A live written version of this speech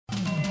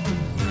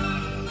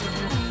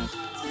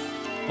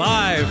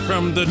Live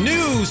from the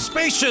new,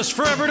 spacious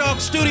Forever Dog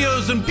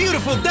Studios in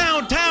beautiful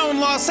downtown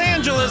Los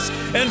Angeles,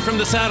 and from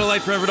the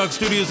satellite Forever Dog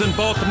Studios in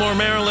Baltimore,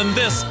 Maryland,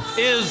 this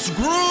is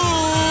Groomzilla!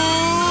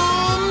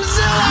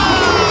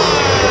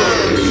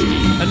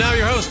 And now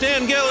your hosts,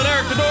 Dan Gill and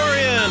Eric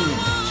Dorian.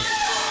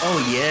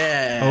 Oh,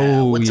 yeah.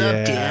 Oh, What's yeah.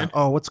 up, Dan?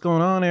 Oh, what's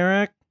going on,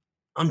 Eric?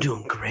 I'm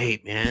doing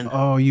great, man.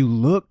 Oh, you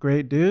look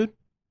great, dude.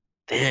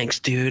 Thanks,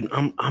 dude.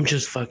 I'm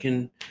just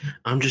trying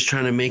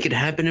to make it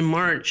happen in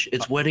March.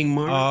 It's wedding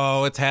March.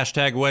 Oh, it's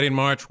hashtag Wedding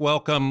March.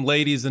 Welcome,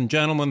 ladies and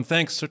gentlemen.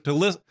 Thanks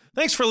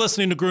for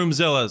listening to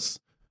Groomzillas.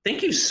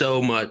 Thank you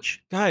so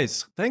much.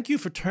 Guys, thank you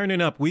for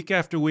turning up week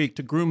after week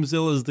to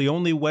Groomzilla's, the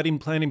only wedding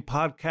planning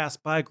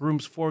podcast by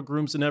grooms, for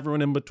grooms, and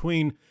everyone in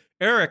between.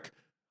 Eric,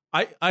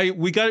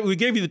 we gave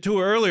you the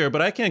tour earlier,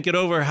 but I can't get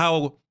over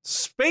how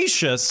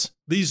spacious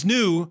these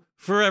new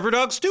Forever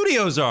Dog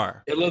Studios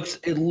are. It looks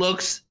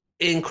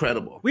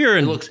incredible.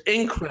 It looks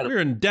incredible. We're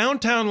in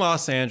downtown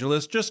Los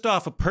Angeles, just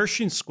off of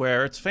Pershing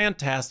Square. It's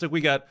fantastic.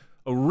 We got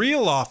a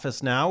real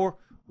office now.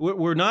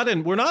 We're not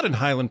in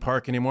Highland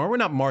Park anymore. We're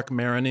not Mark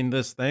Maroning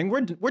this thing.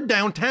 We're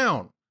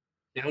downtown.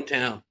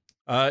 Downtown.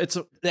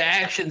 The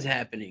action's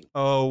happening.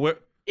 Oh,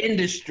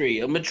 industry,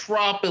 a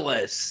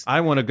metropolis.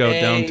 I want to go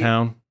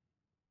downtown.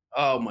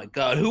 Oh my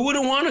God, who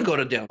wouldn't want to go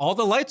to downtown? All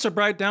the lights are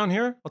bright down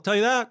here. I'll tell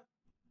you that.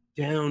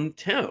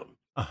 Downtown.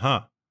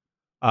 Uh-huh.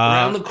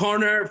 Around the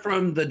corner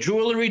from the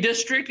jewelry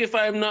district, if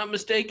I'm not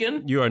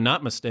mistaken. You are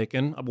not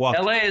mistaken.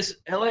 LA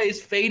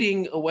is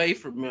fading away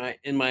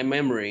in my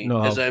memory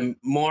as I'm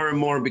more and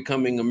more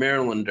becoming a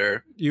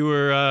Marylander. You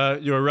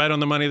were right on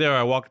the money there.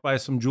 I walked by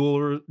some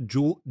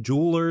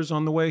jewelers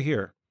on the way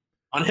here.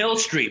 On Hill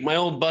Street, my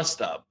old bus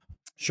stop.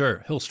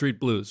 Sure, Hill Street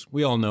Blues.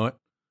 We all know it.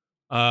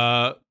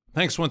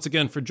 Thanks once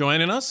again for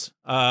joining us.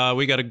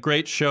 We got a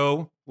great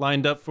show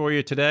lined up for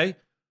you today.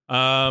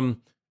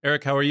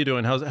 Eric, how are you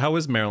doing? How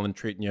is Maryland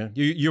treating you?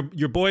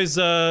 Your boys,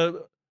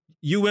 UMBC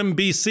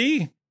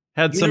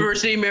had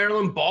University of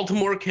Maryland,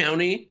 Baltimore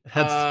County.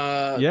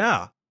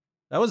 Yeah,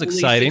 that was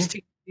exciting.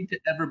 16 to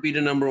ever beat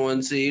a number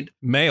one seed.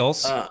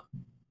 Males.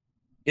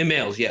 In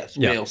males, yes.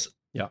 Yeah. Males.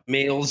 Yeah.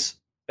 Males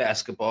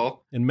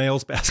basketball. In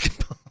males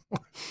basketball.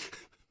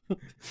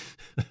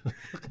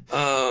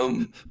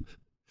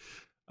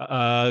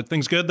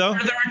 Things good though?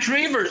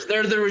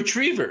 They're the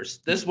retrievers.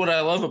 That's what I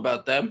love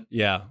about them.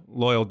 Yeah,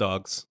 loyal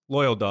dogs.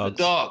 The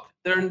dog.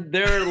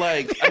 They're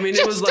like, I mean,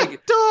 it was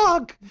like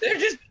dog. They're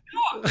just a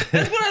dog.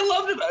 That's what I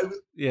loved about it.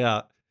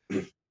 Yeah.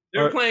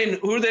 They're playing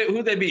who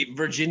they beat?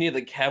 Virginia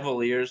the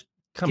Cavaliers.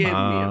 Give me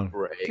a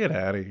break. Get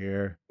out of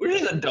here. We're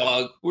just a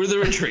dog. We're the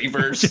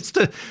retrievers. Just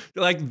the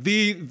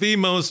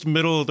most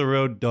middle of the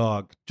road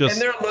dog. Just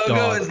and their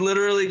logo is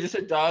literally just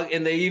a dog,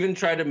 and they even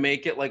try to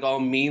make it like all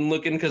mean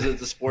looking because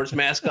it's a sports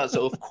mascot.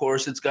 So of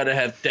course it's got to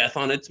have death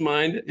on its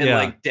mind and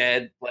like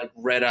dead, like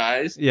red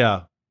eyes.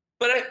 Yeah.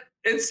 But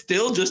it's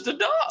still just a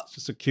dog. It's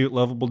just a cute,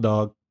 lovable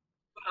dog.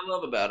 What I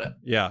love about it.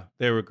 Yeah,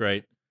 they were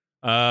great.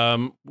 We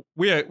all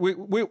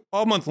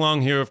month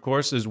long here, of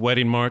course, is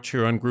Wedding March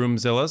here on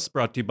Groomzillas,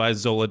 brought to you by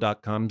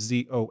Zola.com,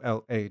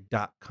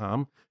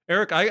 ZOLA.com.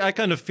 Eric, I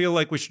kind of feel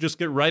like we should just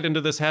get right into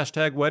this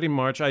hashtag Wedding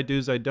March, I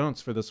do's, I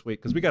don'ts for this week,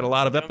 because we got a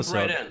lot of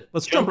episodes.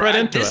 Let's jump right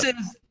into it.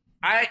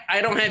 I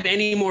don't have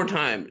any more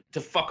time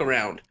to fuck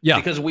around. Yeah.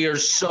 Because we are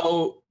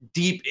so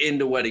deep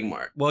into Wedding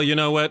March. Well, you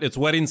know what? It's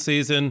wedding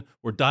season.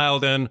 We're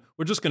dialed in.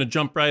 We're just going to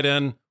jump right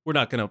in. We're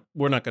not gonna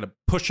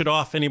push it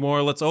off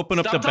anymore. Let's open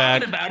up the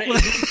bag. Stop talking about it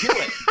and just do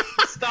it.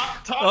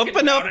 Stop talking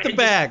open about up it the and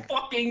bag.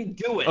 Just fucking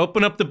do it.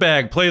 Open up the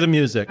bag. Play the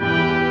music.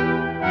 Dance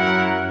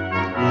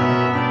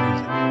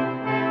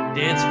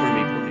for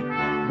me, pony.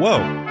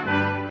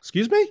 Whoa.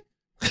 Excuse me?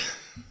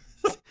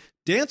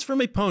 Dance for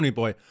me, pony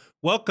boy.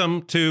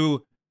 Welcome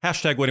to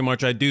hashtag Wedding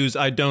March, I do's,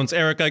 I don'ts.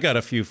 Eric, I got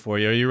a few for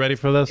you. Are you ready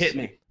for this? Hit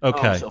me.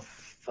 Okay. Oh, so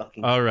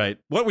fucking. All right.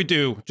 What we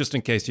do, just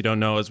in case you don't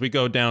know, is we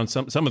go down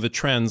some of the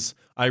trends.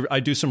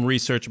 I do some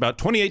research about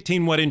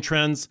 2018 wedding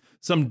trends,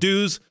 some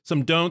do's,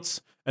 some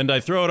don'ts, and I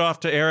throw it off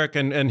to Eric,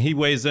 and he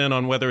weighs in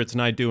on whether it's an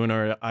I do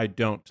or I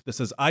don't. This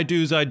is I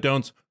do's, I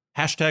don'ts,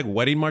 hashtag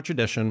Wedding March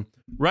edition.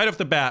 Right off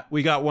the bat,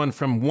 we got one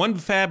from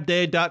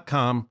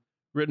onefabday.com,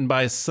 written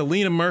by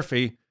Selena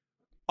Murphy.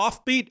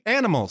 Offbeat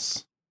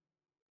animals.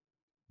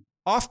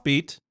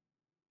 Offbeat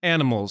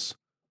animals.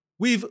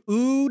 We've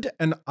oohed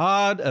and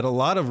awed at a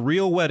lot of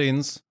real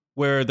weddings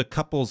where the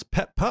couple's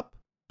pet pup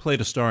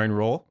played a starring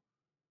role.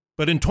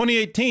 But in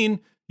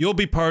 2018, you'll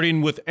be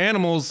partying with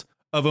animals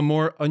of a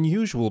more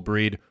unusual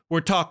breed.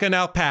 We're talking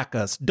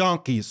alpacas,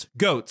 donkeys,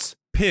 goats,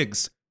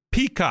 pigs,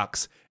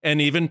 peacocks,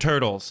 and even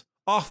turtles.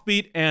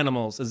 Offbeat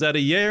animals. Is that a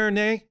yay or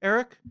nay,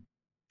 Eric?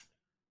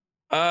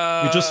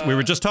 We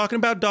were just talking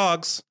about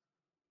dogs.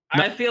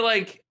 I feel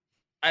like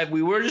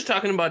we were just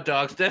talking about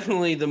dogs.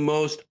 Definitely the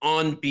most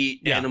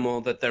on-beat animal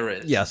that there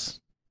is.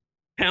 Yes.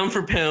 Pound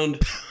for pound,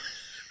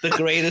 the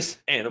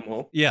greatest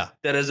animal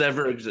that has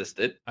ever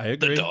existed. I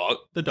agree.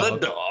 The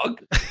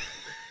dog.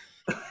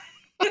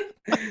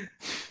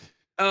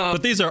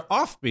 But these are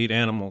offbeat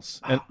animals.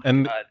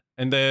 And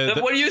And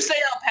when you say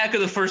alpaca,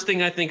 the first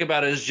thing I think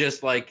about is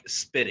just like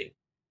spitting.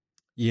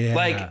 Yeah.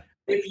 Like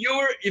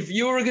if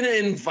you were gonna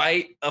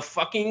invite a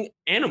fucking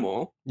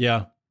animal,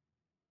 yeah,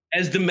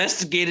 as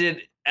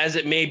domesticated as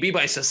it may be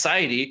by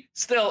society,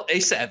 still a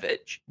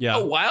savage,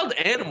 a wild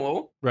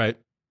animal, right?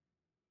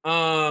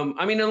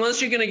 I mean,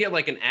 unless you're gonna get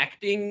like an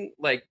acting,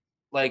 like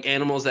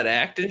animals that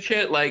act and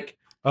shit, like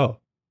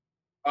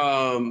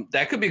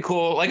that could be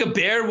cool. Like a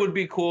bear would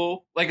be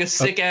cool, like a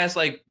sick ass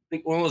like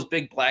one of those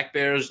big black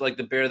bears, like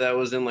the bear that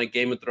was in like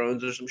Game of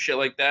Thrones or some shit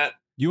like that.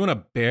 You want a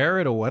bear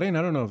at a wedding?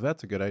 I don't know if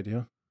that's a good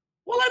idea.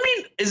 Well, I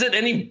mean, is it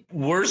any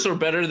worse or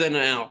better than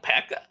an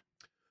alpaca?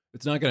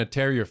 It's not going to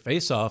tear your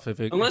face off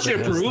unless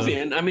you're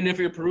Peruvian. I mean, if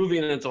you're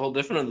Peruvian, it's a whole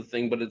different other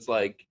thing. But it's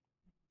like,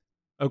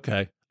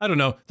 okay, I don't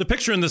know. The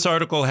picture in this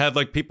article had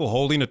like people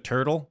holding a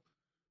turtle.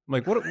 I'm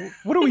like, what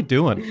are we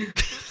doing?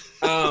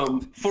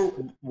 For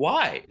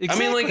why? Exactly. I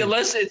mean, like,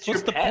 unless it's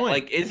your pet. Point?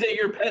 Like, is it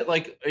your pet?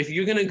 Like, if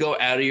you're gonna go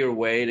out of your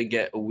way to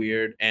get a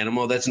weird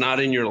animal that's not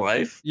in your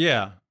life,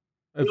 yeah.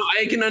 You know,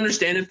 I can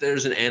understand if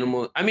there's an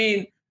animal. I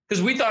mean,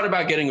 because we thought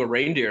about getting a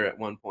reindeer at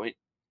one point.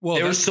 Well,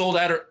 they were sold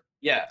at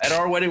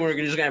our wedding. We were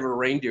just gonna have a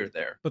reindeer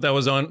there. But that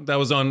was on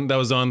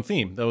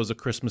theme. That was a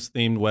Christmas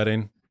themed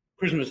wedding.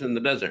 Christmas in the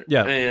desert.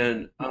 Yeah,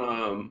 and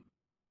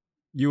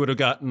you would have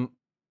gotten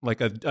like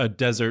a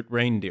desert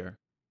reindeer.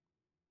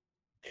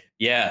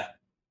 Yeah.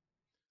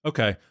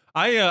 Okay.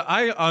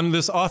 I on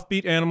this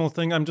offbeat animal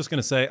thing, I'm just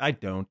gonna say I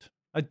don't.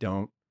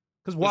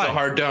 Because why? It's a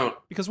hard don't.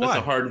 Because why? It's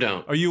a hard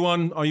don't. Are you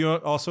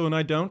also an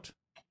I don't?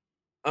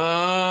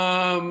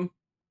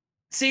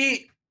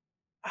 See,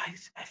 I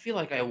feel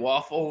like I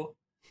waffle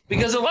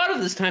because a lot of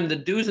this time the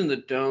do's and the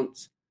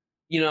don'ts,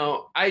 you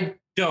know, I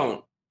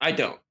don't.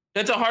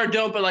 That's a hard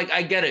don't, but like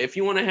I get it. If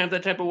you want to have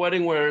that type of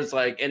wedding where it's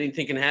like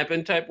anything can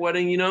happen type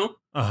wedding, you know,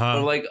 or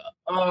like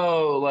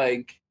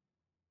like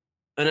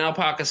an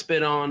alpaca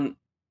spit on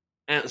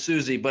Aunt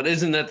Susie, but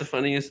isn't that the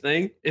funniest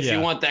thing? If you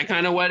want that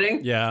kind of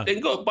wedding, then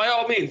go by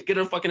all means get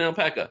a fucking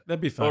alpaca.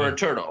 That'd be fun. Or a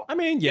turtle. I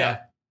mean,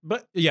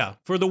 but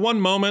for the one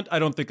moment, I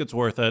don't think it's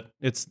worth it.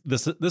 It's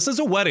this is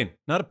a wedding,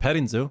 not a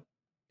petting zoo.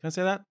 Can I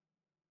say that?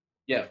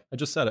 Yeah, I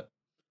just said it.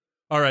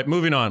 All right,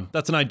 moving on.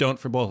 That's an I don't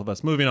for both of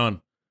us. Moving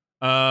on.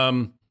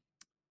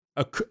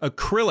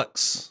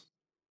 Acrylics.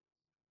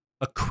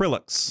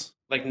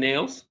 Like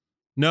nails?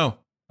 No.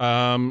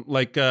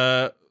 Like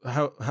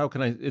how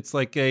can I? It's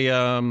like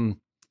a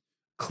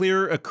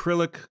clear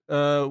acrylic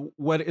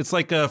it's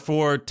like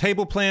for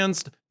table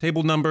plans,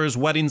 table numbers,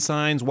 wedding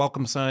signs,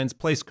 welcome signs,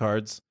 place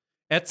cards.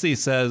 Etsy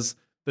says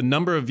the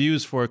number of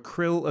views for a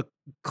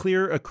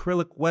clear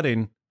acrylic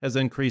wedding has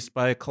increased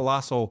by a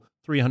colossal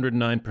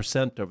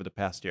 309% over the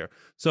past year.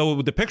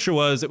 So the picture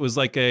was, it was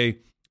like a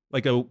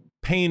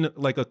pane,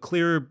 like a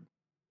clear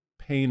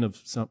pane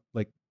of some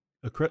like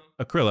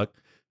acrylic,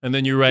 and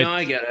then you write. No,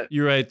 I get it.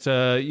 You write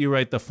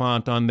the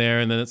font on there,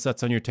 and then it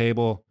sets on your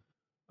table.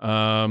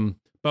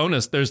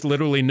 Bonus: there's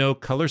literally no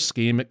color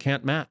scheme it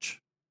can't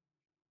match.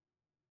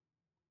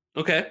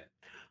 Okay.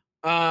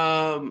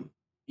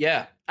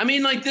 Yeah. I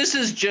mean, like, this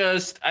is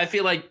just, I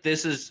feel like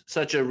this is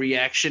such a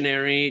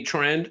reactionary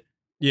trend.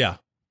 Yeah.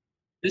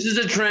 This is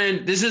a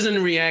trend. This isn't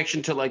a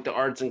reaction to like the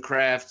arts and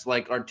crafts,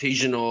 like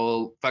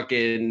artisanal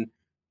fucking,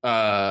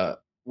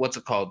 what's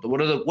it called?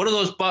 What are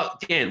those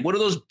bugs? What are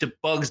those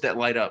bugs that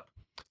light up?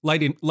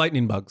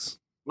 Lightning bugs.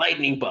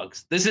 Lightning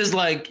bugs. This is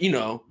like, you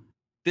know,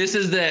 this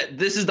is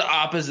the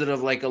opposite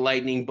of like a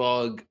lightning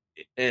bug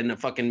in a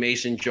fucking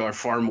mason jar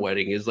farm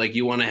wedding. Is like,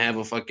 you want to have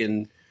a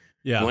fucking,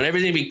 you want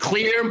everything to be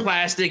clear and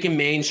plastic and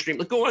mainstream.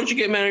 Like, why don't you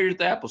get married at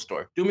the Apple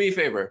store? Do me a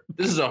favor.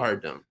 This is a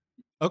hard done.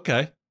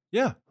 Okay.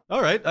 Yeah.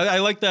 All right. I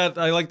like that.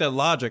 I like that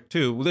logic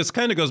too. This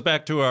kind of goes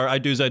back to our I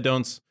do's, I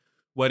don'ts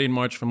wedding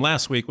march from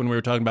last week when we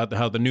were talking about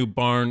how the new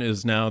barn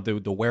is now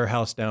the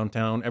warehouse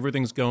downtown.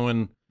 Everything's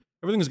going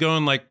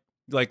like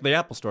the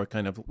Apple store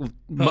kind of.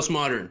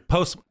 Postmodern.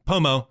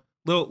 Pomo.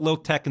 Little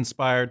tech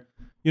inspired.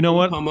 You know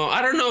what? Pomo.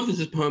 I don't know if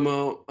this is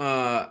Pomo.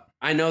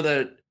 I know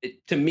that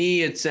to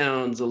me it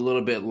sounds a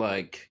little bit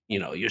like, you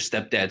know, your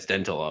stepdad's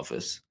dental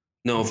office.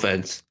 No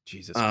offense.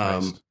 Jesus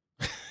Christ.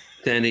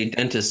 To any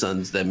dentist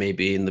sons that may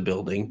be in the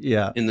building.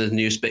 Yeah. In the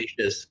new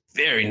spacious,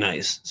 very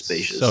nice,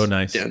 spacious. So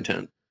nice.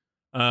 Downtown.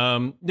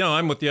 No,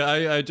 I'm with you.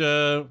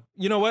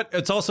 You know what?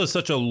 It's also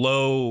such a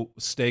low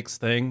stakes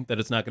thing that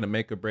it's not going to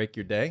make or break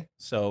your day.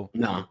 So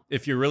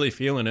if you're really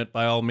feeling it,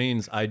 by all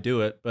means, I do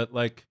it. But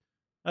like,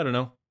 I don't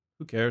know.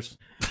 Who cares?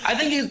 I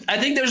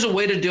think there's a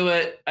way to do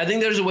it.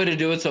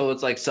 So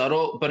it's like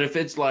subtle. But if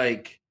it's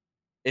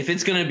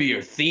going to be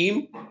your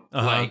theme,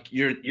 like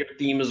your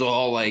theme is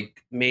all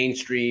like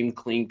mainstream,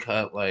 clean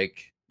cut,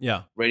 like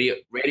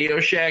Radio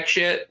Shack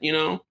shit, you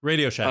know?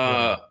 Radio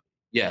Shack.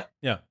 Yeah.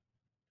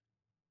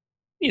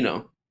 You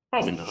know,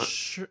 probably not.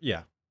 Sure,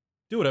 yeah.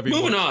 Do whatever you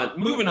want.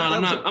 Moving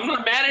on. I'm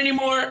not mad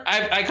anymore.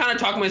 I kind of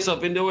talked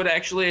myself into it,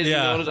 actually. As you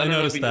noticed. I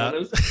noticed that.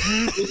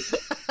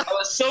 I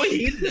was so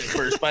heated at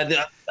first by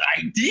the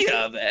idea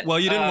of it. Well,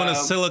 you didn't want a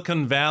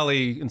Silicon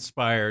Valley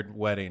inspired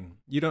wedding.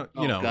 You don't,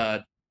 you know.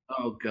 God.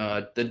 Oh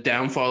God, the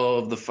downfall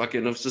of the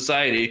fucking of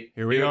society.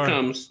 Here we are. It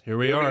comes. Here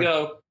we are. We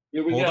go.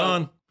 Here we Hold go.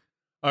 on.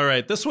 All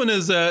right, this one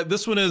is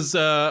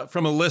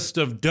from a list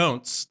of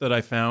don'ts that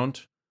I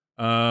found.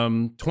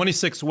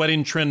 26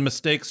 wedding trend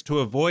mistakes to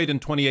avoid in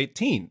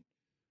 2018.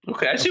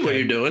 Okay, I see what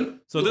you're doing.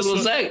 So this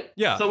little one- zag.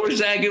 yeah. So we're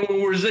zagging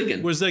when we're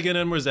zigging. We're zigging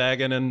and we're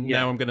zagging, and Yeah.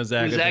 now I'm going to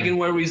zag We're it. zagging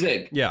where we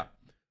zig. Yeah.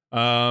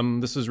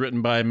 This is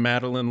written by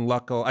Madeline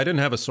Luckel. I didn't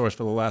have a source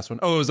for the last one.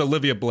 Oh, it was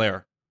Olivia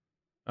Blair.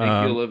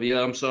 Thank you,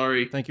 Olivia. I'm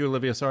sorry. Thank you,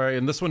 Olivia. Sorry.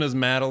 And this one is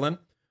Madeline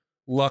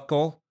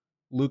Luckel.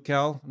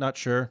 Not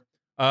sure.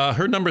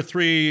 Her number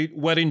 3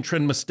 wedding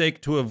trend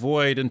mistake to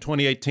avoid in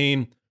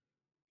 2018,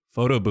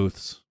 photo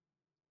booths.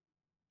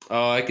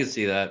 Oh, I can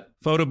see that.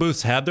 Photo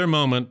booths had their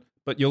moment,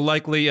 but you'll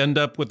likely end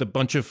up with a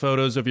bunch of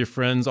photos of your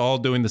friends all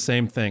doing the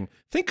same thing.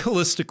 Think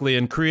holistically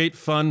and create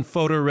fun,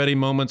 photo-ready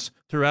moments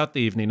throughout the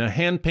evening. A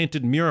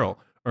hand-painted mural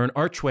or an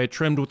archway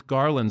trimmed with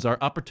garlands are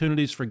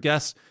opportunities for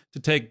guests to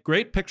take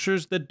great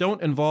pictures that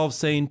don't involve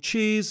saying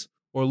cheese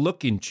or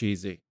looking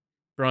cheesy.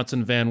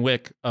 Bronson Van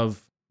Wyck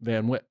of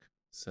Van Wyck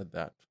said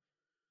that.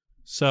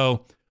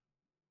 So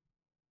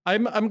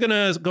I'm going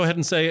to go ahead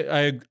and say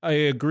I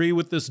agree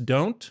with this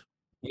don't.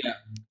 Yeah.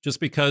 Just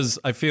because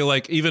I feel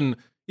like even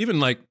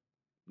like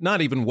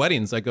not even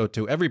weddings I go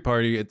to, every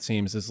party it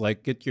seems is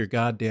like, get your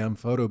goddamn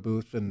photo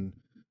booth and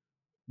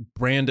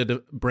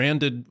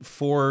branded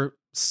 4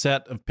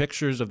 set of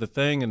pictures of the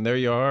thing, and there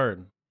you are.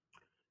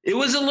 It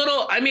was a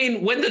little, I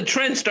mean, when the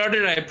trend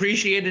started, I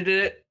appreciated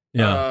it.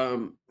 Yeah.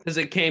 Because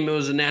it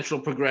was a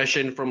natural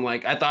progression from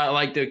like, I thought I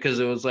liked it because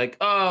it was like,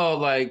 oh,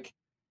 like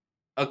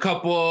a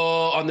couple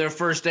on their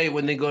first date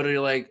when they go to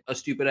like a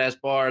stupid ass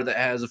bar that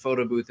has a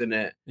photo booth in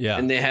it. Yeah.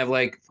 And they have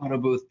like photo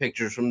booth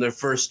pictures from their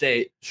first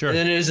date. Sure. And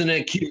then isn't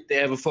it cute? They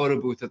have a photo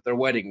booth at their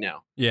wedding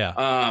now. Yeah.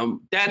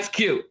 That's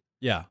cute.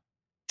 Yeah.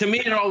 To me,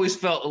 it always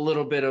felt a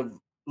little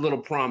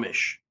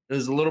promish. It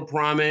was a little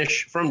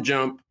promish from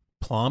jump.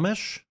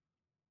 Plomish?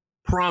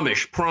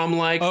 Prom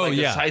like. Oh, like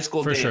yeah. a high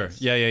school for dance.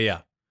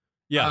 sure.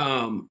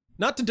 Yeah.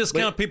 Not to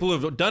discount people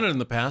who've done it in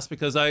the past,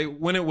 because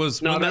when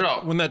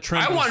that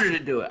trend I wanted to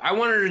do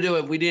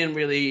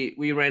it.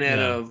 We ran out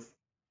of.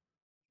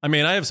 I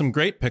mean, I have some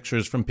great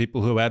pictures from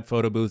people who had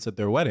photo booths at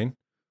their wedding.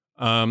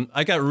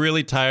 I got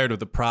really tired of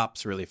the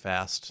props really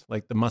fast,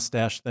 like the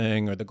mustache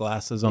thing or the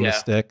glasses on the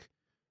stick.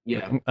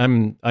 Yeah. I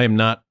am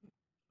not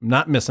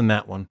missing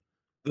that one.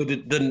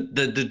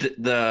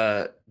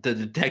 The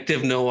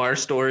detective noir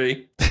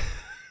story.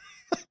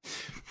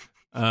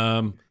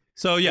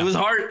 So yeah, it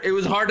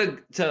was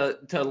hard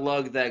to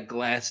lug that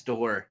glass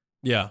door.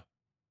 Yeah.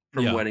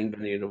 From wedding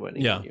venue to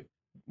wedding venue.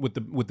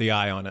 With the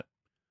eye on it.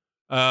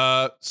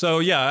 So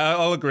yeah,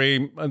 I'll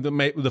agree.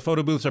 The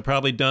photo booths are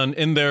probably done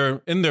in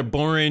their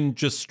boring,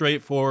 just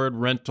straightforward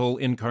rental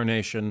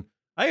incarnation.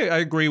 I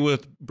agree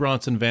with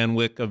Bronson Van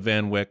Wyck of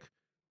Van Wyck.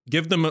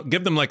 Give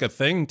them like a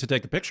thing to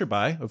take a picture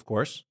by, of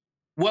course.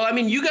 Well, I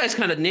mean, you guys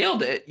kind of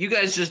nailed it. You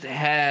guys just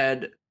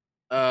had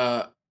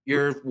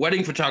your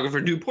wedding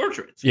photographer do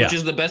portraits, which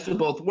is the best of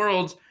both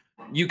worlds.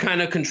 You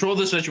kind of control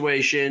the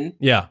situation.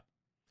 Yeah.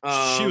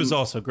 She was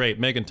also great.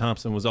 Megan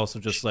Thompson was also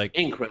just like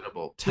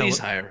incredible. Please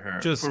hire her,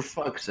 just for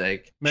fuck's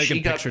sake.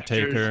 Megan picture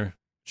taker.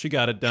 She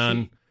got it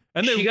done,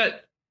 and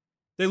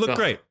they look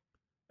great,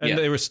 and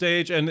they were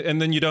staged,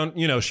 and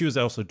then she was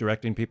also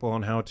directing people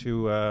on how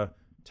to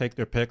take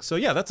their pics. So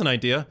yeah, that's an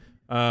idea.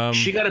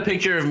 She got a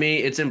picture of me.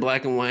 It's in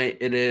black and white.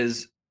 It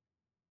is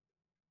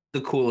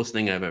the coolest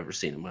thing I've ever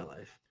seen in my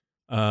life.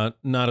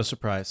 Not a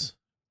surprise.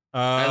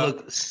 I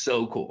look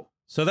so cool.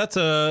 So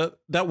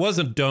that was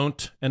a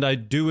don't, and I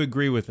do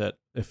agree with it,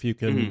 if you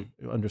can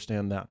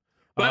understand that.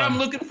 But I'm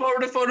looking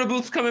forward to photo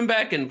booths coming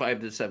back in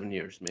 5 to 7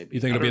 years, maybe. You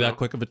think it'll be that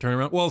quick of a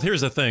turnaround? Well,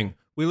 here's the thing: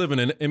 we live in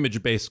an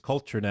image-based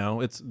culture now.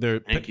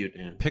 Thank you,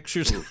 Dan.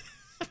 Pictures.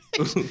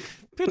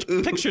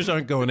 Pictures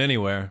aren't going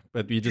anywhere,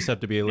 but you just have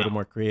to be a little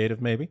more creative,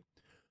 maybe.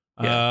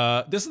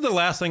 Yeah. This is the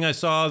last thing I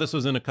saw. This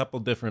was in a couple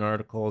different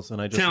articles,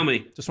 and I just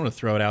want to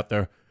throw it out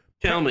there.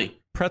 Tell me.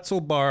 Pretzel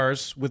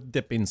bars with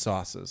dipping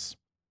sauces.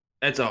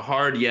 That's a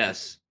hard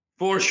yes,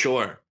 for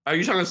sure. Are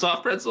you talking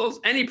soft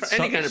pretzels? Any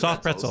kind of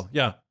soft pretzel?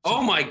 Yeah.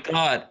 Oh my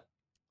god,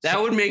 that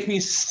would make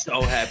me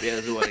so happy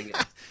as a wedding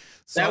guest.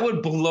 That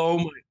would blow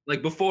my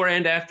like before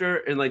and after,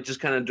 and like just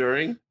kind of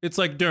during. It's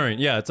like during,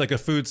 yeah. It's like a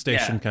food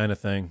station kind of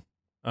thing.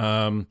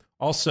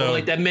 Also, or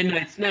like that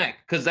midnight snack,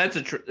 because that's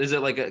is it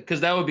like a?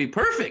 Because that would be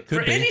perfect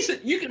for any.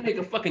 You can make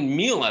a fucking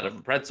meal out of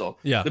a pretzel.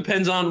 Yeah,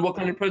 depends on what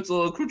kind of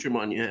pretzel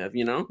accoutrement you have.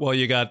 Well,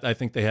 I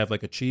think they have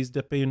like a cheese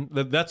dipping.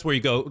 That's where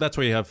you go. That's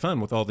where you have fun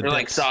with all the. Or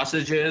like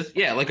sausages.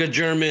 Yeah, like a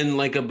German,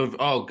 like a.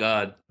 Oh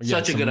god,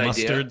 such a good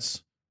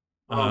mustards.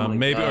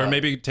 idea.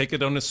 Maybe take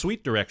it on a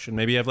sweet direction.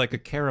 Maybe you have like a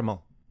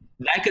caramel.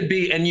 That could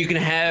be, and you can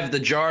have the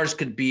jars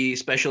could be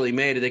specially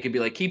made. They could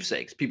be like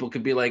keepsakes. People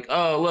could be like,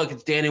 "Oh, look,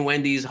 it's Dan and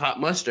Wendy's hot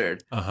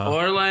mustard,"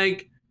 or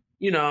like,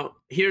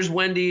 here's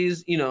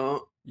Wendy's,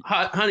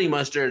 hot honey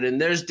mustard,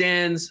 and there's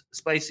Dan's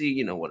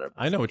spicy, whatever.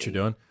 I know what you're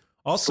doing.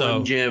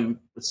 Also,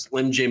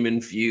 Slim Jim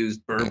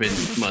infused bourbon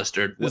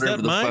mustard,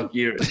 whatever the fuck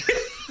you're. Damn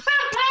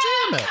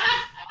it!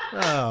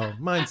 Oh,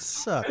 mine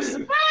sucks.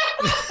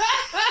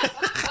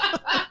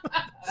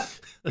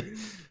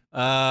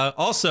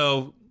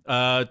 Also,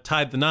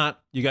 tied the knot.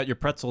 You got your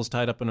pretzels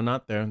tied up in a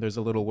knot there. There's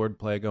a little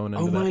wordplay going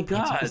into Oh that. my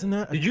pretzel. God. Isn't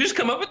that? Did you just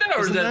come up with that,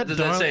 or isn't does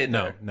that say it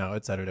no, there? no,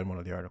 it's edited in one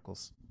of the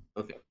articles.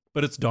 Okay.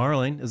 But it's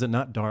darling. Is it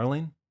not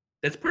darling?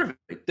 That's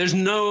perfect. There's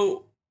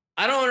no.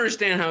 I don't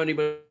understand how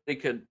anybody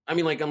could. I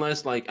mean, like,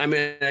 unless, like, I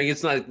mean, like,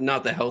 it's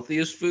not the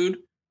healthiest food.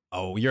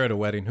 Oh, you're at a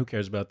wedding. Who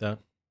cares about that?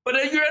 But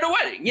you're at a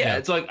wedding. Yeah, Yeah.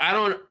 it's like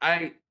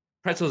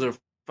pretzels are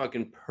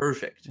fucking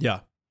perfect. Yeah.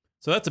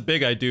 So that's a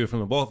big I do from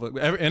the both.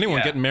 Anyone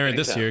Yeah, getting married big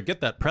this time. year,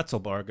 get that pretzel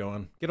bar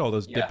going. Get all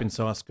those Yeah. dipping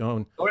sauce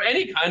going. Or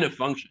any kind of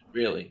function,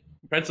 really.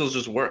 Pretzels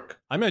just work.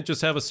 I might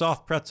just have a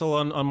soft pretzel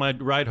on my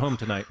ride home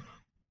tonight.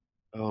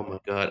 Oh my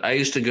God. I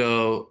used to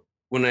go,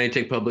 when I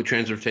take public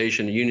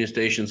transportation, the Union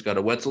Station's got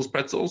a Wetzel's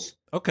Pretzels.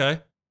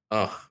 Okay.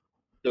 Ugh.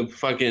 The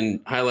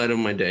fucking highlight of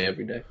my day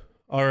every day.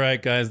 All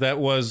right, guys. That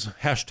was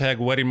hashtag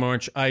Wedding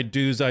March. I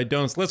do's, I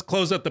don'ts. Let's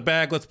close up the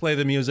bag. Let's play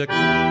the music. Such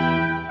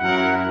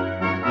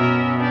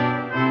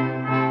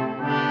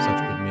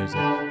good music.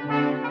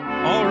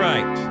 All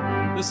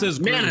right. This is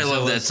Man, I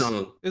love that Groomzilla's-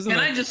 song. Isn't Can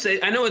that- I just say,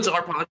 I know it's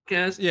our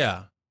podcast,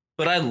 Yeah.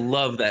 but I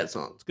love that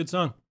song. It's a good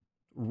song.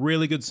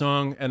 Really good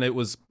song. And it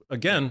was,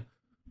 again,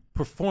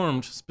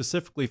 performed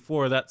specifically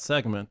for that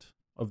segment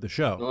of the I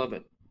show, love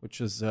it. which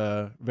is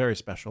very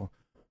special.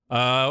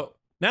 Now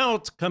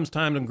it comes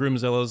time to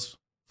Groomzilla's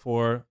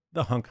for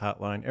the Hunk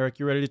Hotline. Eric,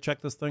 you ready to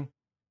check this thing?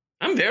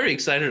 I'm very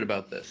excited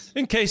about this.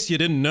 In case you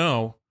didn't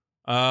know,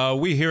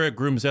 we here at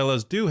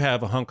Groomzilla's do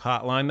have a Hunk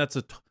Hotline. That's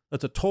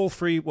a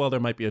toll-free. Well, there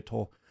might be a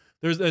toll.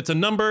 It's a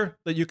number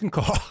that you can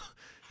call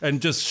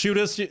and just shoot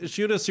us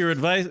your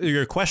advice,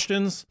 your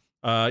questions,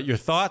 your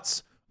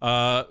thoughts,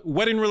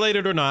 wedding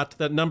related or not.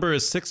 That number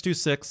is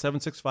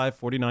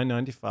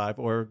 626-765-4995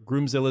 or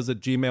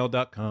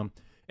groomzillas@gmail.com.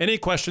 Any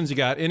questions you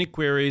got, any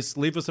queries,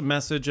 leave us a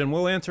message and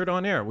we'll answer it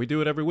on air. We do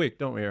it every week,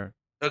 don't we, Eric?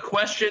 A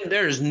question,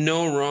 there is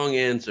no wrong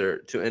answer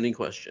to any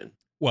question.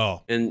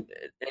 Well, And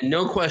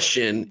no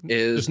question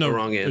is the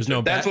wrong answer. there's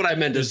no That's bad- what I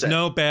meant to there's say.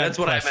 no bad That's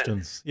what I meant.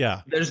 questions.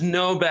 Yeah. There's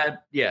no bad,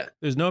 yeah.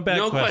 There's no bad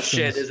no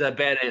questions. question is a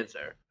bad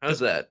answer. How's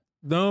that?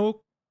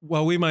 No.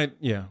 Well, we might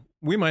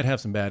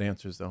have some bad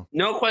answers though.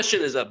 No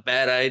question is a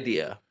bad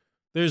idea.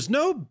 There's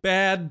no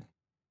bad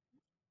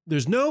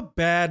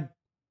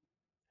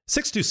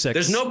 626.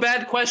 There's no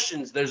bad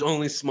questions. There's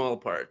only small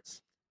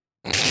parts.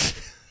 I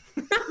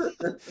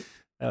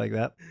like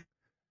that.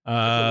 That's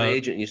what my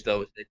agent used to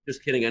always say.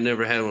 Just kidding. I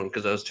never had one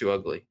because I was too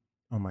ugly.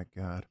 Oh my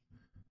God.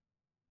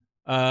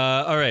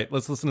 All right,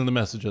 let's listen to the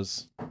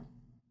messages.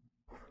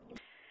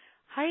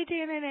 Hi,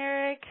 Dan and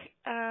Eric.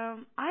 I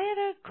had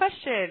a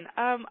question.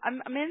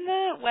 I'm in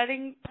the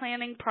wedding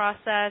planning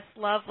process.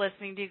 Love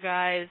listening to you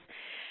guys.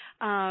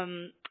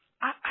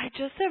 I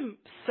just am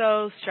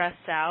so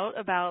stressed out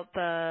about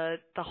the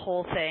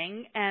whole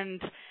thing,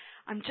 and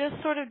I'm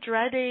just sort of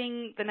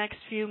dreading the next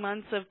few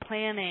months of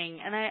planning.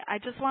 And I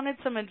just wanted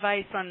some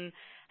advice on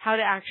how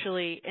to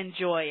actually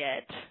enjoy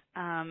it.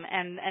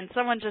 And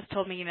someone just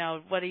told me,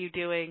 what are you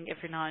doing if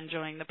you're not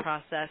enjoying the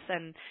process?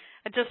 And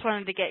I just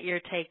wanted to get your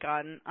take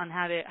on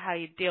how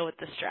you deal with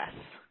the stress.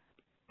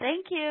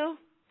 Thank you.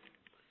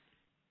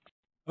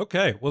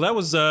 Okay, well that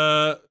was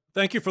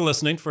thank you for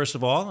listening first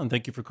of all, and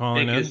thank you for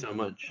calling Thank in. you so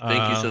much.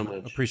 Thank you so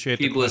much. Appreciate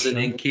Keep the question.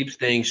 listening. Keep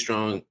staying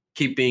strong.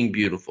 Keep being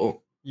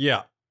beautiful.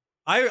 Yeah.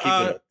 it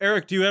up.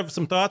 Eric, do you have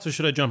some thoughts or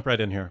should I jump right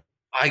in here?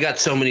 I got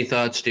so many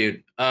thoughts,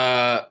 dude.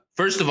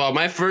 First of all,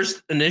 my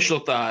first initial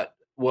thought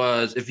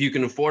was if you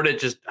can afford it,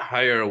 just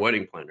hire a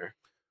wedding planner.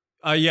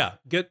 Yeah,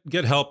 get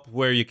help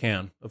where you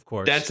can, of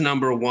course. That's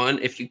number one.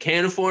 If you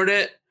can't afford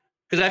it,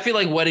 because I feel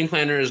like wedding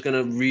planner is going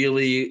to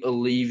really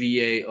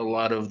alleviate a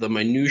lot of the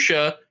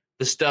minutia,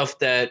 the stuff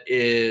that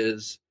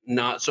is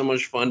not so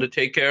much fun to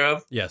take care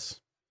of. Yes.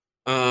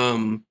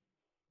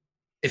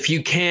 If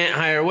you can't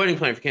hire a wedding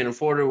planner, if you can't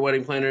afford a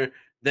wedding planner,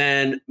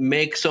 then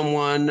make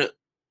someone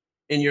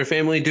in your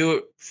family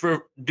do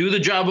the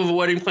job of a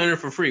wedding planner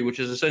for free, which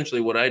is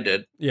essentially what I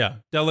did. Yeah,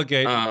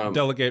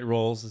 delegate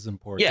roles is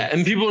important. Yeah,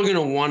 and people are going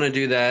to want to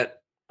do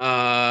that.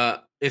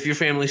 If your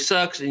family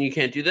sucks and you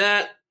can't do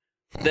that,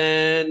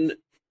 then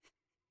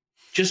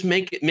just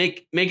make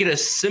it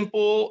as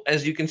simple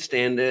as you can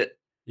stand it.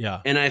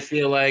 Yeah. And I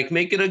feel like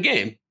make it a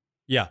game.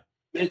 Yeah.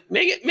 Make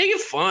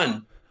it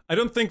fun. I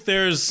don't think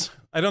there's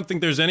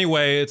any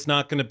way it's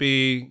not going to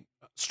be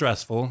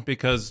stressful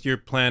because you're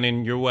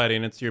planning your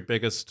wedding. It's your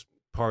biggest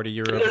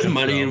party. There's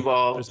money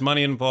involved. There's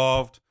money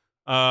involved.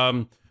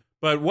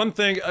 But one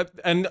thing,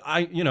 and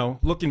I,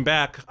 looking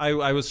back,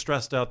 I was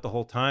stressed out the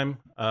whole time.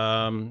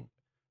 And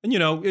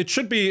it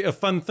should be a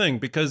fun thing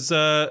because,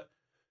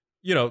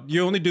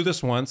 you only do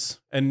this once.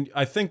 And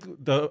I think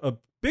a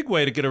big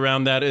way to get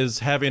around that is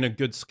having a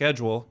good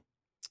schedule,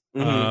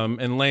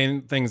 and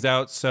laying things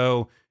out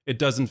so it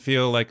doesn't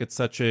feel like it's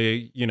such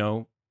a,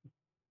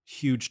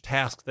 huge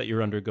task that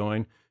you're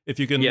undergoing. If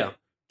you can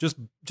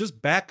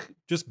just back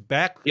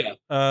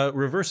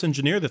reverse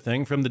engineer the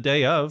thing from the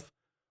day of.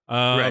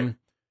 Right.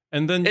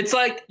 And then It's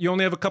like, you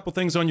only have a couple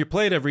things on your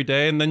plate every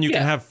day, and then you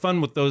can Yeah. have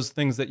fun with those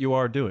things that you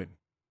are doing.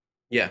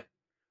 yeah.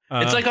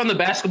 It's like on the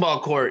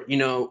basketball court,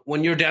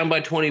 when you're down by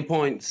 20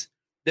 points,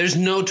 there's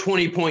no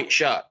 20-point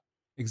shot,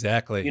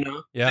 exactly.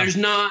 Yeah. There's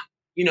not,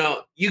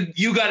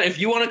 you got, if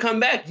you want to come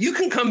back, you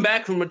can come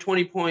back from a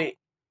 20-point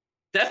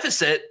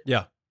deficit.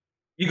 Yeah.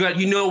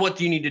 You know what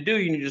you need to do.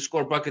 You need to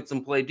score buckets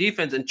and play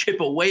defense and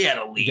chip away at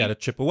a lead. You got to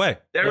chip away.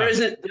 There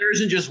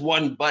isn't just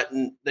one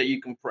button that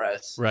you can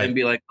press and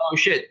be like, oh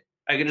shit,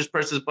 I can just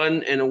press this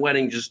button and a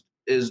wedding just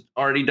is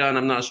already done.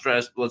 I'm not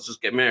stressed. Let's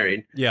just get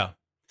married. Yeah.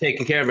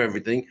 Taking care of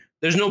everything.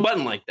 There's no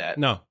button like that.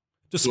 No.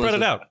 Just spread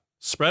it out.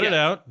 Spread it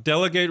out.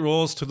 Delegate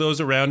roles to those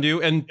around you,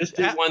 and just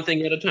do one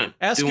thing at a time.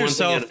 Ask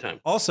yourself.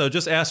 Also,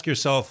 just ask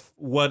yourself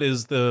what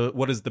is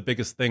the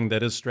biggest thing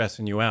that is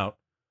stressing you out,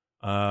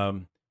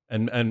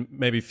 and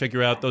maybe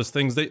figure out those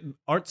things that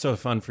aren't so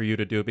fun for you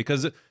to do.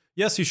 Because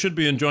yes, you should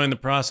be enjoying the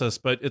process,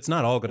 but it's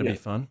not all going to be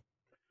fun.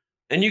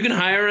 And you can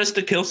hire us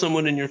to kill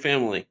someone in your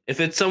family. If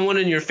it's someone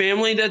in your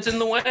family that's in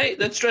the way,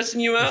 that's stressing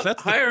you out,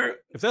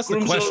 if that's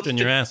the question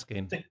you're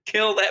asking, to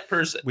kill that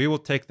person. We will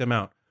take them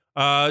out.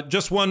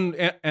 Just one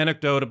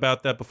anecdote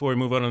about that before we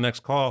move on to the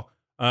next call.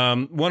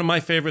 One of my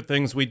favorite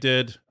things we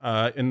did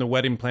in the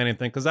wedding planning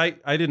thing, because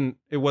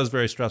it was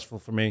very stressful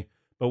for me,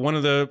 but one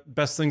of the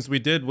best things we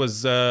did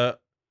was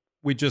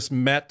we just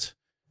met.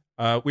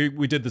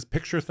 We did this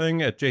picture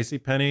thing at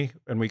JCPenney,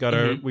 and we got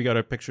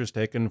our pictures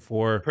taken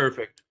for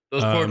perfect.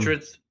 Those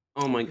portraits,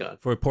 oh my God.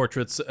 For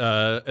portraits,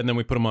 and then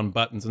we put them on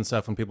buttons and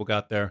stuff when people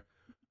got there.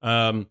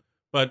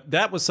 But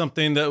that was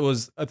something that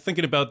was,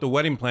 thinking about the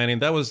wedding planning,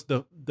 that was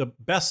the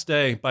best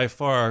day by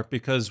far,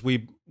 because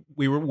we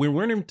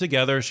weren't even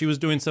together. She was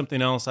doing something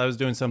else. I was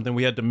doing something.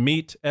 We had to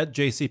meet at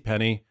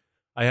JCPenney.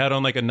 I had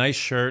on like a nice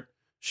shirt.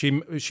 She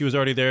was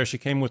already there. She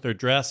came with her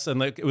dress,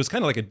 and it was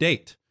kind of like a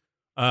date.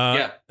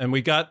 And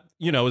we got,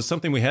 it was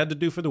something we had to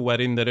do for the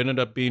wedding that ended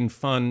up being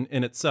fun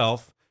in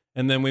itself.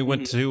 And then we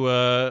went to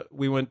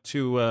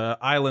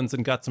Islands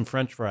and got some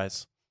French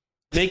fries.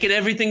 Making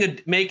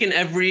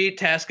every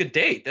task a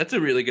date. That's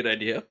a really good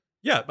idea.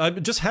 Yeah,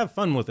 just have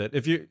fun with it.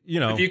 If you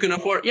can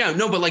afford. Yeah,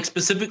 no, but like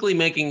specifically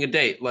making a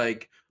date.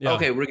 Like,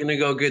 okay, we're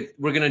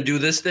gonna do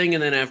this thing,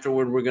 and then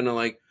afterward we're gonna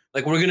like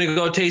we're gonna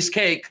go taste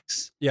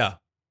cakes. Yeah.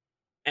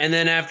 And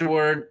then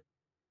afterward,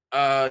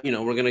 we're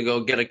gonna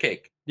go get a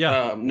cake.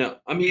 Yeah. No,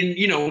 I mean,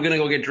 we're gonna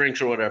go get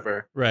drinks or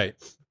whatever. Right.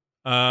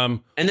 And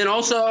then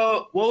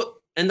also,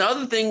 and the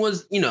other thing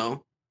was,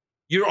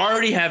 you're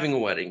already having a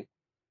wedding,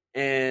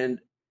 and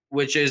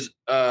which is,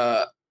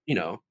 an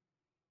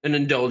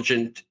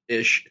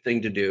indulgent-ish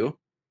thing to do.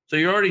 So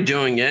you're already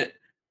doing it.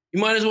 You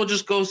might as well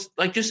just go,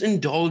 just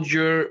indulge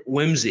your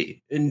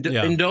whimsy,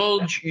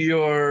 indulge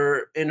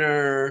your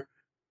inner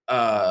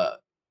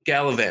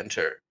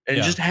gallivanter,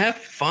 and just have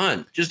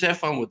fun. Just have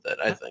fun with it.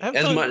 I think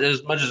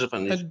as much as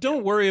fun. And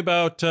don't worry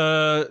about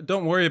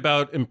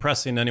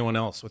impressing anyone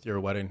else with your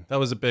wedding. That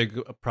was a big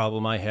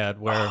problem I had,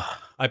 where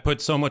I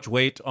put so much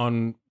weight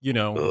on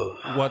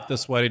what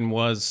this wedding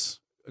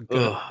was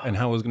and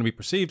how it was going to be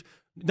perceived.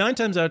 9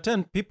 times out of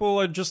 10, people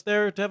are just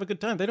there to have a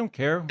good time. They don't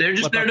care. They're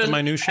just there to the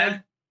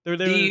minutia. They're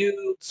there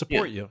to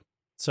support you.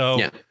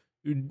 So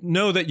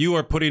know that you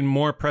are putting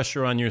more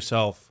pressure on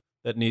yourself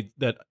that needs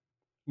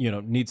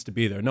to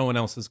be there. No one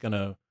else is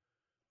gonna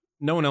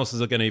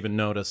even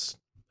notice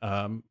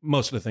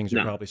most of the things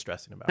you're probably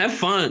stressing about. Have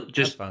fun.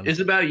 Have fun. It's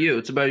about you.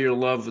 It's about your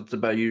love. It's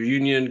about your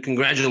union.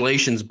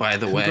 Congratulations, by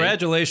the way.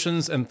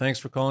 Congratulations, and thanks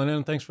for calling in,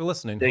 and thanks for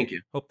listening. Thank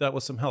you. Hope that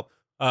was some help.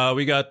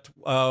 We got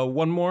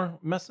one more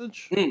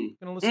message.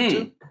 Gonna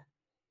listen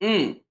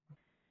to.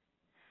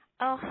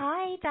 Oh,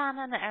 hi, Dan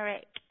and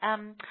Eric.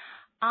 I'm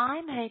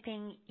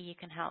hoping you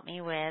can help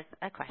me with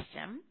a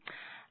question.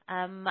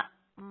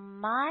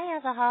 My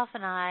other half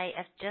and I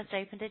have just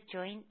opened a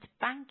joint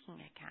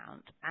banking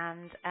account,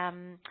 and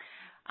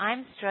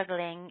I'm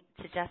struggling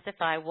to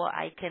justify what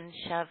I can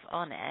shove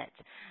on it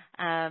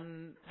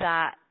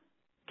that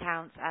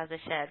counts as a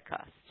shared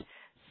cost.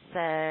 So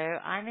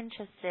I'm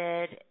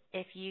interested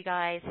if you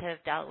guys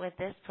have dealt with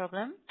this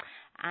problem,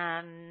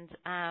 and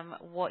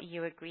what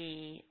you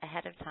agree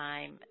ahead of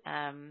time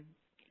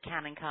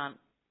can and can't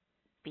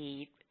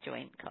be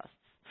joint costs.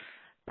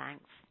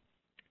 Thanks.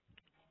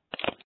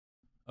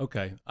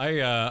 Okay,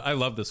 I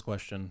love this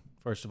question.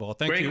 First of all,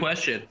 thank you. Great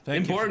question.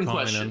 Thank important you for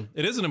calling question. In.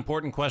 It is an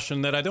important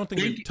question that I don't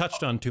think we've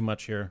touched on too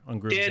much here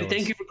on Groovzilla. Dan,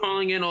 thank you for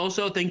calling in.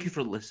 Also, thank you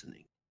for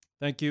listening.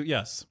 Thank you.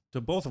 Yes,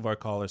 to both of our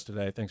callers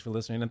today. Thanks for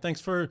listening, and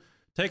thanks for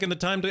taking the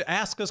time to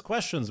ask us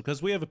questions,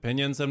 because we have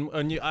opinions, and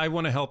I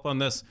want to help on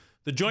this.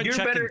 The joint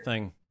checking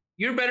thing.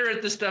 You're better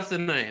at this stuff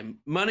than I am.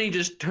 Money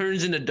just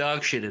turns into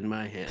dog shit in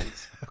my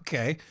hands.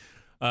 Okay.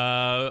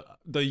 The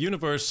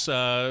universe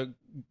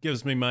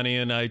gives me money,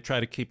 and I try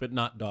to keep it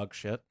not dog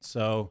shit.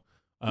 So,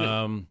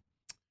 do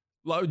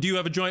you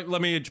have a joint?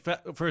 Let me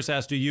first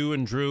ask: do you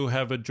and Drew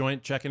have a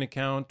joint checking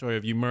account, or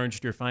have you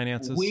merged your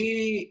finances?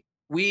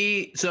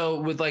 So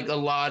with like a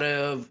lot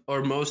of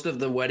or most of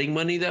the wedding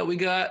money that we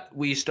got,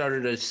 we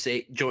started a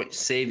joint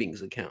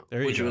savings account,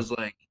 which was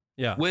like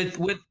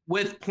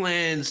with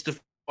plans to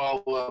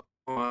follow up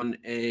on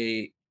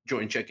a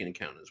joint checking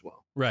account as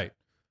well. Right.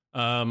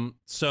 So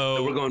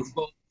So we're going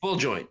full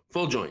joint.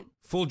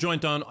 full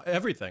joint on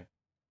everything.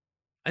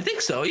 I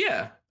think so.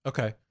 Yeah.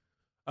 Okay.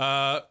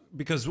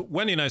 Because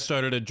Wendy and I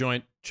started a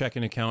joint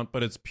checking account,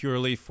 but it's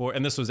purely for,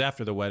 and this was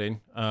after the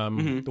wedding.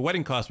 Mhm. The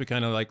wedding cost we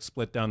kind of like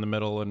split down the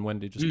middle, and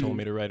Wendy just told Mhm.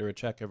 me to write her a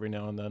check every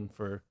now and then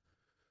for,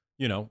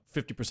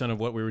 50% of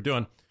what we were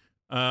doing.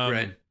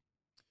 Right.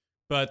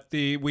 But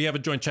we have a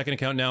joint checking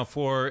account now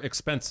for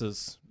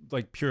expenses,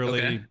 like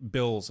purely Okay.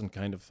 bills and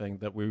kind of thing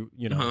that we,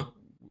 Uh-huh.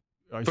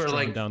 are For throwing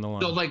like down the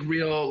line. so like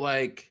real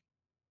like,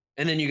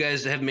 and then you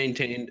guys have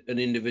maintained an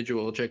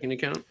individual checking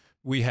account.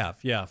 We have,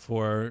 yeah,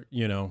 for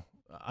when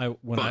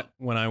Fun.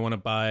 I want to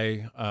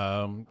buy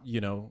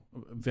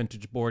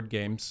vintage board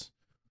games.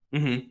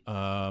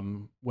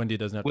 Mm-hmm. Wendy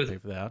doesn't have With- to pay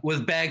for that.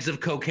 With bags of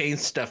cocaine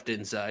stuffed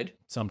inside,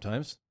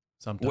 Sometimes.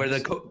 where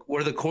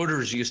the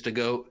quarters used to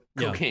go.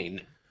 Yeah.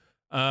 Cocaine.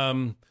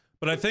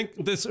 But I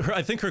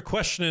think her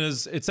question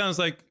is, it sounds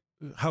like,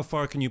 how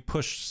far can you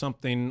push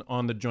something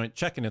on the joint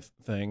checking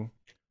thing?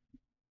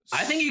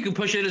 I think you can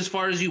push it as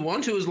far as you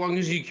want to, as long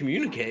as you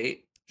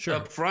communicate Sure.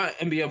 up front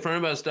and be upfront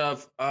about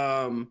stuff.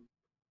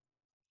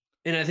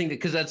 And I think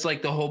because that's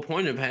like the whole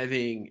point of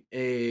having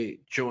a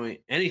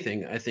joint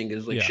anything, I think,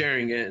 is like Yeah.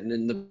 sharing it, and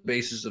then the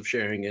basis of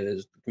sharing it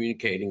is the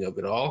communicating of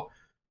it all.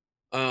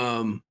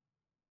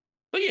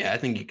 But yeah, I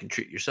think you can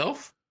treat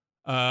yourself.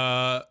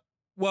 Well,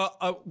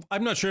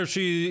 I'm not sure if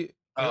she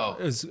Oh.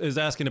 is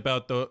asking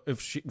about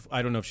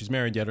I don't know if she's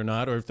married yet or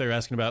not, or if they're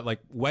asking about like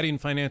wedding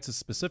finances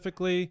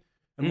specifically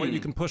and what you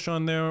can push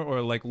on there,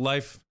 or like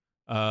life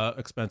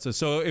expenses.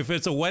 So if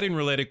it's a wedding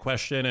related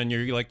question and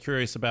you're like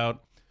curious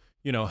about,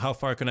 how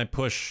far can I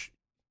push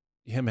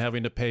him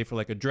having to pay for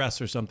like a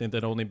dress or something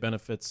that only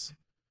benefits,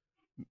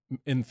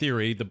 in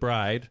theory, the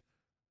bride.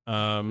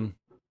 I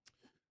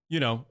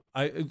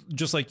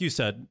just like you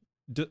said,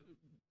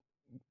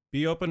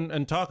 be open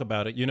and talk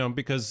about it,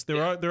 because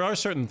there are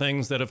certain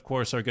things that of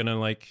course are going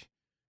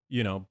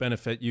to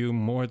benefit you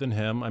more than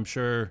him. I'm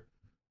sure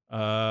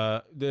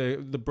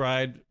the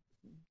bride,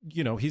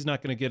 he's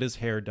not going to get his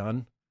hair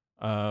done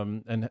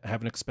and have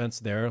an expense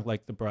there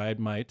like the bride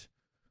might.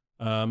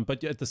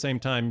 But at the same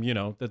time,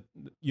 that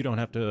you don't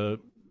have to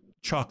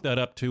chalk that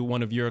up to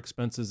one of your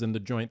expenses in the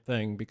joint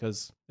thing,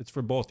 because it's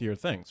for both of your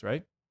things,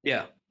 right?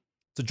 Yeah.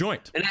 It's a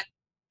joint.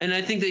 And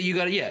I think that you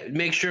got to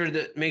make sure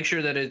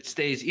that it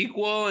stays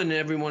equal and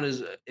everyone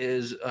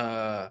is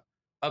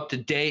up to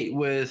date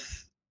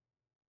with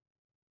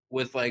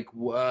like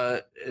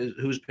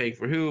who's paying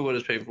for who, what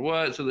is paying for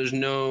what. So there's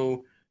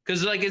no,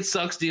 because like it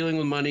sucks dealing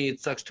with money, it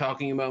sucks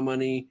talking about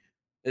money.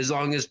 As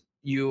long as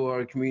you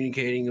are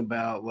communicating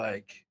about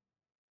like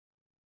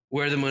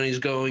where the money's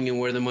going and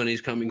where the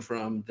money's coming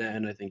from,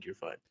 then I think you're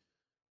fine.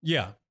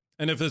 Yeah,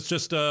 and if it's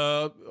just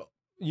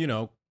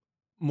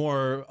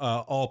more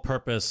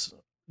all-purpose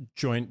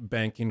joint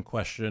banking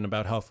question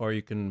about how far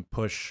you can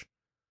push,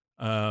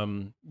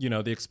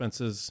 the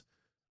expenses.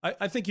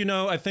 I think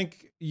I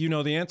think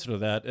the answer to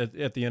that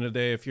at the end of the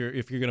day. If you're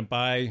going to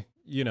buy,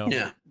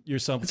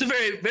 yourself. It's a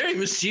very, very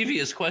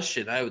mischievous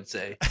question, I would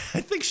say.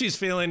 I think she's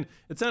feeling.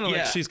 It sounded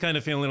like she's kind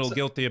of feeling a little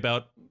guilty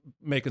about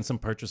making some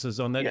purchases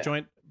on that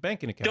joint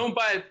banking account.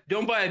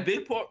 Don't buy a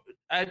big.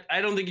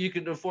 I don't think you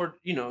could afford.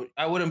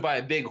 I wouldn't buy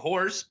a big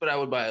horse, but I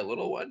would buy a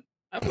little one.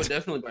 I would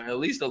definitely buy at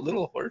least a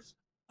little horse.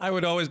 I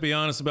would always be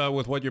honest about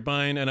with what you're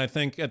buying, and I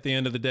think at the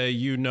end of the day,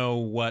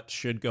 what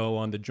should go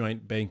on the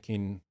joint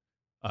banking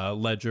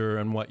ledger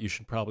and what you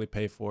should probably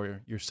pay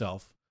for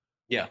yourself.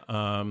 Yeah.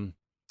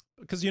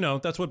 Because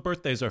that's what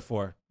birthdays are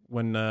for.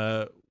 When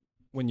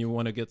you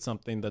want to get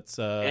something that's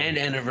and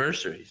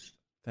anniversaries.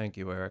 Thank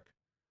you, Eric.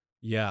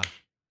 Yeah.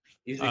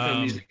 Easy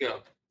come, easy go.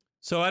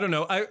 So I don't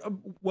know.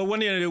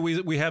 One thing I do,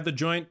 we have the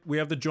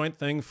joint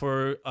thing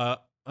for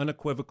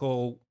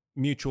unequivocal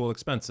mutual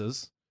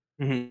expenses.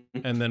 Mm-hmm.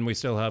 And then we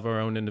still have our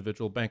own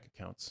individual bank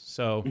accounts.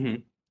 So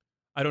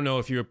I don't know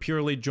if you're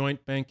purely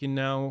joint banking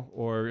now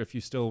or if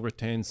you still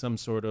retain some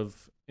sort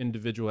of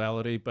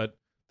individuality, but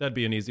that'd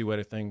be an easy way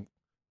to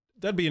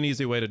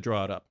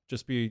draw it up.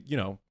 Just be,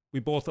 we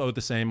both owe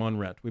the same on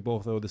rent. We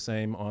both owe the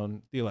same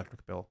on the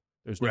electric bill.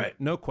 There's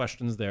no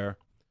questions there.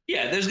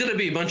 Yeah, there's going to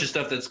be a bunch of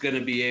stuff that's going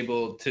to be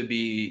able to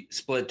be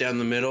split down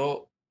the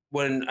middle.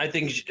 When I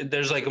think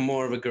there's like a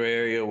more of a gray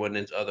area when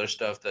it's other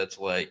stuff that's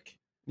like,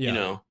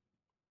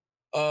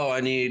 I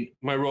need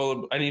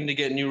to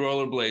get new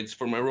rollerblades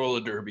for my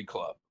roller derby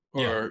club.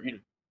 Or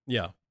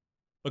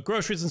But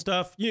groceries and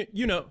stuff, you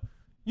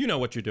know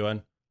what you're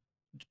doing.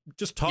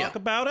 Just talk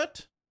about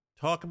it.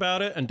 Talk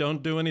about it and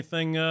don't do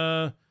anything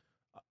and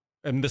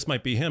this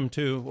might be him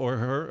too, or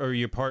her, or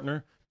your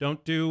partner.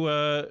 Don't do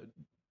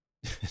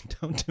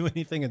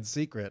anything in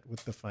secret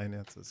with the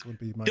finances. Would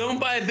be my Don't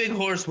buy a big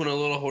horse when a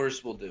little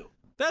horse will do.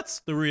 That's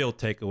the real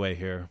takeaway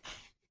here.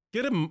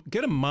 Get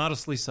a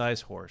modestly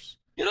sized horse.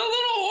 Get a little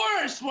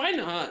horse. Why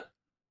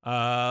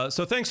not?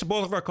 So thanks to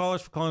both of our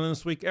callers for calling in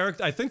this week.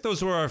 Eric, I think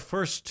those were our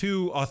first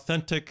two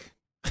authentic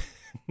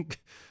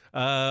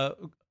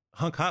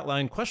Hunk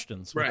Hotline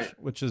questions.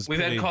 Which is we've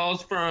had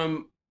calls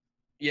from,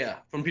 Yeah,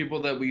 from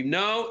people that we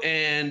know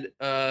and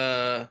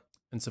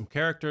some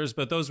characters.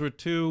 But those were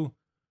two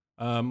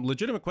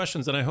legitimate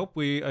questions, and I hope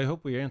we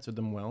answered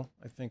them well.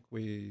 I think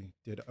we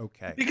did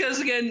okay.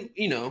 Because again,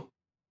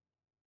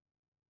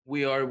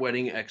 we are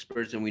wedding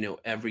experts and we know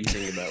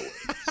everything about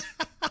weddings.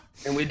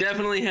 And we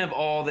definitely have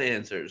all the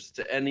answers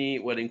to any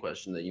wedding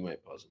question that you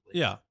might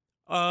possibly have.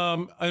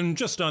 Yeah. And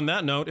just on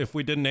that note, if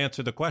we didn't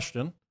answer the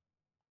question,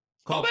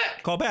 call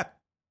back.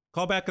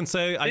 Call back and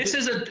say,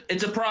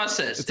 it's a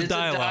process. It's a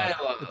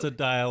dialogue. It's a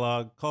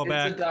dialogue. Call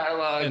back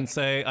and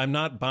say, I'm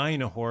not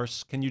buying a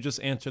horse. Can you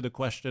just answer the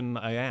question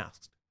I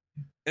asked?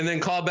 And then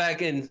call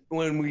back, and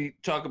when we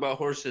talk about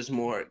horses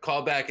more,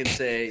 call back and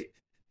say,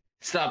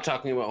 stop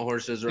talking about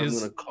horses, or I'm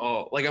going to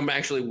call. Like, I'm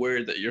actually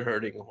worried that you're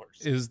hurting a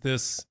horse. Is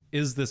this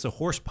a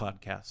horse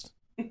podcast?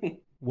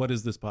 What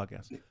is this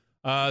podcast?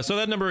 So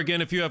that number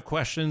again, if you have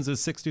questions,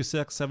 is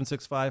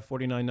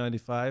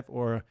 626-765-4995,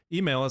 or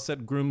email us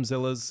at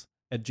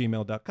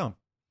groomzillas@gmail.com.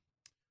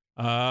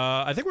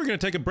 I think we're going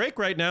to take a break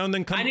right now and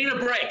then come. I need a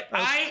break.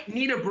 I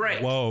need a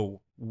break.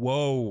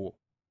 Whoa.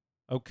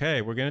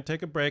 Okay, we're going to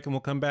take a break and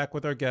we'll come back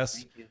with our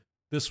guest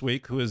this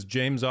week, who is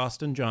James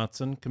Austin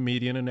Johnson,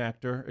 comedian and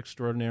actor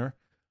extraordinaire.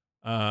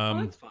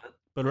 That's fun.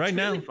 But right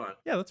now, really fun.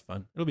 Yeah, that's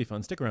fun. It'll be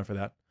fun. Stick around for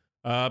that.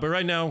 But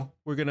right now,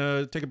 we're going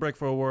to take a break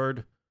for a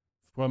word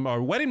from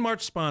our Wedding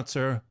March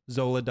sponsor,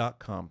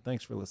 Zola.com.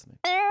 Thanks for listening.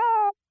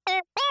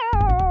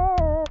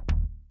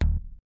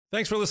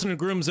 Thanks for listening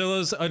to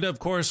Groomzillas, and of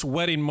course,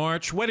 Wedding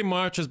March. Wedding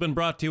March has been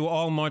brought to you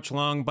all March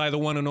long by the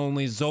one and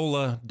only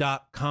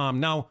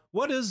Zola.com. Now,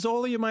 what is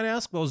Zola, you might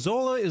ask? Well,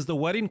 Zola is the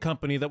wedding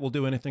company that will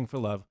do anything for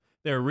love.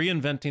 They're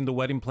reinventing the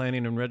wedding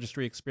planning and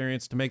registry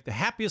experience to make the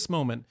happiest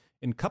moment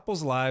in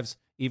couples' lives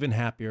even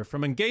happier.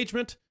 From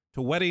engagement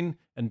to wedding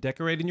and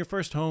decorating your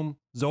first home,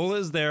 Zola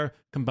is there,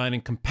 combining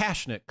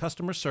compassionate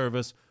customer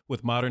service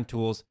with modern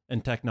tools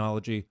and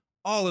technology,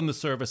 all in the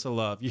service of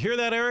love. You hear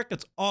that, Eric?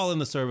 It's all in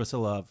the service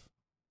of love.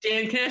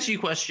 Dan, can I ask you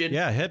a question?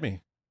 Yeah, hit me.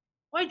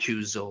 Why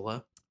choose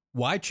Zola?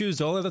 Why choose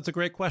Zola? That's a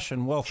great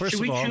question. Well, first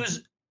of all,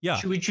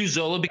 should we choose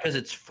Zola because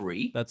it's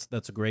free?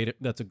 That's a great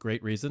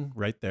reason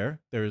right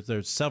there.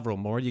 There's several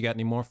more. You got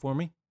any more for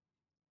me?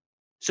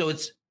 So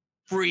it's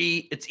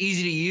free, it's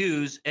easy to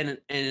use, and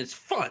it's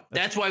fun.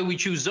 That's why we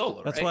choose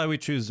Zola. That's why we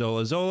choose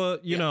Zola. Zola,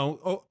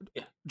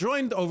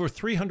 joined over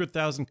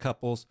 300,000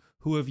 couples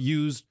who have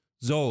used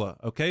Zola.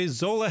 Okay,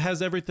 Zola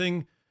has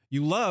everything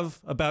you love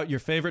about your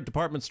favorite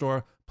department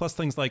store, plus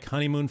things like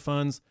honeymoon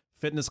funds,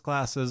 fitness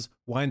classes,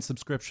 wine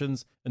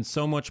subscriptions, and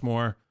so much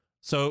more.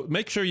 So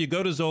make sure you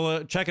go to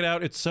Zola, check it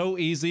out. It's so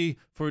easy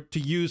to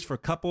use for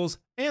couples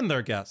and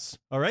their guests.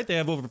 All right, they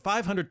have over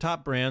 500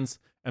 top brands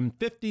and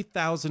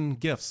 50,000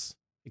 gifts,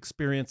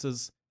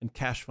 experiences, and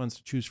cash funds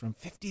to choose from.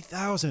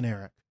 50,000,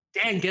 Eric.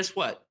 Dan, guess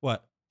what?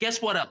 What? Guess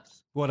what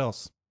else? What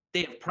else?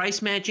 They have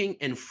price matching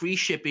and free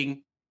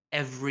shipping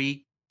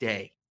every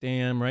day.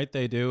 Damn right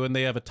they do. And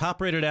they have a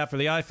top-rated app for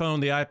the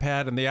iPhone, the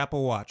iPad, and the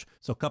Apple Watch,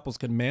 so couples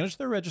can manage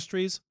their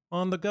registries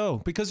on the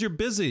go. Because you're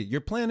busy. You're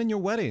planning your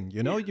wedding.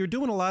 You're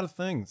doing a lot of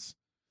things.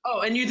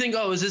 Oh, and you think,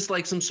 is this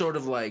like some sort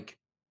of like,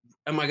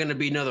 am I going to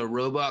be another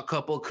robot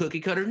couple cookie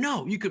cutter?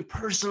 No, you can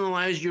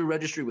personalize your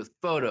registry with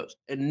photos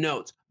and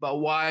notes about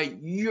why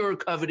you're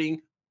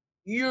coveting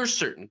your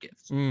certain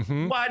gifts.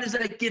 Mm-hmm. Why does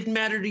that gift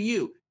matter to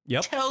you?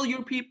 Yep. Tell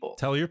your people.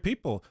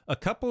 A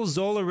couple's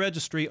Zola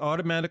registry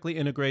automatically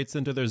integrates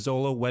into their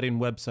Zola wedding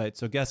website,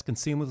 so guests can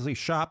seamlessly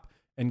shop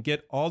and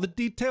get all the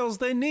details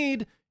they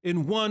need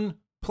in one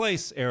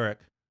place, Eric.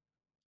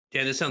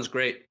 Yeah, this sounds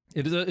great.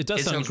 It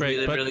does sound great,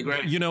 really, but really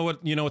great. You know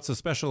what's so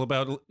special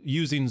about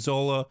using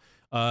Zola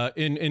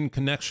in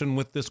connection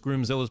with this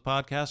Groomzilla's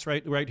podcast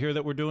right here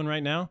that we're doing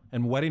right now,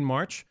 and Wedding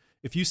March?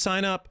 If you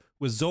sign up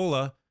with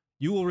Zola,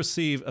 you will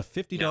receive a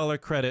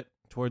 $50 credit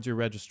towards your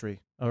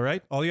registry. All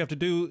right? All you have to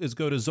do is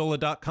go to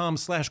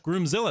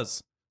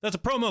Zola.com/Groomzillas. That's a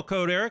promo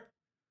code, Eric.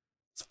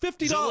 It's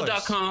 $50.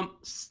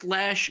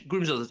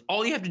 Zola.com/Groomzillas.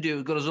 All you have to do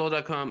is go to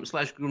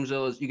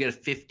Zola.com/Groomzillas. You get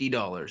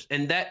 $50.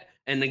 And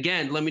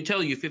again, let me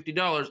tell you,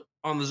 $50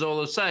 on the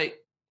Zola site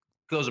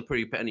goes a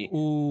pretty penny.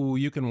 Ooh,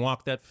 you can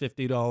walk that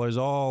 $50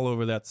 all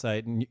over that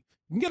site, and you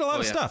can get a lot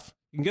of stuff.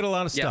 You can get a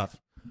lot of stuff.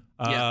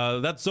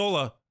 That's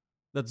Zola.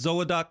 That's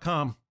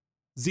Zola.com.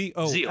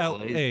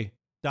 Zola.com.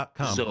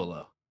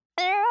 Zola.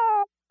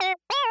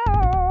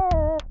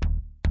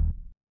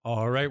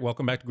 All right,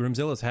 welcome back to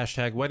Groomzilla's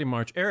 #Wedding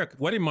March. Eric,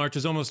 Wedding March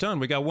is almost done.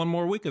 We got one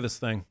more week of this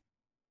thing.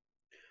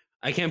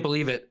 I can't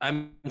believe it.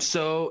 I'm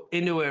so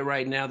into it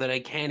right now that I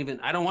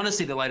don't want to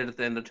see the light at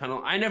the end of the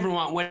tunnel. I never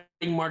want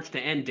Wedding March to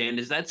end, Dan.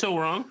 Is that so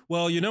wrong?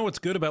 Well, you know what's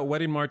good about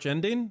Wedding March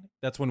ending?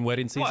 That's when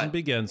wedding season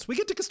begins. We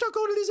get to start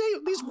going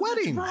to these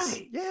weddings. That's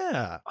right.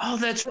 Yeah. Oh,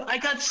 that's right. I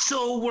got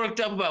so worked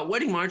up about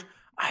Wedding March,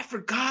 I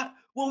forgot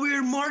what we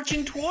were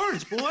marching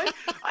towards, boy.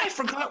 I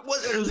forgot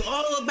what it was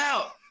all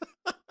about.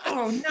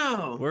 Oh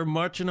no! We're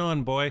marching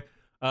on, boy,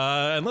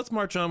 and let's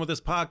march on with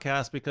this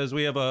podcast because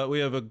we have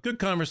a good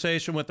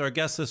conversation with our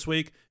guest this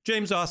week,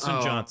 James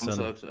Austin Johnson. I'm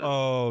so upset.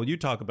 Oh, you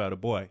talk about a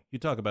boy. You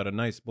talk about a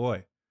nice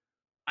boy.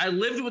 I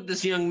lived with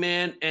this young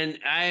man, and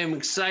I am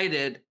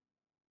excited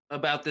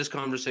about this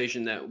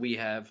conversation that we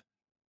have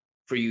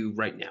for you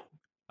right now.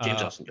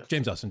 James Austin Johnson.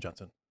 James Austin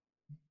Johnson.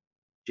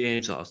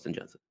 James Austin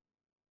Johnson.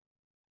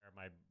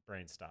 My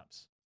brain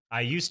stops.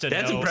 I used to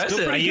That's know.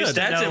 impressive. I used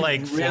to That's know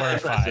like really 4 or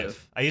impressive.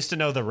 5. I used to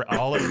know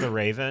all of the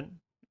Raven.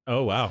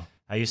 Oh, wow.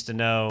 I used to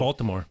know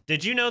Baltimore.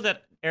 Did you know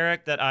that,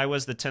 Eric, that I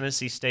was the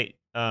Tennessee State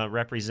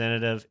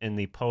representative in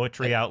the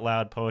Poetry Out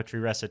Loud poetry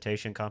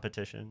recitation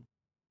competition?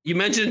 You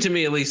mentioned it to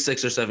me at least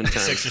 6 or 7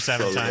 times. 6 or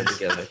 7 while we were times.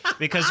 together.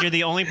 Because you're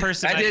the only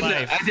person in my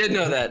life. I did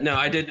know that. No,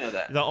 I did know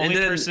that. The only And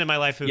then person in my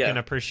life who yeah. can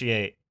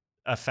appreciate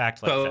a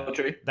fact like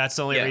poetry. that. That's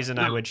the only Yeah. reason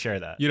I No. would share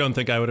that. You don't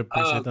think I would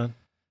appreciate that?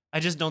 I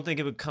just don't think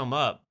it would come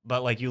up.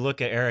 But like you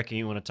look at Eric and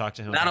you want to talk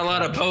to him. Not a about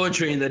lot of poetry.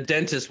 poetry in the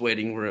dentist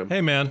waiting room.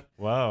 Hey, man.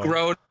 Whoa.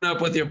 Growing up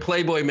with your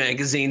Playboy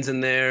magazines in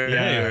there.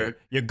 Yeah, or-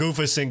 your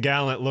goofus and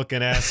gallant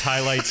looking ass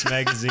highlights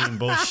magazine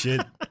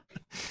bullshit.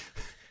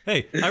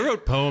 Hey, I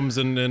wrote poems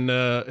in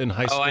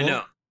high school. Oh, I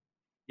know.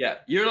 Yeah,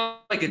 you're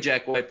like a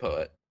Jack White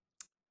poet.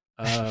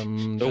 That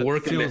A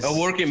working man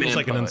feels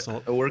like poet. an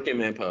insult. A working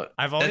man poet.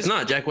 I've always. That's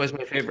not. Jack White's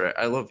my favorite.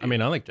 I love you. I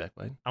mean, I like Jack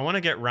White. I want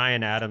to get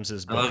Ryan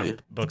Adams's I love you.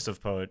 books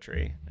of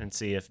poetry and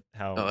see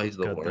how Oh, he's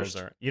the good worst.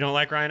 those are. You don't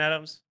like Ryan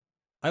Adams?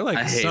 I like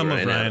I hate some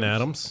Ryan of Ryan Adams.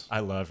 Adams. I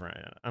love Ryan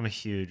Adams. I'm a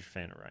huge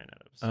fan of Ryan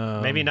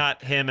Adams. Maybe Um,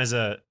 not him as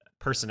a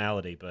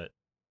personality, but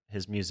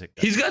his music.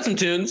 He's got some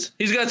tunes.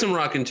 He's got some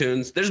rockin'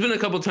 tunes. There's been a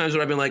couple times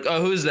where I've been like,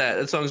 "Oh, who's that?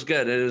 That song's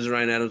good." And it was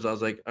Ryan Adams. I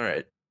was like, "All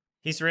right."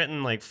 He's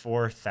written like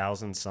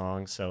 4,000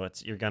 songs, so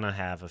you're gonna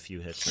have a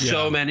few hits.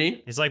 So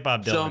many. He's like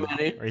Bob Dylan, So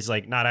many. or he's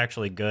like not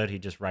actually good. He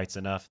just writes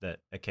enough that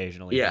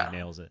occasionally Yeah. he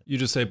nails it. You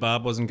just say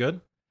Bob wasn't good?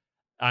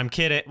 I'm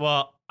kidding.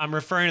 Well, I'm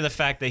referring to the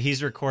fact that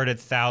he's recorded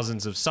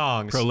thousands of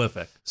songs.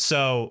 Prolific.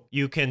 So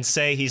you can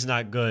say he's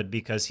not good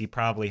because he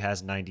probably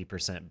has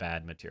 90%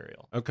 bad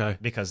material. Okay.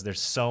 Because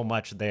there's so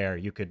much there.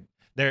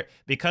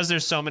 Because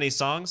there's so many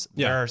songs,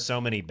 Yeah. there are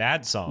so many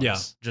bad songs. Yeah.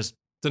 Just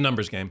It's a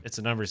numbers game. it's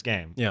a numbers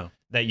game. Yeah.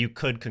 That you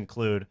could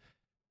conclude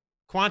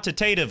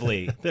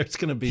quantitatively There's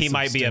going to be he some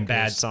might be a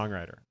bad stinkers.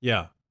 songwriter.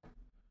 Yeah.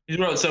 He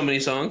wrote so many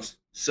songs.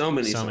 So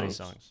many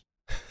songs.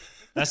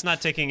 That's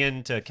not taking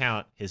into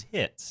account his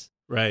hits.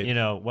 Right. You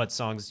know, what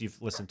songs you've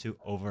listened to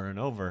over and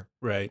over,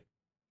 Right.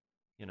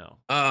 you know.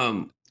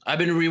 I've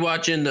been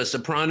rewatching The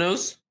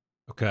Sopranos,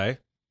 Okay.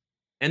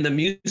 and the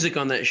music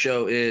on that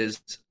show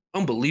is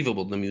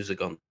unbelievable. The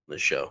music on the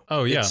show.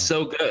 Oh, yeah. It's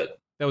so good.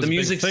 That was The a big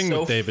music's thing so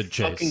with David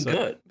Chase. fucking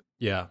good.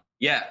 Yeah.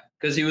 Yeah,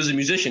 because he was a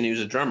musician. He was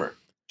a drummer,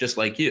 just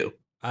like you.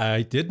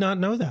 I did not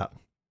know that.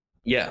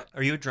 Yeah,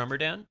 Are you a drummer,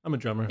 Dan? I'm a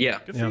drummer. yeah.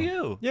 Good Yeah. for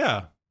you.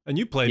 Yeah. And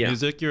you play Yeah.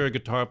 music. You're a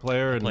guitar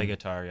player. And Play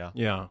guitar, yeah.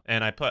 Yeah.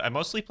 And I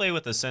mostly play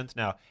with the synth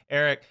now.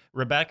 Eric,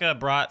 Rebecca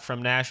brought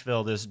from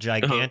Nashville this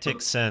gigantic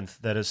synth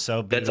that is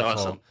so That's beautiful.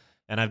 awesome.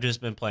 And I've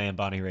just been playing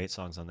Bonnie Raitt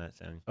songs on that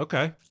thing.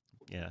 Okay.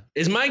 Yeah.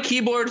 Is my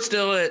keyboard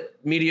still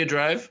at Media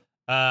Drive?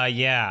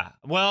 Yeah.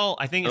 Well,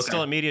 I think it's Okay.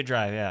 still at Media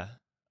Drive, yeah.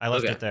 I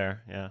left Okay. it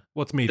there, yeah.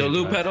 What's media? The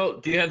loop drive? pedal?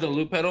 Do you have the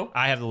loop pedal?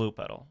 I have the loop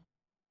pedal.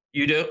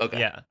 You do? Okay.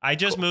 Yeah. I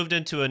just Cool. moved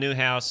into a new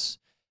house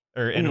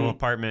or into an Mhm.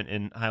 apartment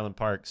in Highland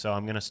Park, so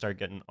I'm going to start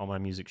getting all my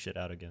music shit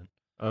out again.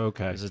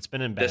 Okay. Because it's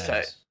been in That's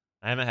bags. tight.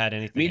 I haven't had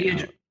anything Media,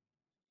 out.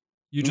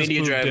 You just Media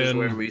moved Drive is in.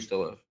 where we used to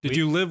live. Did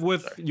you live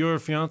with your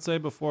fiance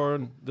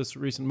before this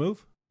recent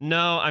move?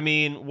 No, I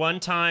mean, one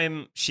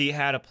time she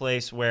had a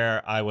place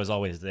where I was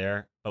always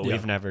there, but Yeah.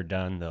 we've never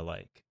done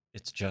the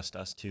it's just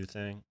us two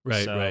thing.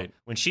 Right, So right.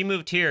 When she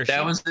moved here,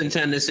 That was in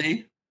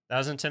Tennessee? that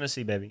was in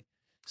Tennessee, baby.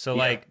 So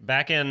Yeah.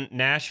 back in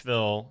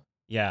Nashville,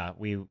 yeah,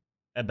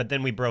 but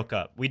then we broke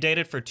up. We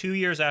dated for 2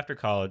 years after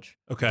college.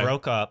 Okay.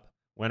 Broke up,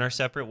 went our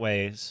separate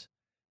ways,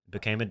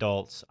 became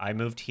adults. I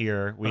moved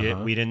here.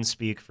 Uh-huh. We didn't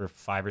speak for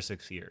 5 or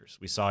 6 years.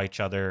 We saw each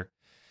other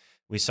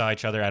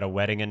at a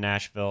wedding in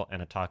Nashville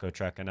and a taco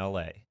truck in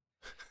LA.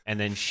 And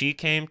then she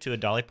came to a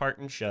Dolly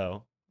Parton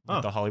show at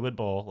Huh. the Hollywood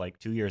Bowl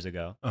 2 years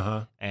ago.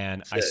 Uh-huh.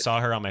 And I Sick.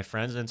 saw her on my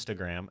friend's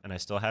Instagram, and I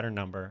still had her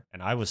number,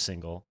 and I was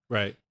single.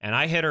 Right. And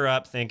I hit her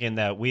up thinking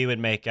that we would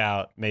make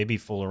out, maybe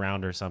fool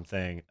around or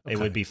something. It Okay.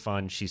 would be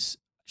fun. She's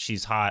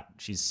hot.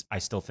 I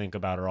still think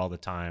about her all the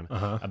time,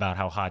 Uh-huh. about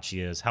how hot she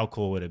is. How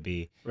cool would it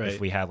be Right. if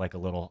we had a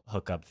little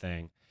hookup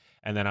thing?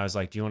 And then I was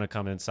like, "Do you want to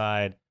come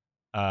inside?"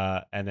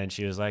 And then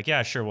she was like,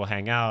 "Yeah, sure, we'll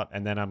hang out."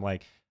 And then I'm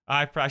like,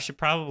 I should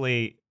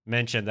probably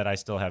mention that I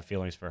still have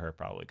feelings for her,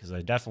 probably, because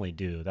I definitely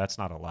do. That's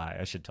not a lie.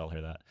 I should tell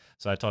her that.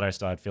 So I told her I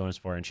still had feelings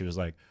for her, and she was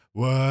like,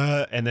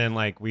 "What?" And then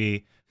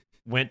we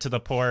went to the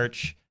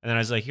porch, and then I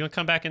was like, "You want to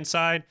come back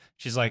inside?"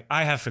 She's like,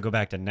 "I have to go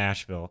back to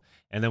Nashville."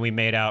 And then we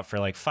made out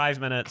for 5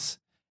 minutes,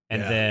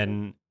 and Yeah.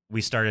 then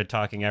we started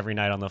talking every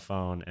night on the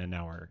phone, and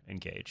now we're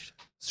engaged.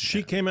 So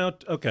she came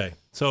out. Okay.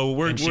 So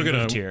we're And she gonna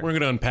moved here.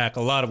 unpack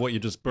a lot of what you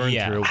just burned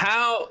Yeah. through.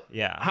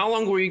 Yeah. How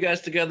long were you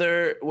guys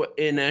together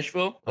in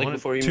Nashville? I wanna-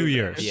 Before you 2 moved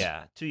years. there?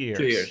 Yeah, 2 years.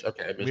 2 years.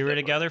 Okay. I missed We were that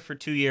together for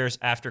 2 years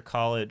after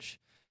college,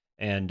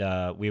 and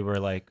we were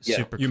Yeah.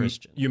 super You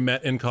Christian. you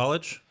met in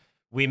college?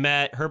 We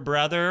met her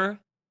brother.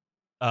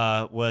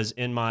 was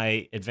in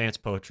my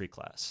advanced poetry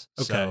class.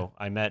 Okay. So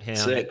I met him.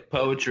 Sick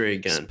poetry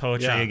again.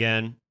 Poetry Yeah.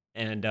 again.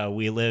 And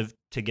we lived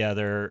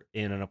together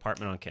in an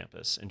apartment on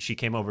campus. And she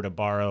came over to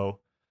borrow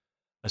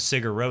a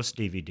Sigur Rós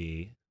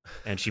DVD.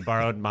 And she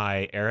borrowed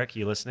my, Eric,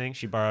 you listening?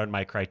 She borrowed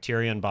my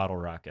Criterion Bottle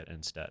Rocket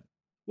instead.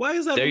 Why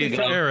is that There only you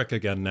for go. Eric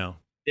again now?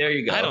 There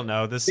you go. I don't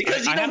know. This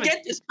Because you I don't haven't-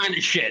 get this kind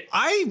of shit.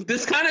 I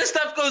This kind of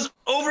stuff goes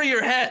over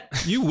your head.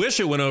 You wish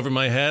it went over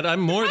my head. I'm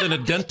more than a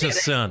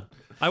dentist's son.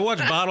 I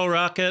watched Bottle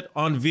Rocket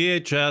on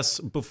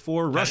VHS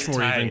before That's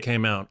Rushmore even tight.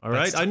 came out. All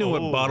right, That's- I knew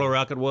what oh. Bottle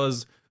Rocket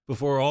was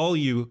before all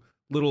you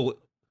little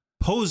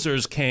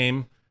posers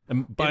came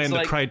and buying It's the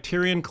like-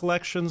 Criterion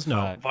collections.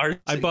 No,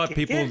 I bought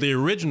people the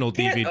original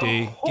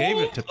DVD, gave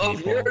it to Of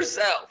people.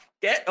 yourself.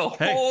 Get a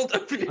Hey, hold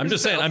of yourself. I'm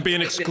just saying, I'm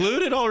being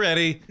excluded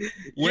already.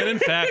 When in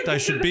fact I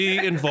should be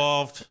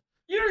involved.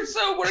 You're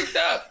so worked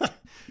up.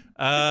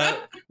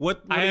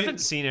 What I do you- haven't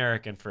seen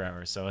Eric in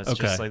forever, so it's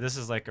Okay. just like this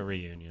is like a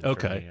reunion.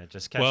 Okay. For me.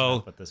 Just catching Well,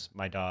 up with this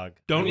my dog.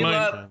 don't You mind-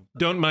 love-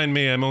 Don't mind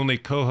me. I'm only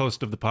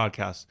co-host of the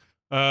podcast.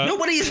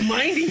 Nobody's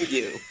minding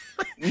you.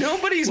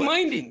 Nobody's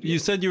minding you. You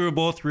said you were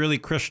both really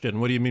Christian.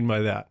 What do you mean by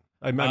that?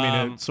 I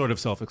mean, it's sort of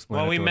Well,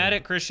 self-explanatory. we met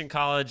at Christian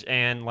college,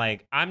 and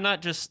like I'm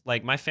not just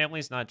like my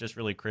family's not just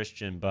really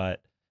Christian,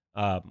 but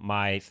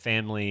my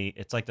family,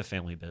 it's like the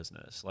family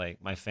business.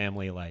 Like my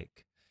family,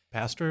 like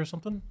pastor or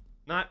something.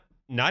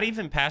 not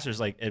even pastors,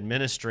 like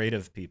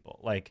administrative people.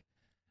 Like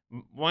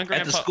one At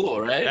grandpa the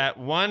school, right? at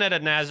a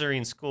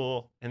Nazarene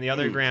school, and the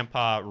other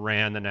grandpa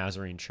ran the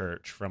Nazarene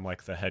church from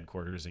like the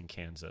headquarters in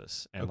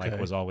Kansas, and like Okay.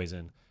 was always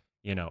in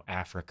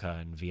Africa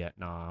and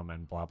Vietnam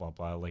and blah blah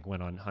blah. Like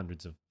went on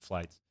hundreds of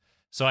flights.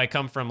 So I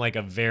come from like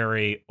a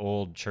very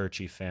old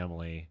churchy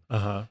family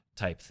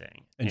type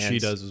thing, And she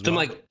does as some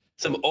well.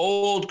 some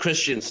old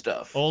Christian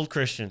stuff. old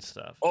Christian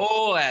stuff.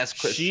 Old ass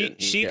Christian.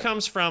 She Yeah.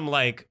 comes from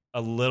like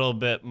a little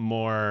bit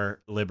more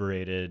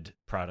liberated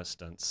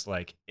Protestants,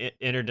 like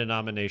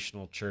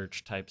interdenominational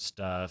church type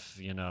stuff.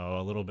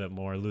 A little bit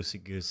more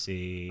loosey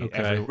goosey.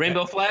 Okay.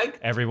 Rainbow flag.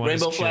 Everyone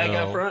Rainbow is flag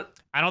out chill. front.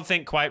 I don't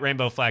think quite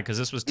rainbow flag because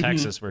this was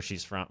Texas where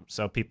she's from,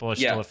 so people are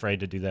Yeah. still afraid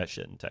to do that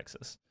shit in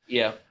Texas.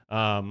 Yeah.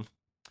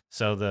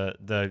 So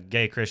the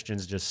gay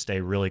Christians just stay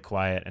really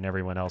quiet, and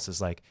everyone else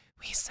is like,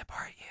 "We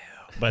support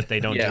you," but they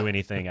don't Yeah. do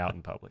anything out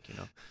in public.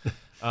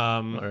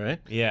 All right.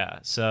 Yeah.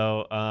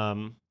 So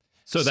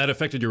So that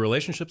affected your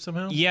relationship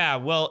somehow? yeah.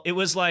 Well, it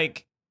was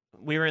like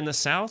we were in the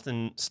South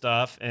and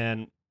stuff,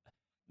 and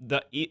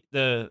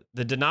the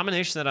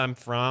denomination that I'm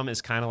from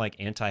is kind of like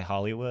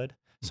anti-Hollywood.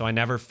 So I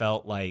never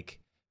felt like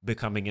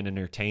becoming an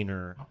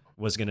entertainer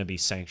was going to be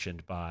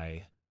sanctioned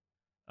by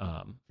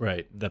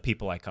Right. the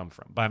people I come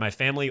from, by my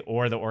family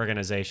or the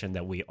organization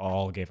that we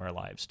all gave our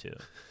lives to.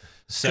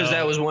 So Because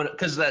that was one.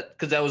 Because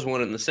that was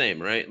one and the same,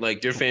 right?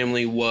 Like your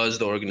family was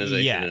the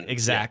organization. yeah, and-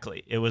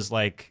 exactly. It was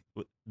like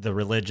the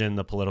religion,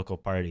 the political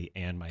party,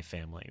 and my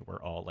family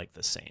were all like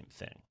the same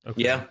thing.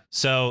 Okay. Yeah.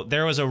 So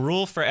there was a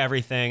rule for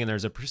everything and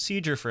there's a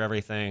procedure for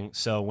everything.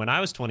 So when I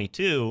was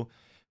 22,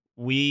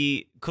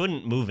 we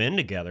couldn't move in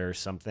together or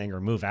something or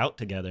move out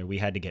together. We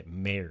had to get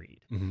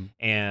married. Mhm.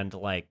 And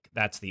like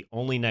that's the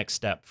only next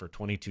step for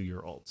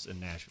 22-year-olds in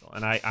Nashville.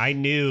 And I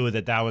knew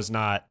that was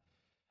not,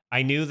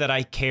 I knew that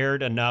I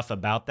cared enough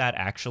about that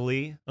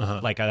actually,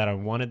 like that I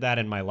wanted that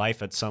in my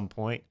life at some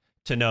point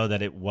to know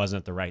that it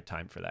wasn't the right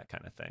time for that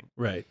kind of thing.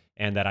 Right.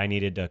 And that I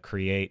needed to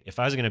create, if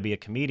I was going to be a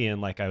comedian,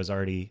 like I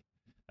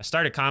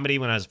started comedy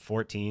when I was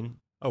 14.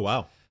 Oh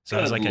wow. So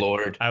I was Good like,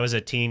 Lord. I was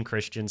a teen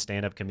Christian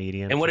stand-up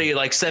comedian. And what are you,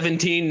 like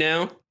 17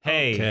 now?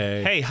 Hey,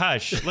 Okay. hey,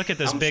 hush! Look at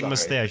this I'm big sorry.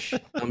 mustache.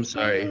 I'm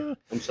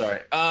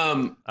sorry.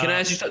 Can I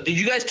ask you something? Did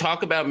you guys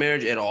talk about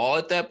marriage at all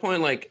at that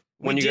point? Like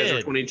when We you guys were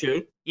did.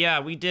 22?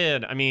 Yeah, we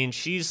did. I mean,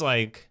 she's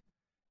like,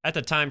 at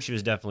the time, she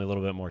was definitely a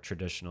little bit more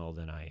traditional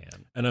than I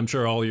am. And I'm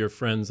sure all your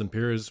friends and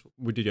peers,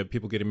 did you have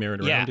people getting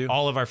married Yeah, around you?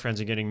 all of our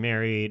friends are getting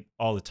married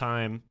all the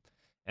time,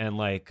 and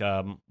like,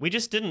 we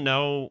just didn't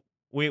know.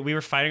 We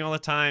were fighting all the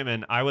time,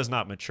 and I was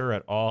not mature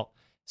at all.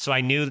 So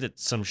I knew that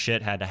some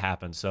shit had to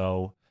happen.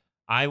 So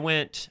I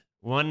went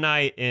one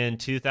night in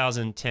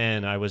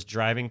 2010. I was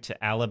driving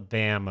to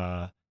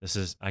Alabama.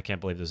 I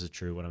can't believe this is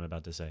true, what I'm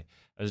about to say.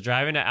 I was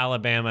driving to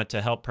Alabama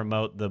to help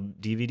promote the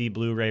DVD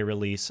Blu-ray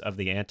release of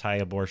the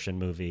anti-abortion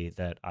movie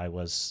that I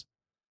was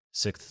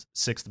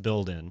sixth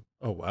billed in,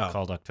 Oh wow.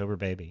 called October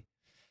Baby.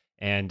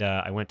 And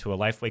I went to a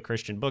Lifeway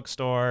Christian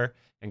bookstore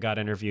and got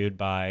interviewed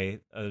by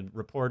a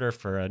reporter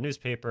for a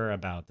newspaper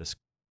about this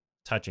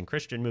touching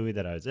Christian movie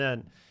that I was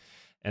in.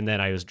 And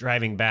then I was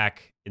driving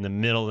back in the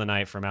middle of the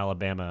night from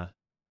Alabama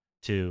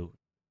to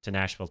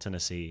Nashville,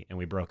 Tennessee, and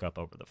we broke up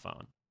over the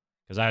phone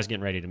because I was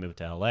getting ready to move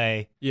to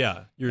LA.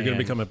 Yeah. You were going to And-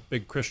 become a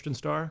big Christian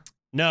star?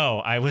 No,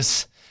 I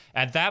was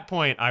at that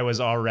point. I was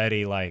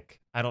already like,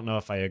 I don't know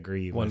if I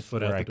agree One with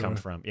foot where out I the come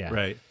door. from. Yeah.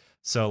 Right.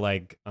 So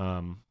like,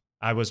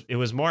 it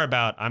was more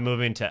about I'm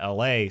moving to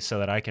LA so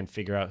that I can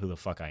figure out who the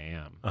fuck I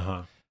am.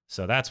 Uh-huh.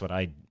 So that's what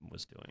I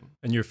was doing.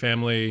 And your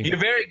family. You're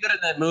very good in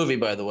that movie,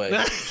 by the way.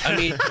 I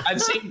mean,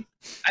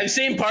 I've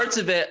seen parts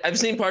of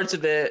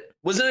it.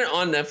 Wasn't it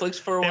on Netflix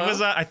for a while? It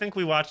was. I think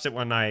we watched it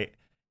one night.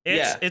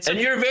 It's and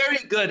you're very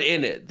good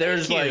in it.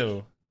 There's Thank like,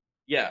 you.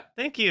 yeah.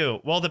 Thank you.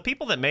 Well, the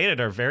people that made it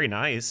are very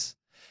nice.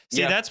 See,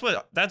 Yeah. that's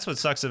what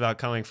sucks about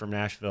coming from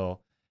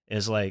Nashville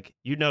is like,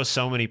 you know,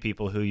 so many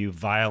people who you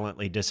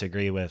violently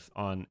disagree with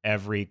on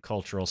every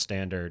cultural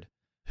standard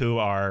who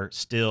are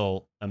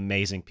still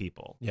amazing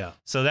people. Yeah.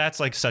 So that's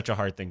like such a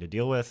hard thing to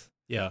deal with.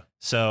 Yeah.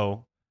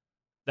 So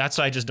that's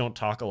why I just don't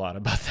talk a lot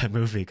about that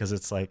movie, because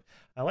it's like,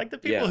 I like the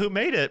people Yeah. who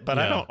made it, but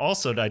Yeah.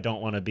 I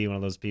don't want to be one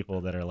of those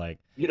people that are like,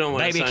 You don't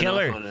want to Baby sign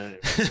killer. off on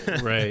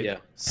it. Right. Yeah.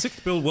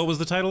 Sixth Bill. What was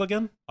the title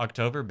again?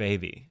 October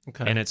Baby.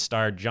 Okay. And it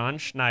starred John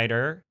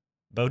Schneider,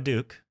 Bo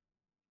Duke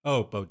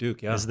Oh, Bo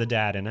Duke. Yeah. is the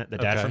dad in it, the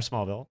dad Okay. from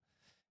Smallville.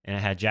 And it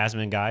had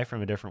Jasmine Guy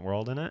from A Different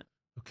World in it.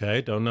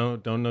 Okay. Don't know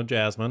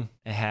Jasmine.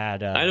 It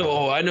had I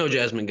know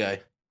Jasmine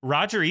Guy.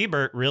 Roger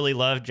Ebert really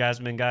loved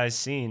Jasmine Guy's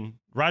scene.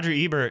 Roger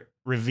Ebert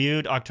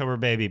reviewed October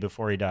Baby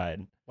before he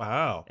died,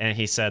 Wow. and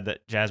he said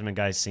that Jasmine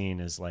Guy's scene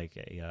is like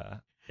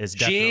is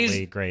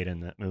definitely great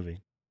in that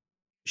movie.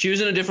 She was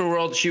in A Different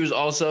World. She was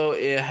also,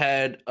 it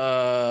had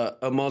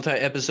a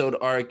multi-episode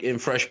arc in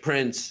Fresh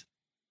Prince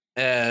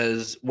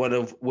as one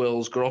of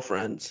Will's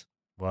girlfriends,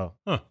 Wow.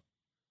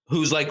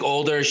 who's like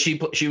older. She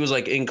was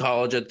like in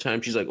college at the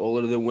time. She's like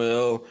older than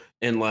Will,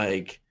 and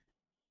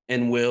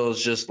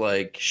Will's just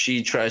like,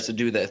 she tries to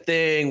do that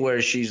thing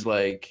where she's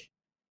like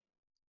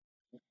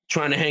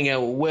trying to hang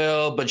out with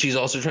Will, but she's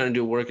also trying to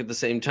do work at the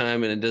same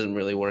time, and it doesn't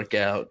really work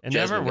out. It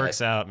Jasmine never Guy.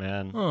 works out,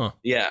 man. Huh.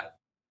 Yeah.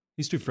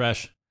 He's too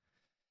fresh.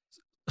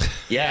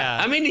 Yeah.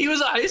 I mean, he was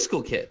a high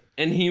school kid,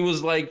 and he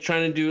was like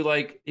trying to do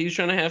like, he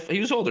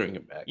was holding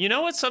him back. You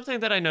know what's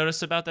something that I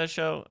noticed about that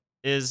show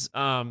is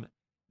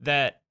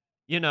that,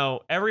 you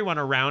know, everyone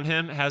around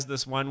him has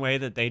this one way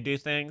that they do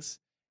things,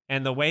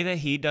 and the way that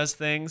he does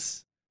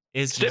things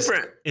is It's just-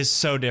 different. is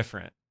so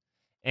different.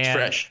 It's And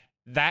fresh.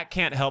 that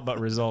can't help but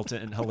result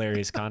in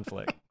hilarious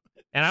conflict.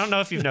 And I don't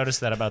know if you've noticed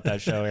that about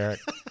that show, Eric.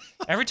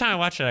 Every time I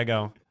watch it, I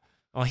go,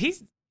 well,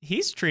 he's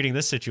treating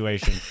this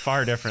situation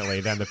far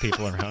differently than the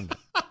people around him.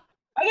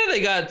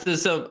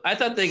 I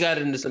thought they got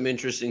into some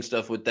interesting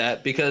stuff with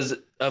that because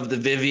of the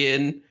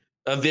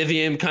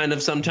Vivian kind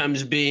of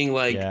sometimes being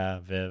like Yeah,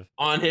 Viv.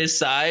 on his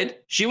side.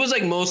 She was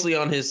like mostly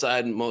on his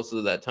side most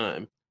of that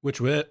time. Which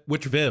Viv?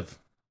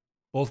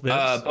 Both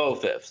Vivs?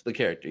 Both Vivs, the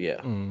character,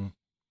 yeah. Mm.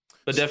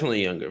 But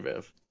definitely younger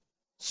Viv.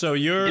 So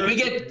you're.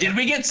 Did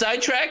we get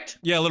sidetracked?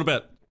 Yeah, a little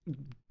bit.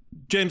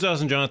 James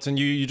Austin Johnson,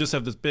 you just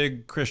have this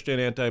big Christian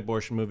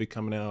anti-abortion movie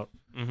coming out.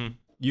 Mm-hmm.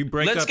 You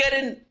break Let's up. get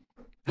in.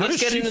 How Let's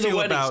does get she into feel the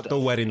wedding about stuff. the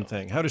wedding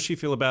thing? How does she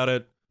feel about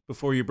it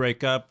before you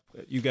break up?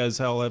 You guys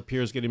all have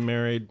peers getting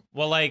married.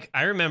 Well, like,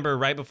 I remember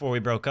right before we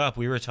broke up,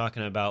 we were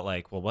talking about,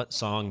 like, well, what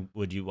song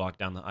would you walk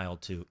down the aisle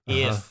to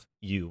if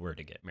you were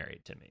to get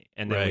married to me?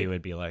 And then we Right.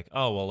 would be like,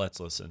 oh, well, let's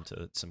listen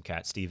to some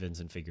Cat Stevens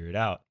and figure it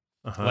out.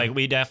 Uh-huh. Like,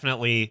 we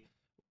definitely,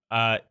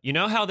 you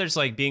know how there's,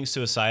 like, being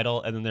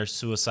suicidal and then there's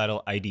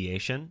suicidal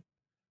ideation?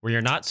 Where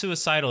you're not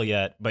suicidal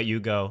yet, but you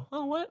go,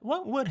 oh,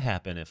 what would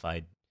happen if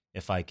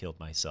I killed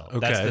myself?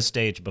 That's Okay. the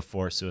stage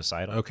before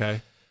suicidal.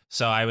 Okay.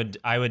 So I would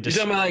You're just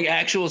talking about like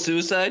actual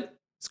suicide?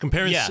 It's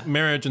comparing Yeah.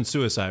 marriage and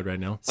suicide right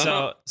now.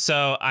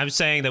 So I'm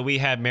saying that we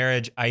had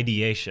marriage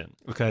ideation,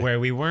 Okay. where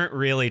we weren't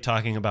really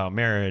talking about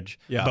marriage,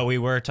 Yeah. but we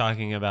were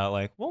talking about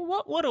like, well,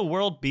 what would a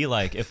world be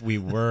like if we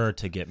were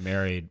to get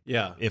married?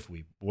 Yeah. If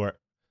we were,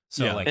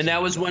 so Yeah. like, And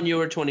that was when you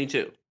were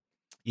 22.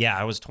 yeah,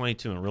 I was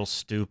 22 and real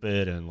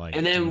stupid and like.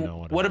 And then didn't know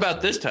what I was about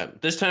doing. this time?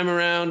 This time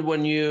around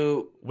when did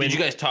you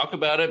guys talk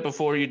about it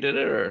before you did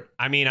it or?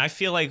 I mean, I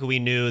feel like we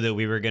knew that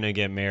we were gonna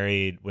get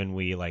married when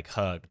we like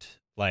hugged,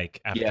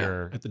 like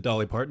after. At the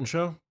Dolly Parton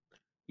show?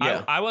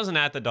 Yeah. I wasn't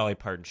at the Dolly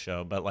Parton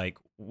show, but like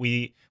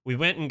we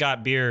went and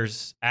got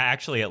beers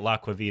actually at La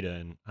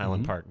Quavita in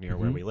Highland Mhm. Park near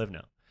where Mhm. we live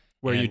now.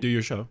 Where you And- do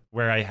your show.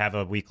 Where I have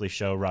a weekly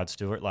show, Rod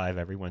Stewart Live,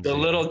 every Wednesday. The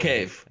Little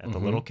Cave. At the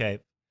Mhm. Little Cave.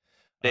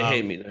 They Um,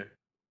 hate me there.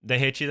 They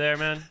hate you there,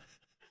 man?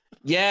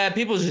 Yeah,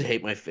 people just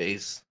hate my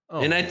face. Oh.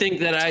 And I think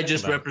that I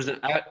just About- represent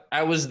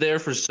I was there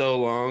for so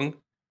long.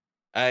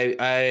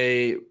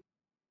 I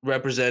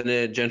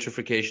represented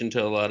gentrification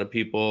to a lot of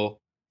people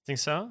Think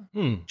so?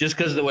 just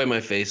because of the way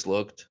my face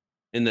looked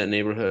in that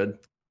neighborhood.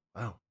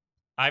 Wow.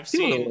 I've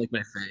People don't seen. like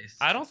my face.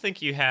 I don't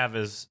think you have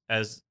as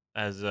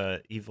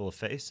evil a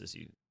face as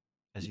you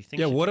think.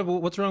 Yeah, you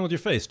what's wrong with your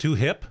face? Too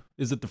hip?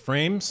 Is it the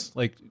frames?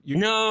 Like you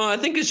No, I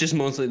think it's just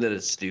mostly that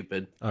it's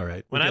stupid. All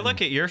right. When I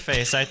look at your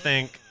face, I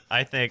think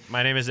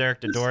my name is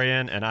Eric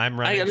Dodorian, and I'm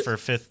running gotta- for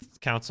 5th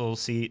council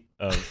seat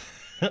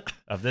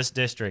of this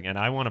district, and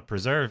I want to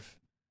preserve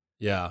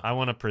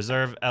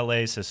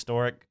LA's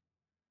historic.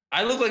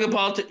 I look like a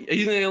politician.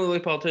 You think I look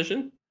like a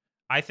politician?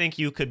 I think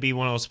you could be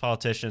one of those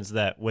politicians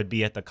that would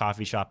be at the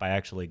coffee shop I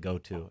actually go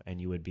to,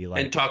 and you would be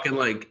like And talking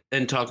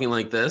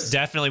like this.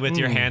 definitely with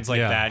your hands like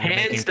yeah. that. You're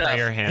Hand making stuff.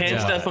 prayer hands. Hand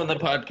out. stuff on the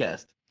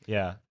podcast.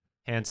 Yeah,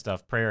 hand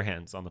stuff, prayer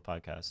hands on the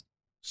podcast.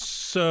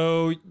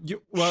 So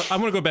well, I'm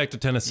going to go back to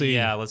Tennessee.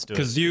 Yeah, let's do it.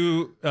 Because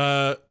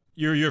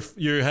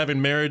you're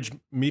having marriage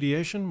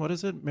mediation. What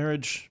is it?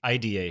 Marriage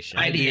Ideation.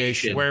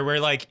 Ideation. Where we're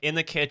like in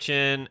the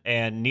kitchen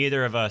and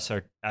neither of us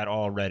are at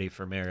all ready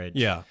for marriage.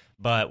 Yeah,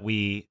 But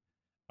we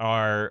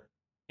are,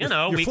 you're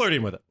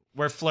flirting with it.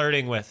 we're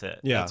flirting with it.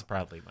 Yeah. That's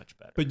probably much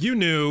better. But you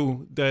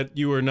knew that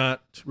you were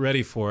not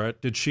ready for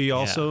it. Did she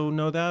also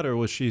know that, or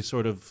was she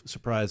sort of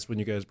surprised when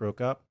you guys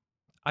broke up?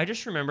 I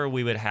just remember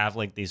we would have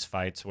like these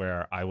fights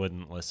where I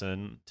wouldn't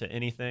listen to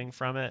anything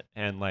from it.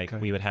 And like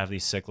Okay. we would have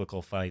these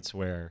cyclical fights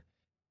where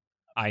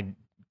I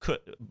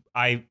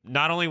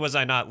not only was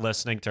I not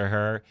listening to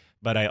her,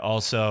 but I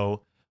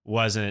also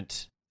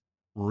wasn't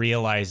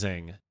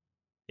realizing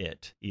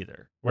it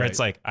either. Where it's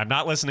like, I'm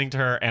not listening to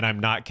her and I'm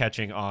not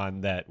catching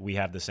on that we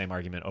have the same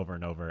argument over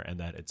and over and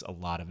that it's a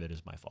lot of it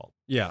is my fault.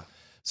 Yeah.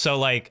 So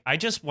like, I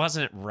just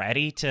wasn't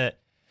ready to,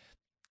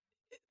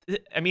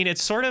 I mean,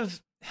 it's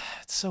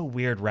so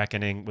weird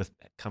reckoning with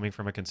coming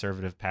from a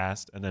conservative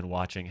past and then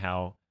watching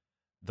how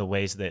the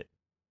ways that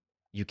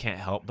you can't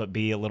help but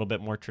be a little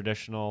bit more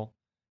traditional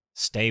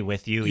stay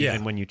with you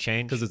even when you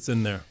change. Because it's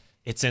in there.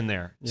 It's in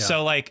there. Yeah.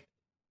 So like,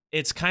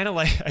 it's kind of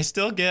like I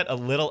still get a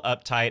little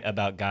uptight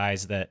about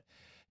guys that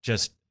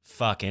just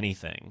fuck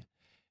anything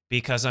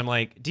because I'm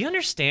like, do you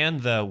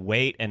understand the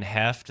weight and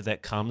heft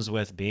that comes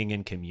with being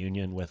in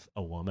communion with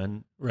a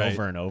woman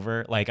over and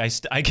over? Like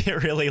I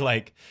get really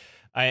like,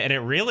 and it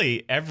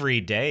really every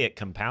day it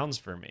compounds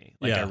for me.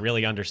 Like I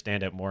really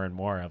understand it more and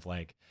more of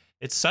like,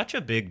 it's such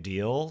a big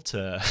deal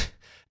to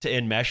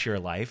enmesh your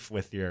life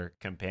with your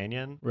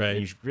companion. Right.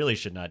 You really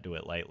should not do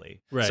it lightly.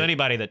 Right. So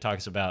anybody that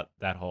talks about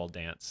that whole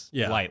dance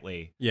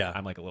lightly,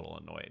 I'm like a little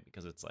annoyed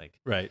because it's like,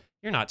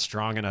 you're not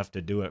strong enough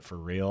to do it for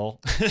real.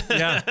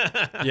 Yeah.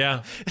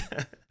 Yeah.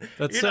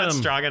 You're not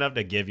strong enough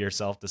to give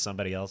yourself to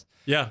somebody else.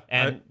 Yeah.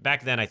 And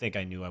back then I think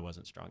I knew I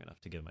wasn't strong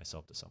enough to give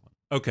myself to someone.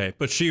 Okay.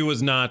 But she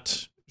was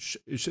not,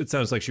 it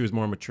sounds like she was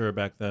more mature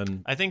back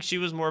then. I think she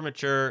was more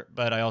mature,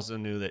 but I also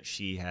knew that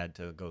she had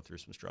to go through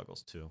some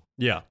struggles too.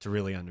 Yeah. To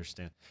really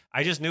understand.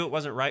 I just knew it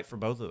wasn't right for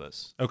both of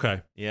us.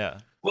 Okay. Yeah.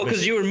 Well,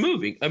 because you were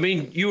moving. I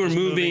mean, you were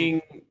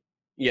moving.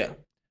 Yeah.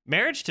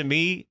 Marriage to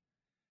me,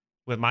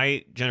 with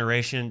my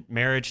generation,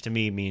 marriage to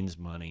me means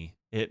money.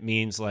 It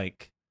means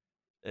like,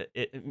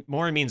 it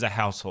more means a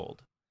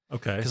household.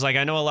 Okay. Because like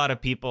I know a lot of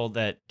people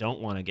that don't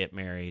want to get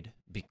married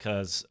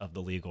because of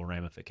the legal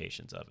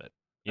ramifications of it.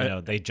 You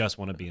know, they just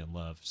want to be in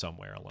love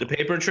somewhere alone. The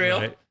paper trail?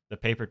 Right. The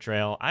paper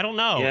trail. I don't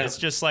know. Yeah. It's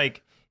just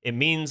like, it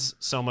means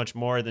so much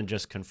more than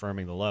just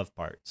confirming the love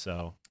part.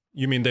 So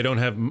You mean they don't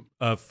have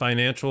a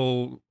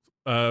financial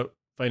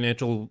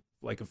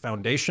like a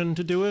foundation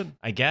to do it?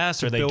 I guess,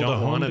 To or they build a don't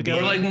home want to be.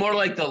 together? Or like more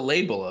like the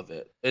label of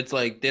it. It's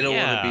like they don't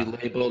want to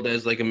be labeled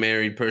as like a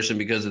married person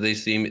because they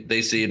see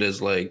it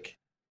as like,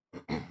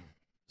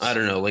 I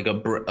don't know, like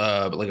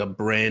a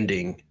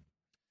branding.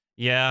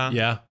 Yeah.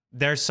 Yeah.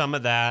 There's some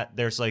of that.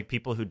 There's like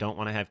people who don't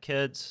want to have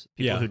kids,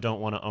 people who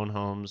don't want to own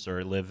homes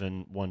or live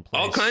in one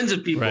place. All kinds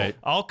of people. Right.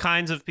 All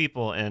kinds of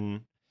people.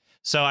 And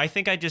so I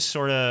think I just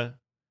sort of,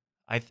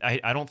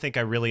 I don't think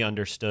I really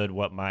understood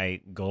what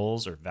my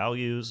goals or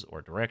values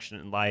or direction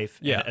in life,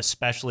 and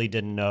especially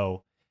didn't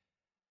know,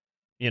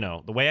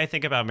 the way I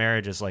think about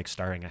marriage is like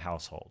starting a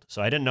household.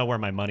 So I didn't know where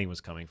my money was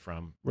coming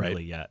from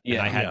really yet. Yeah.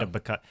 And I had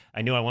to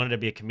I knew I wanted to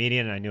be a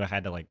comedian and I knew I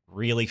had to like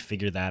really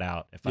figure that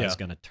out if I was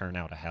going to turn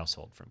out a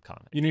household from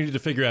comedy. You needed to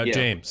figure out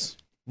James.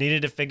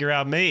 Needed to figure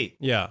out me.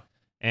 Yeah.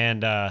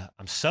 And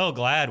I'm so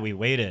glad we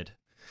waited.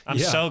 I'm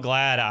so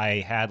glad I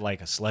had like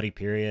a slutty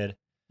period.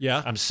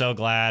 Yeah. I'm so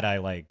glad I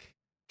like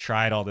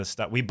tried all this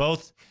stuff. We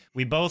both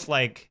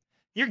like,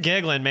 you're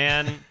giggling,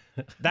 man.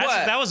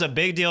 That was a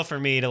big deal for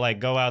me to like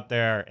go out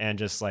there and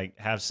just like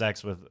have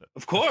sex with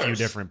of course a few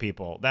different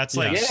people. That's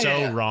like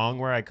wrong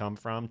where I come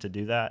from to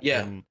do that.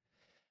 Yeah.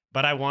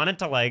 But I wanted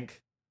to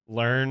like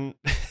learn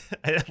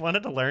I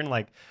wanted to learn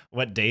like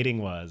what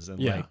dating was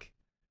and like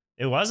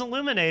it was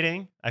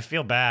illuminating. I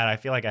feel bad. I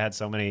feel like I had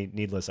so many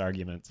needless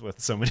arguments with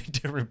so many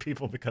different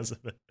people because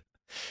of it.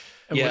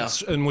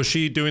 And was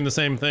she doing the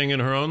same thing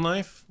in her own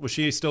life? Was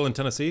she still in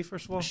Tennessee,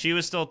 first of all? She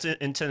was still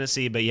in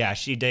Tennessee, but yeah,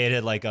 she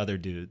dated like other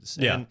dudes.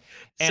 Yeah.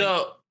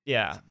 So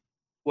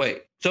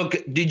wait. So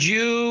did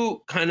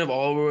you kind of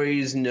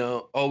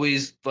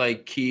always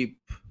like keep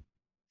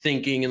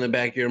thinking in the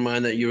back of your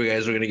mind that you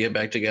guys were going to get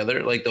back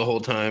together, like the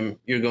whole time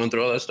you're going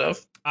through all that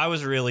stuff? I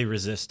was really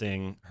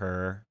resisting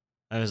her.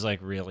 I was like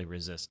really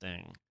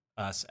resisting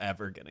us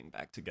ever getting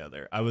back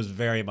together. I was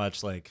very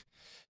much like,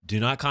 do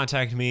not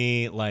contact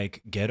me,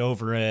 like get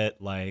over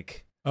it,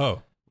 like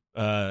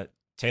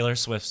Taylor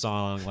Swift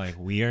song, like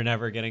we are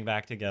never getting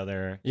back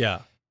together.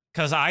 Yeah.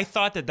 Cuz I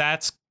thought that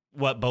that's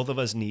what both of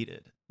us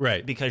needed.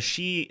 Right. Because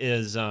she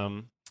is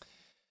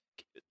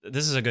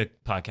this is a good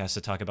podcast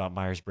to talk about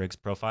Myers-Briggs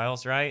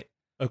profiles, right?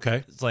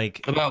 Okay. It's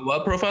like about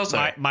what profiles?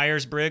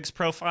 Myers-Briggs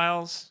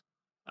profiles.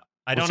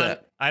 I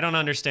don't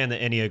understand the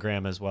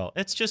Enneagram as well.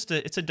 It's just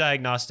it's a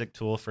diagnostic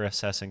tool for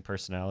assessing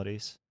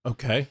personalities.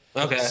 Okay.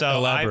 Okay. So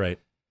elaborate.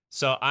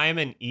 So I'm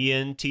an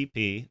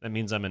ENTP. That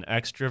means I'm an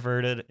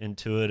extroverted,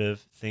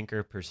 intuitive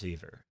thinker,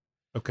 perceiver.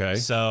 Okay.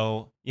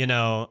 So,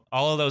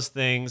 all of those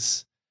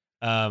things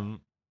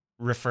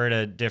refer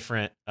to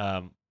different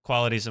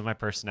qualities of my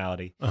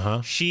personality.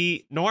 Uh-huh.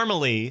 She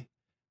normally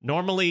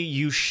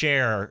you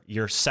share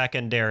your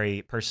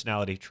secondary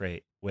personality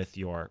trait with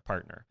your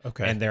partner.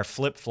 Okay. And they're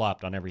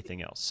flip-flopped on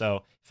everything else.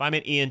 So if I'm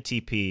an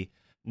ENTP,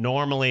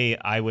 normally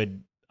I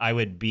would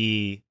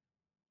be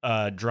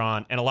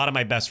drawn, and a lot of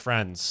my best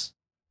friends,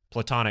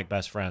 platonic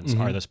best friends,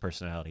 are this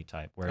personality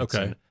type where it's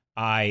an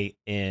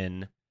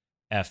INFJ.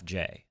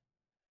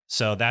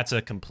 So that's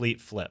a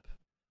complete flip.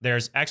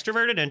 There's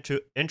extroverted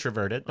and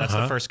introverted. That's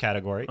the first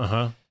category.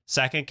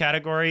 Second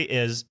category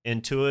is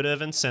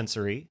intuitive and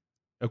sensory.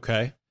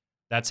 Okay.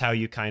 That's how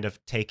you kind of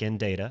take in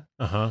data.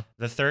 Uh-huh.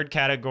 The third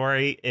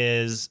category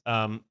is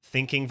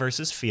thinking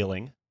versus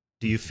feeling.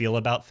 Do you feel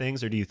about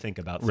things or do you think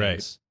about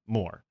things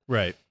more?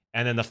 Right.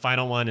 And then the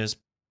final one is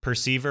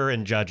perceiver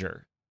and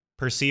judger.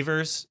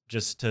 Perceivers,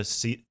 just to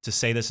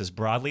say this as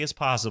broadly as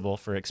possible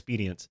for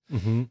expedience,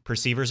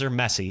 perceivers are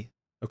messy.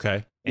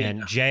 Okay.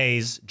 And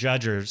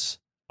judgers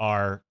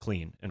are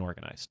clean and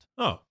organized.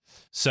 Oh.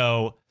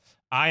 So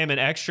I am an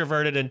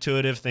extroverted,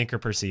 intuitive thinker,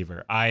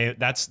 perceiver.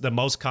 That's the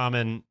most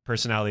common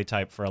personality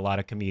type for a lot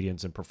of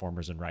comedians and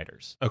performers and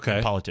writers. Okay.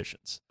 And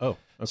politicians. Oh,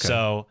 okay.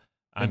 So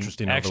I'm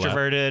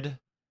extroverted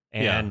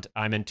and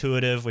I'm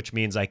intuitive, which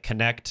means I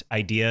connect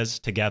ideas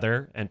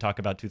together and talk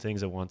about two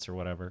things at once or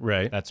whatever.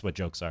 Right. That's what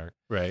jokes are.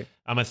 Right.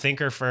 I'm a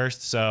thinker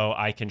first, so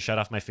I can shut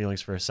off my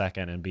feelings for a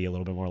second and be a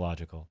little bit more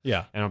logical.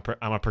 Yeah. And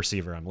I'm a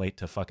perceiver. I'm late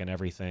to fucking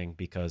everything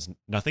because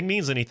nothing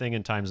means anything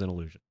and time's an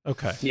illusion.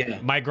 Okay.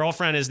 Yeah. My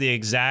girlfriend is the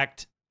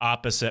exact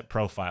opposite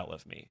profile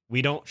of me.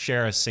 We don't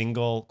share a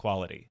single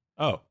quality.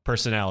 Oh.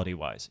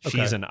 Personality-wise. Okay.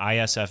 She's an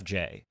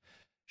ISFJ.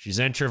 She's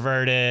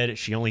introverted.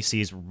 She only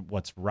sees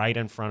what's right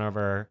in front of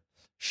her.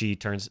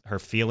 Her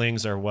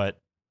feelings are what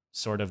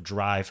sort of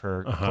drive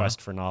her quest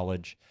for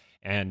knowledge.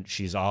 And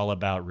she's all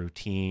about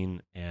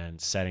routine and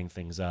setting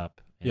things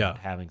up and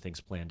having things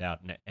planned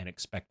out and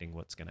expecting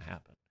what's going to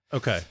happen.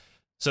 Okay.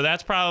 So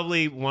that's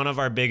probably one of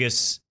our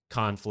biggest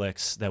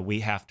conflicts that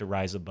we have to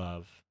rise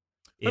above.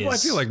 I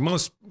feel like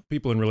most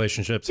people in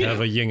relationships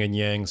have a yin and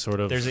yang sort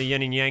of. There's a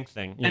yin and yang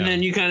thing. And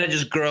then you kind of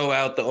just grow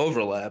out the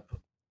overlap.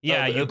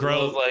 Yeah, you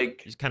grow. You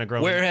kind of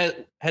grow. Where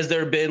has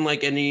there been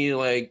like any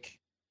like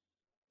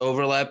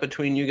overlap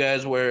between you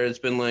guys where it's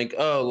been like,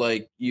 oh,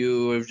 like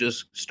you have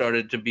just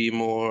started to be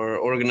more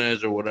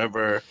organized or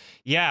whatever?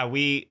 Yeah,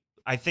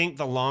 I think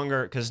the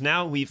longer, because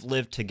now we've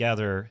lived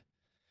together,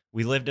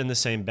 we lived in the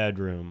same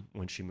bedroom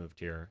when she moved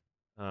here.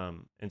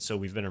 And so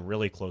we've been in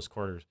really close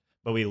quarters,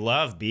 but we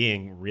love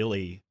being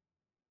really,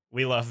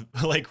 we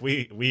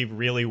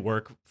really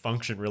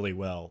function really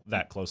well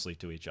that closely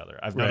to each other.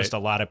 I've noticed a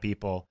lot of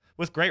people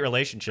with great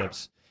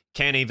relationships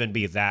can't even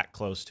be that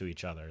close to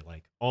each other,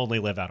 like only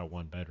live out of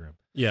one bedroom.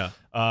 Yeah.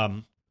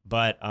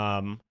 But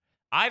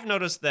I've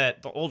noticed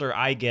that the older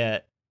I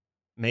get,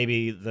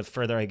 maybe the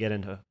further I get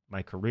into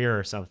my career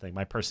or something,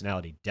 my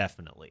personality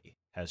definitely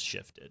has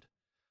shifted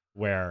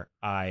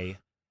and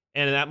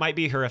that might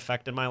be her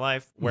effect in my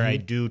life where I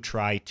do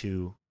try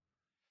to,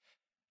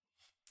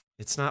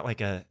 it's not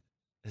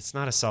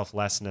a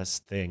selflessness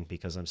thing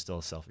because I'm still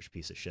a selfish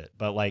piece of shit,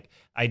 but like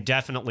I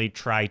definitely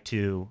try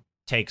to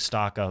take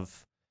stock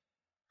of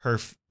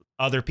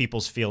other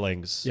people's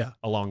feelings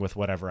along with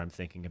whatever I'm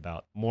thinking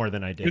about more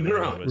than I did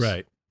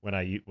when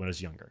I was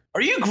younger.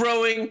 Are you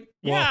growing?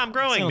 Yeah, I'm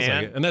growing,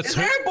 man. Like and that's is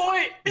there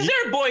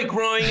a boy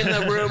growing in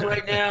the room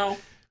right now?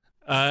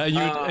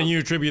 And you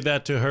attribute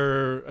that to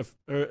her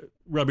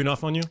rubbing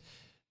off on you?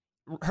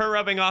 Her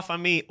rubbing off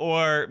on me,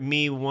 or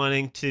me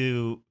wanting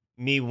to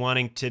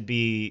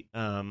be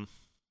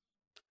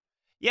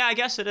yeah, I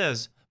guess it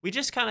is. We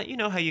just kind of,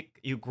 how you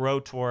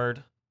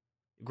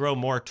grow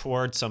more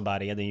toward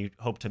somebody and then you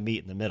hope to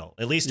meet in the middle,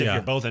 at least if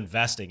you're both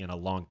investing in a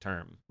long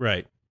term,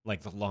 right?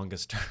 Like the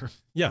longest term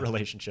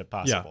relationship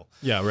possible.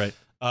 Yeah, right.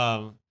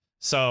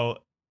 So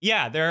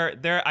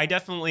yeah, I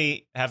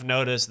definitely have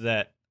noticed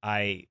that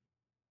I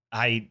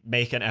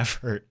make an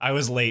effort. I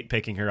was late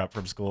picking her up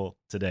from school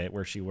today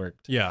where she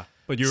worked. Yeah,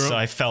 but so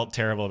I felt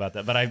terrible about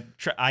that. But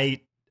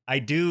I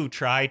do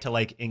try to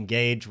like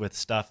engage with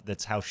stuff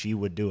that's how she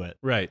would do it.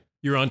 Right.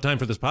 You're on time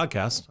for this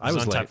podcast. I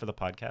was on late. time for the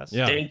podcast.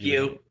 Yeah. Thank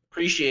you.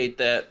 Appreciate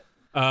that.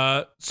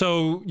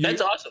 So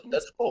that's awesome.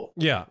 That's cool.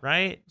 Yeah.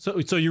 Right.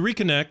 So you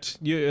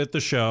reconnect at the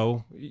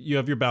show. You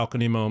have your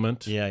balcony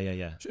moment.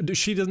 Yeah.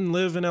 She didn't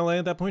live in LA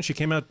at that point. She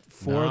came out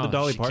for the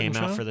Dolly Parton show. She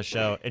came out for the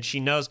show, and she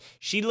knows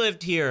she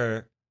lived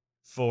here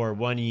for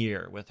 1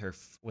 year with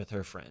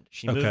her friend.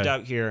 She moved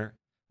out here.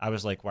 I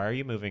was like, "Why are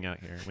you moving out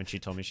here?" When she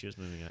told me she was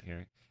moving out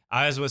here,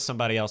 I was with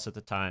somebody else at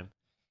the time.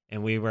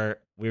 And we were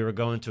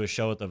going to a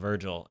show at the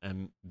Virgil,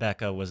 and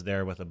Becca was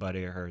there with a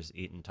buddy of hers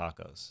eating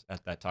tacos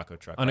at that taco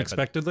truck.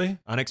 Unexpectedly? Right?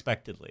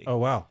 Unexpectedly. Oh,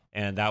 wow.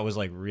 And that was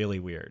like really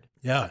weird.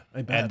 Yeah,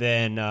 I bet. And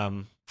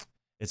then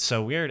it's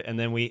so weird. And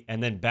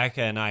then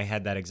Becca and I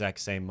had that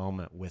exact same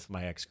moment with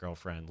my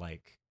ex-girlfriend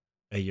like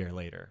a year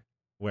later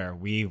where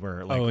we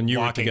were like and you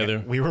were walking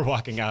together. We were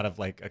walking out of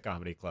like a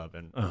comedy club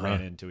and Uh-huh.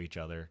 ran into each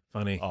other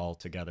Funny. all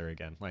together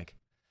again. Like,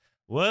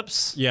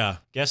 whoops. Yeah.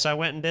 Guess I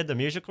went and did the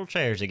musical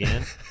chairs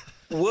again.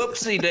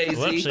 Whoopsie daisy.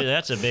 Whoopsie,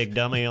 that's a big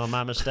dummy on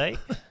my mistake.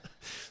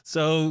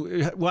 So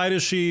why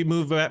does she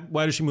move back?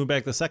 Why does she move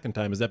back the second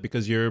time? Is that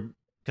because you're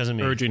Because of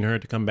me. urging her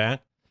to come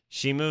back?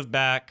 She moved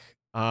back.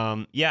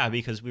 Yeah,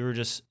 because we were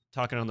just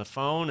talking on the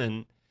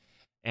phone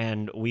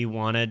and we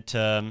wanted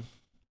to.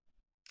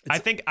 I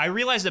think I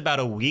realized about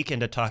a week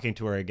into talking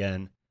to her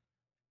again,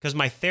 because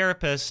my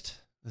therapist.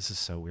 This is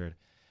so weird.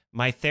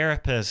 My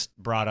therapist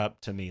brought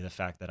up to me the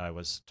fact that I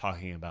was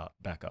talking about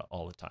Becca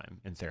all the time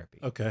in therapy.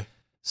 Okay.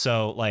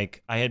 So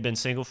like I had been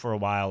single for a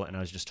while and I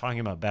was just talking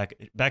about Becca.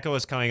 Becca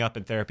was coming up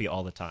in therapy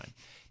all the time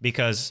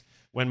because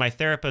when my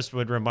therapist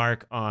would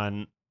remark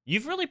on,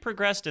 you've really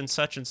progressed in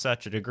such and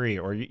such a degree,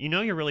 or you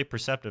know you're really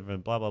perceptive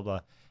and blah, blah,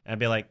 blah. And I'd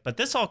be like, but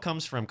this all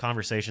comes from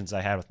conversations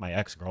I had with my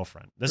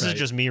ex-girlfriend. This is Right.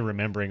 just me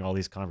remembering all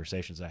these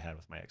conversations I had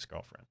with my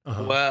ex-girlfriend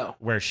Uh-huh. Wow.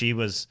 where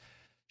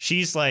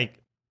she's like,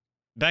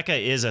 Becca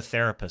is a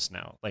therapist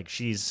now. Like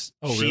she's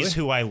really?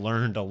 who I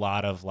learned a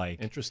lot of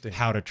like Interesting.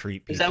 how to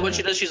treat people. Is that what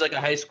she does? She's like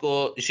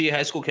is she a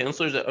high school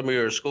counselor?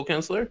 Or a school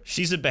counselor?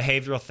 She's a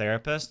behavioral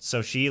therapist,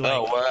 so she like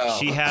Oh, wow.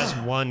 she has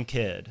one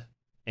kid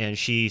and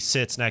she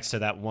sits next to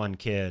that one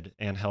kid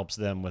and helps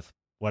them with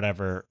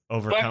whatever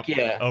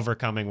yeah.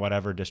 overcoming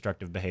whatever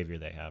destructive behavior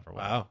they have or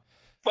whatever. Wow.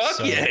 Fuck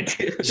So, yeah,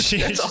 dude.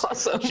 she's- That's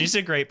awesome. She's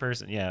a great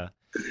person, yeah.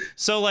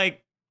 So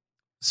like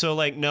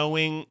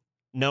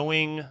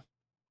knowing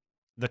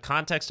the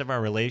context of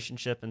our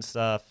relationship and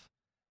stuff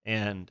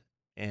and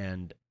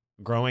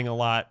growing a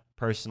lot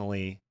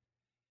personally,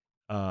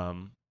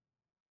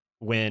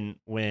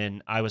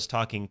 when I was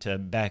talking to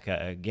Becca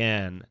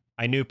again,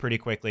 I knew pretty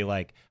quickly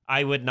like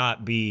I would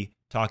not be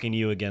talking to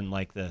you again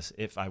like this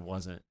if I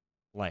wasn't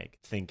like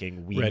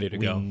thinking we Ready to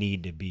go.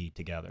 need to be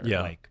together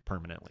like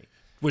permanently.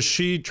 Was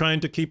she trying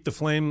to keep the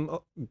flame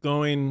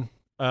going?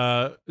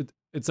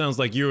 It sounds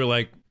like you were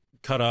like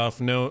cut off,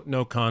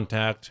 no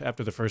contact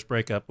after the first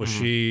breakup. Was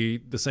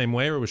she the same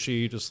way, or was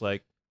she just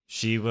like?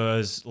 She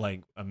was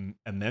like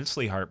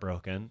immensely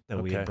heartbroken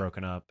that we had Okay.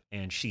 broken up,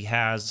 and she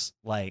has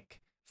like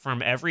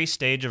from every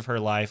stage of her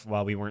life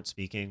while we weren't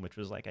speaking, which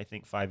was like I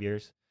think 5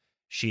 years,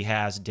 she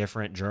has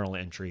different journal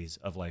entries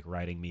of like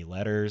writing me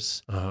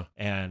letters Uh-huh.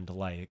 and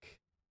like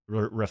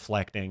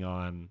reflecting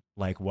on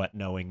like what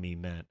knowing me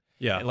meant.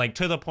 Yeah. Like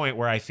to the point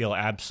where I feel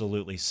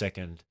absolutely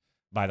sickened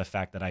by the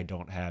fact that I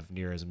don't have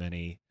near as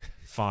many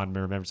fond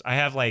memories. I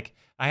have like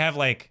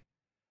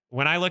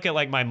when I look at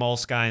like my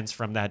Moleskines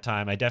from that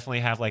time, I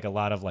definitely have like a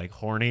lot of like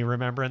horny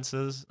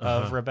remembrances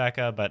of Uh-huh.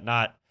 Rebecca, but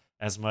not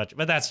as much.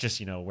 But that's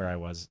just, where I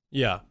was,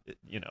 Yeah.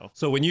 So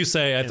So when you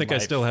say I In think I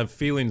life. still have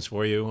feelings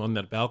for you on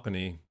that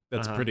balcony,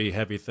 that's a Uh-huh. pretty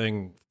heavy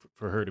thing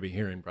for her to be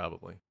hearing,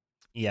 probably.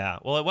 yeah.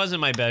 Well, it was in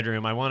my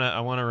bedroom. I want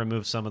to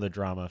remove some of the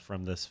drama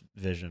from this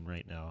vision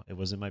right now. It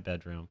was in my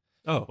bedroom.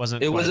 Oh,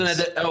 Wasn't It quite wasn't as-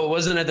 at the. Oh, it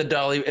wasn't at the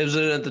Dolly. It was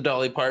at the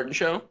Dolly Parton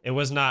show. It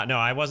was not. No,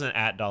 I wasn't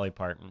at Dolly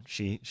Parton.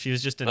 She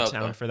was just in Okay.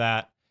 town for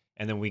that,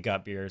 and then we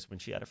got beers when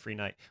she had a free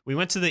night. We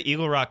went to the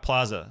Eagle Rock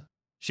Plaza.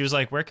 She was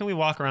like, "Where can we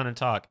walk around and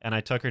talk?" And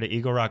I took her to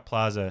Eagle Rock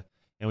Plaza,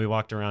 and we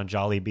walked around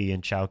Jollibee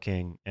and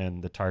Chowking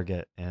and the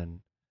Target and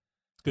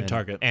good and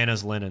target.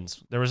 Anna's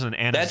Linens. There was an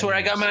Anna's. That's where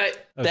I got Linens.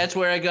 my. That's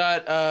where I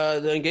got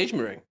the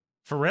engagement ring.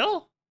 For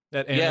real?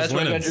 That Yeah, Anna's that's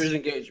where I got Linens. Drew's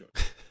engagement.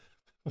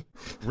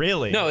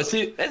 Really? No,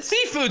 it's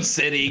Seafood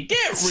City.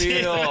 Get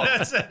real.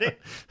 That's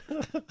it.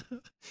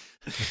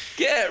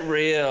 Get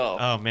real.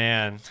 Oh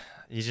man,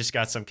 you just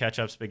got some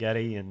ketchup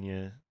spaghetti and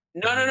you.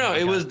 No.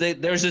 It was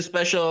there's a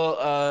special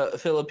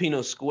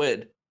Filipino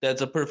squid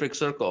that's a perfect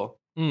circle.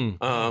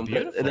 Mm.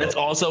 Beautiful. That's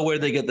also where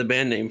they get the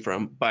band name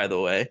from, by the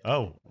way.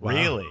 Oh, Wow.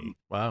 really?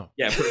 Wow.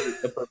 Yeah, a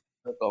perfect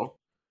circle.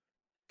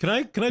 Can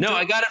I? No,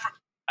 I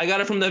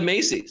got it from the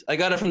Macy's. I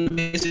got it from the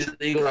Macy's at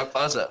the Eagle Rock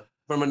Plaza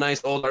from a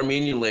nice old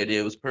Armenian lady.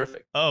 It was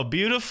perfect. Oh,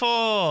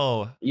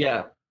 beautiful.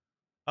 Yeah.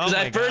 Oh 'Cause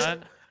my at first-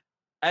 god.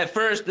 At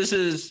first, this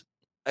is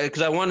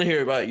because I want to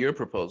hear about your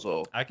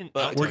proposal. I can.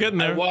 But I'll We're tell getting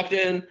you. there.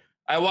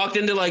 I walked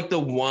into like the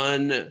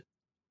one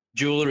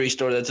jewelry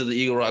store that's at the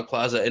Eagle Rock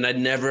Plaza, and I'd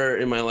never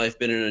in my life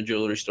been in a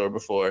jewelry store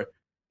before.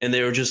 And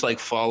they were just like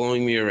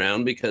following me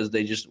around because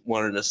they just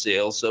wanted a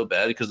sale so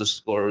bad because the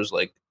store was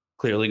like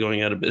clearly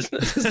going out of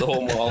business. The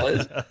whole mall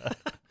is.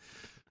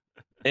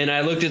 And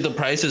I looked at the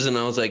prices and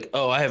I was like,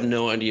 oh, I have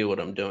no idea what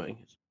I'm doing.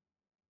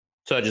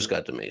 So I just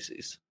got to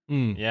Macy's,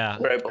 Mm. Yeah.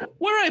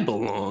 where I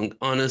belong,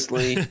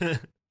 honestly.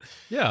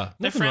 Yeah. They're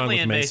nothing wrong friendly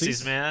with in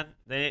Macy's, man.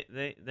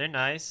 They're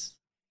nice.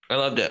 I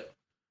loved it.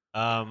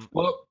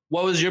 Well,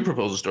 What was your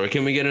proposal story?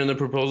 Can we get in the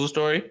proposal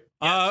story?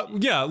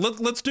 Yeah.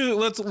 Let's do.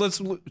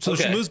 So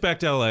she Okay. moves back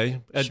to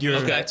L.A. at your.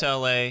 moved back to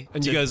LA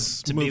And you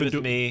guys to move be with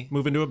into me.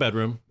 move into a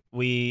bedroom.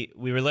 We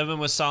were living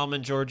with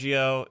Solomon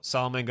Giorgio.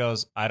 Solomon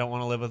goes, I don't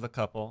want to live with a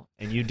couple,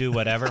 and you do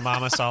whatever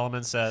Mama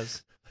Solomon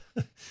says.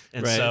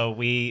 And Right. so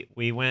we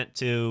went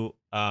to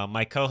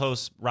my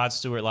co-host, Rod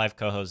Stewart live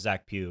co-host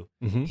Zach Pugh.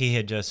 Mm-hmm. He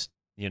had just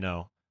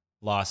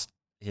lost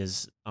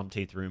his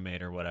umpteenth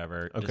roommate or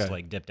whatever Okay. just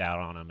like dipped out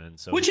on him, and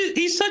so Which is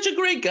he's such a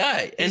great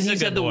guy, and He's a he's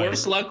good had the boy.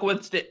 worst luck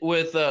with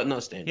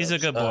stand. He's a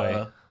good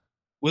boy.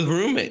 With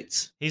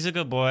roommates. he's a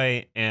good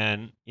boy,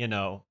 and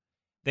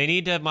they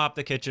need to mop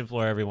the kitchen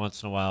floor every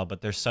once in a while,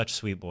 but they're such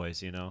sweet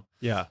boys,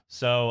 Yeah.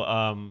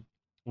 So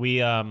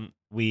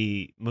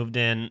we moved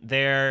in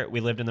there. We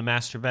lived in the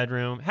master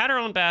bedroom, had our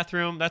own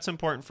bathroom. That's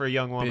important for a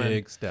young woman.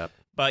 Big step.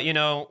 But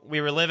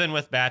we were living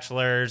with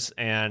bachelors,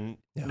 and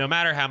Yeah. no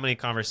matter how many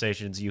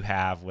conversations you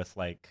have with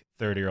like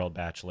 30-year-old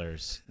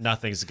bachelors,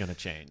 nothing's gonna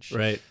change.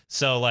 Right.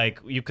 So like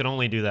you can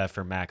only do that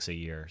for max a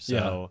year.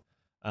 So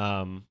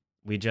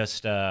we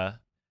just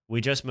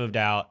moved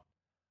out.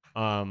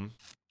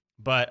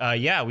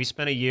 But we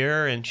spent a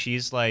year, and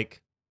she's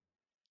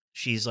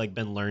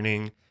been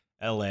learning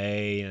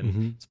LA, and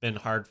Mhm. it's been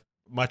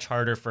much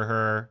harder for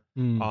her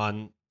Mm.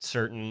 on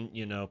certain,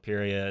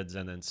 periods,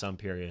 and then some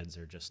periods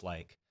are just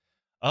like,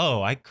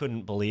 oh, I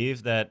couldn't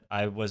believe that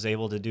I was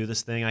able to do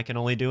this thing I can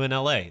only do in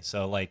LA.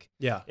 So like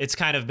Yeah. it's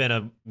kind of been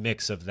a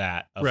mix of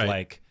that, of Right.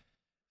 like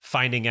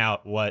finding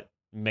out what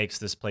makes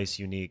this place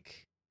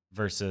unique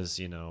versus,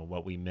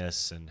 what we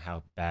miss and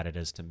how bad it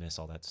is to miss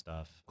all that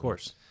stuff. Of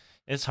course.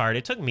 It's hard.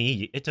 It took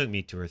me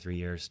 2 or 3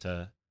 years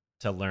to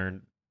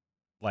learn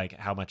like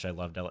how much I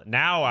loved LA.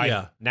 Now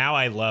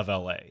I love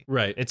LA.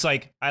 Right. It's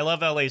like I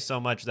love LA so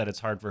much that it's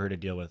hard for her to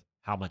deal with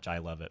how much I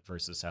love it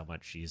versus how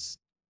much she's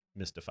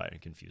mystified and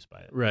confused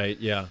by it. Right.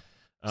 Yeah.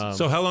 Um,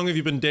 So how long have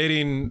you been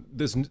dating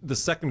the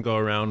second go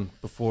around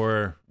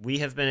before? we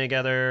have been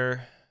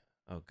together.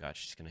 Oh God,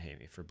 she's gonna hate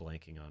me for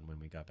blanking on when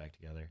we got back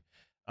together.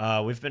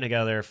 We've been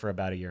together for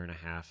about a year and a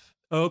half.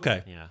 Oh,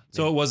 okay. Yeah.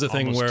 So it was a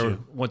thing almost where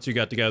 2. once you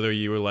got together,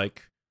 you were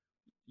like,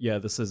 "Yeah,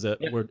 this is it.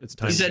 Yeah. It's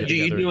time." You to said get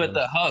you together knew again." at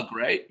the hug,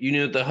 right? You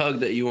knew at the hug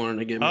that you wanted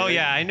to get married. Oh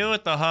yeah, I knew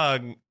at the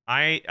hug.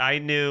 I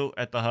knew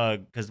at the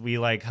hug because we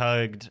like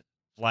hugged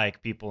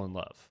like people in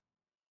love,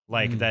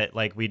 like Mhm. that.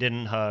 Like we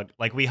didn't hug.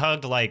 Like we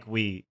hugged like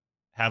we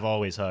have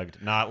always hugged,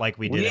 not like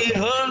we did. We at the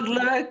hug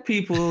like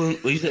people.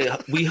 We say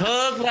we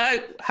hug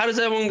like. How does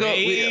that one go?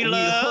 We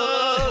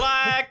love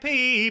like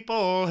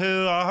people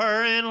who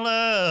are in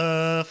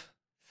love.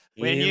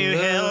 When in you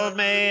love. held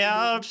me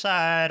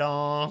outside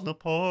on the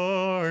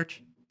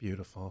porch.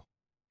 Beautiful.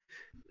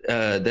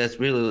 That's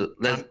really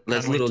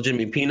that's Little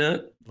Jimmy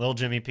Peanut. Little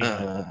Jimmy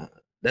Peanut.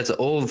 That's an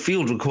old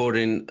field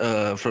recording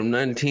from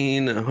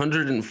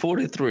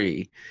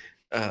 1943.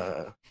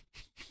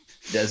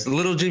 That's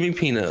Little Jimmy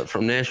Peanut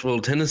from Nashville,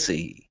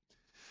 Tennessee.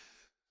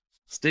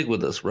 Stick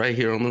with us right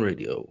here on the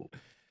radio.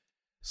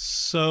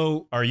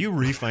 So Are you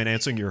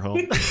refinancing your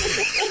home?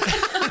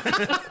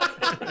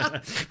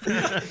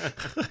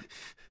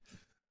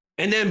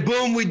 And then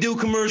boom, we do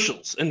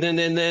commercials, and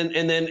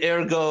then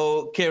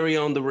ergo carry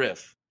on the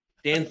riff.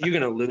 Dan, you're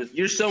gonna lose.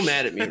 You're so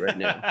mad at me right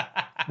now.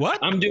 what?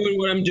 I'm doing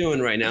what I'm doing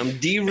right now. I'm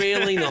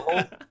derailing the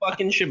whole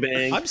fucking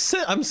shebang. I'm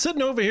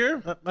sitting over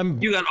here.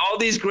 You got all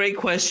these great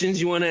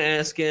questions you want to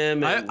ask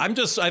him. and-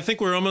 I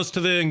think we're almost to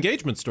the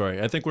engagement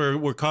story. I think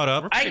we're caught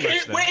up. I pretty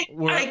can't much wait.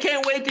 We're- I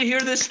can't wait to hear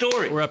this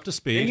story. We're up to And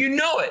speed. you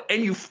know it,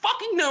 and you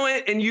fucking know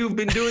it, and you've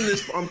been doing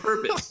this on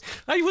purpose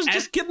I was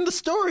just getting the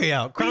story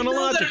out We know that-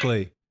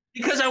 chronologically.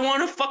 because I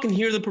want to fucking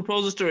hear the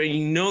proposal story. And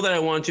you know that I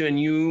want to, and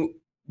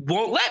you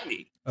won't let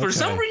me for Okay.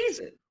 some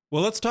reason.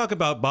 Well, let's talk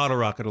about Bottle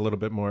Rocket a little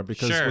bit more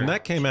because Sure. when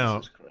that came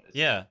out, Jesus Christ.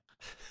 Yeah.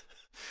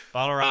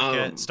 Bottle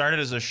Rocket Um, started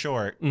as a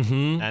short,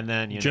 mhm, and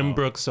then Jim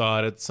Brooks saw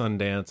it at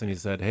Sundance and he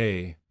said,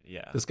 "Hey,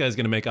 Yeah. this guy's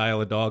going to make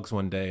Isle of Dogs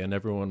one day, and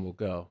everyone will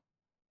go."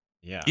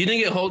 Yeah. Do you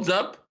think it holds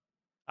up?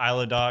 Isle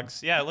of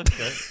Dogs. Yeah, it looks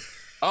good.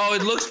 Oh,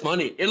 it looks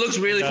funny. It looks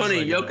really It does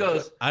funny. look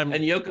good.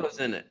 Yoko's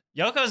in it.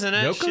 Yoko's in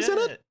it. Yoko's in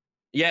Shit. it?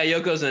 Yeah,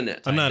 Yoko's in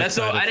it. I'm not That's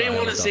so excited I for didn't Isle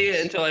want of to see it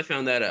Dogs. until I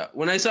found that out.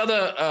 When I saw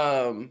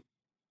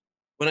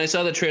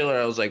the trailer,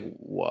 I was like,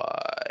 why?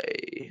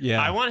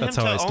 Yeah, I want him that's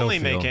how I to still only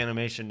make feel.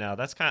 animation now.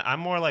 I'm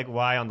more like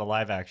why on the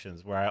live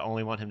actions, where I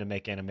only want him to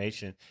make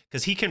animation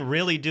because he can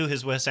really do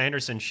his Wes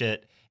Anderson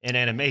shit in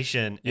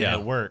animation, and Yeah.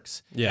 it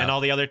works. Yeah. And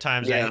all the other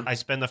times, Yeah. I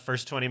spend the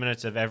first 20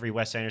 minutes of every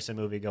Wes Anderson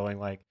movie going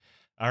like,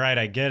 all right,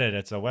 I get it.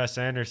 It's a Wes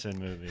Anderson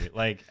movie.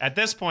 Like at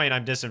this point,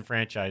 I'm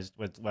disenfranchised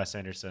with Wes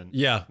Anderson.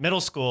 Yeah,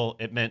 Middle school,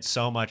 it meant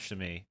so much to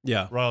me.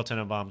 yeah, Royal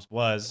Tenenbaums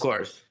was, Of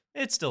course.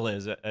 it still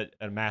is a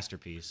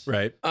masterpiece.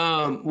 right.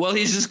 Well,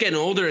 he's just getting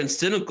older and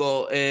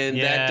cynical, and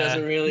Yeah. that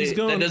doesn't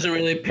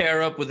really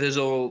pair up with his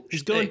old.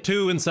 He's going shtick.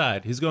 too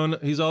inside. He's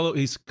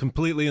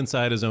completely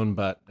inside his own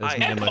butt, as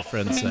me and my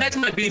friends say. That's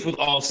my beef with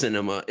all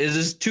cinema. Is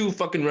it's too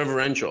fucking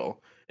reverential,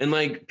 and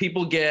like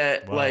people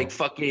get Wow. like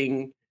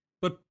fucking.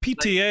 But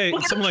PTA,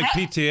 look at something like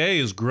that. PTA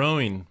is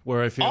growing,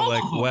 where I feel all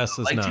like of them. Wes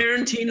is like not.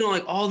 Tarantino,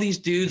 like all these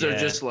dudes are Yeah.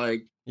 just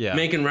like Yeah,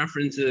 making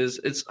references.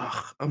 It's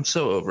I'm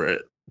so over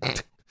it.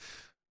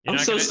 You're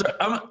not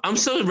gonna- I'm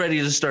so ready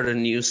to start a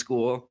new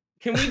school.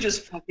 Can we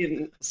just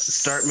fucking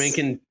start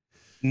making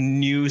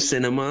new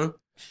cinema,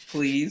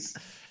 please?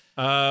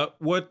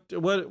 What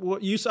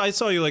you? I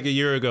saw you like a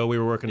year ago. We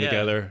were working Yeah,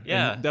 together.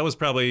 yeah. And that was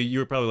you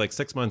were probably like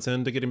 6 months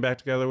into getting back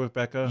together with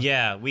Becca.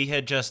 Yeah, we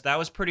had that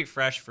was pretty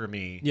fresh for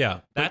me.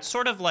 Yeah. That's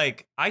sort of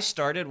like, I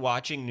started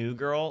watching New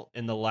Girl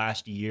in the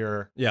last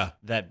year Yeah.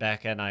 that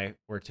Becca and I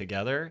were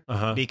together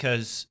Uh-huh.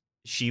 because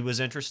she was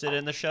interested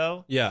in the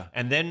show. Yeah.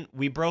 And then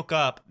we broke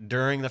up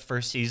during the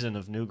first season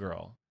of New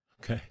Girl.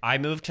 Okay. I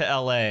moved to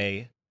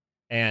LA,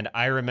 and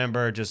I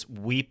remember just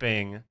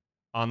weeping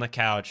on the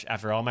couch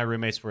after all my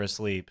roommates were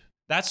asleep.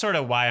 That's sort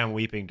of why I'm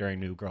weeping during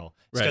New Girl.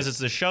 It's because it's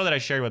the show that I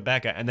shared with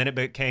Becca, and then it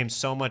became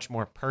so much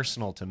more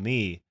personal to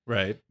me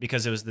Right.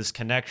 because it was this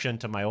connection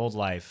to my old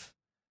life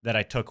that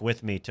I took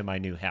with me to my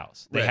new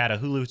house. They Right. had a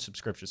Hulu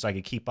subscription so I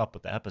could keep up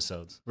with the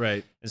episodes.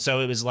 Right. And so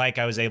it was like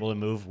I was able to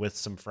move with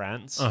some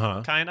friends,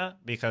 Uh-huh. kind of,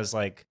 because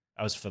like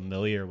I was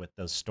familiar with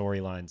those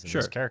storylines and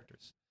Sure. those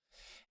characters.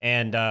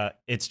 And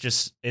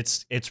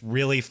it's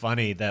really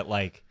funny that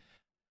like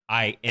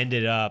I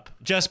ended up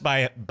just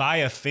by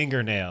a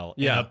fingernail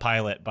in Yeah. a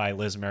pilot by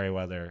Liz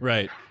Merriweather,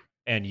 Right.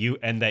 and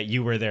that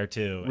you were there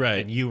too, Right.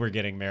 And you were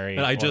getting married.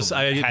 And I or had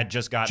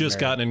just gotten married.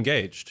 gotten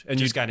engaged, and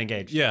Just got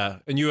engaged. Yeah,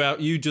 and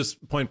you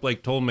just point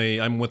blank told me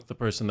I'm with the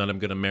person that I'm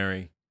going to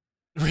marry.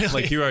 Really?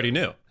 Like you already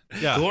knew.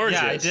 Yeah.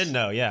 Gorgeous. Yeah, I did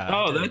know. Yeah. I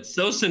Oh, did. that's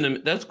so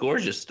that's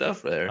gorgeous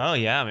stuff there. Oh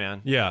yeah,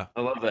 man. Yeah.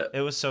 I love it.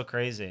 It was so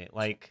crazy.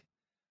 Like,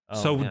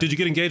 oh, So man. did you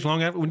get engaged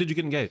long after? When did you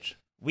get engaged?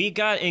 We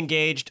got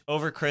engaged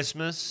over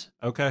Christmas,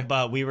 Okay.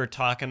 but we were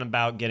talking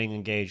about getting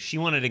engaged. She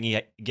wanted to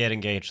get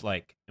engaged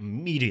like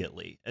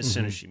immediately as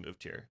soon as she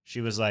moved here.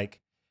 She was like,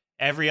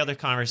 every other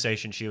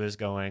conversation she was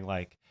going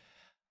like,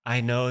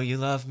 I know you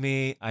love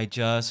me. I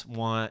just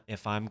want,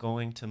 if I'm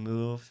going to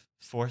move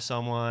for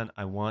someone,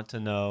 I want to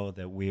know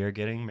that we are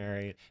getting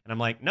married. And I'm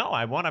like, no,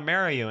 I want to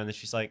marry you. And then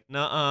she's like,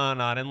 nuh-uh,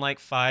 not in like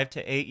 5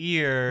 to 8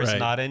 years, Right.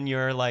 not in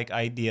your like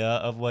idea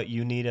of what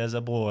you need as a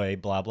boy,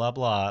 blah, blah,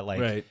 blah. Like,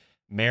 Right.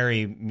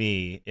 marry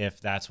me if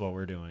that's what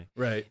we're doing.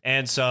 Right.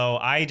 And so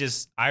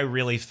I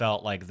really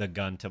felt like the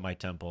gun to my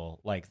temple,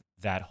 like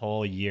that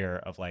whole year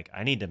of like,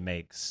 I need to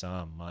make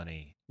some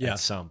money Yeah. at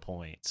some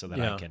point so that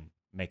Yeah. I can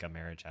make a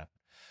marriage happen.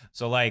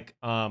 So like,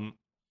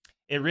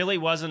 it really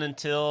wasn't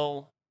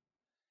until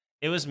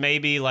it was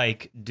maybe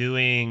like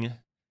doing,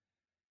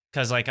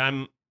 cause like I'm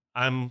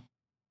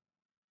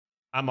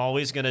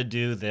always going to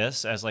do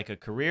this as like a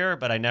career,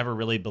 but I never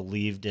really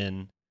believed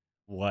in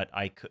what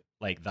I could,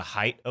 like the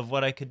height of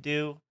what I could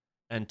do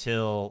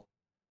until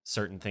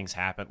certain things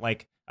happened.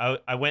 Like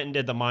I went and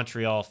did the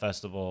Montreal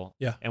Festival.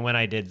 Yeah. And when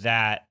I did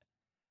that,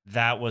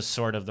 that was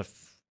sort of the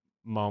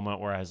moment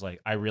where I was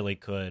like, I really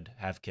could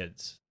have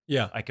kids.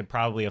 Yeah. I could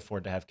probably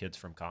afford to have kids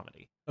from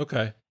comedy.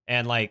 Okay.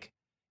 And like,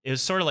 it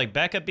was sort of like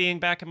Becca being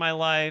back in my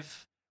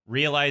life,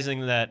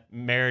 realizing that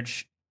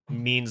marriage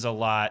means a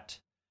lot.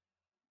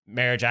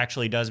 Marriage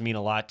actually does mean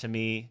a lot to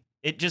me.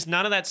 It just,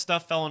 none of that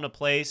stuff fell into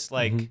place.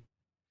 Like, Mhm.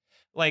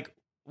 like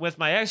with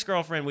my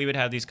ex-girlfriend, we would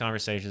have these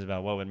conversations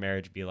about what would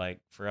marriage be like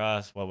for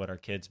us? What would our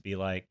kids be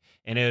like?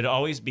 And it would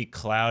always be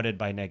clouded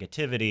by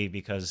negativity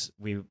because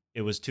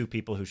it was two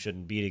people who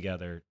shouldn't be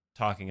together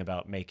talking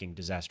about making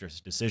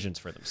disastrous decisions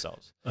for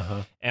themselves.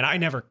 Uh-huh. And I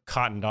never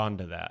cottoned on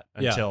to that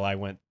Yeah. until I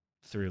went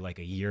through like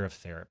a year of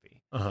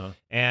therapy. Uh-huh.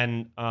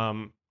 And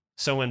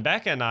so when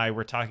Becca and I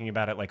were talking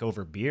about it like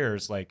over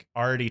beers, like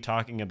already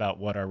talking about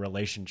what our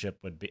relationship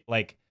would be,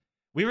 like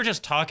we were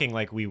just talking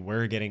like we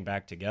were getting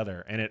back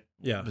together, and it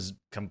Yeah. was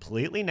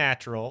completely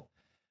natural,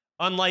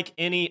 unlike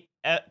any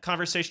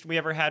conversation we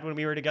ever had when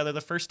we were together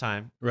the first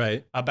time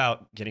Right.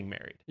 about getting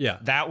married. Yeah.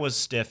 That was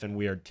stiff and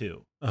weird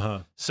too.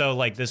 Uh-huh. So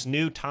like this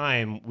new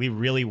time, we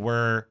really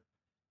were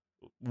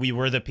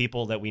the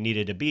people that we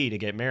needed to be to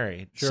get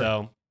married. Sure.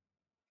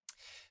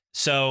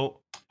 So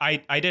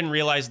I didn't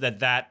realize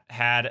that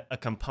had a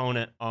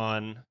component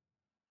on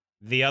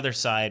the other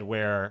side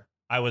where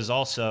I was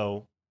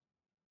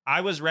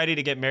ready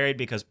to get married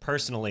because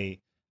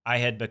personally I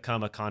had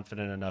become a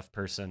confident enough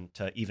person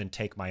to even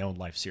take my own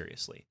life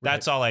seriously. Right.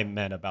 That's all I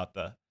meant about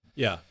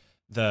Yeah.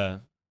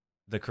 the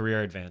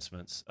career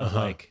advancements of Uh-huh.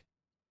 like,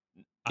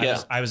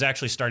 Yeah. I was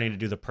actually starting to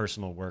do the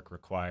personal work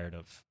required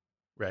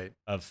Right.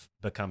 of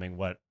becoming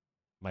what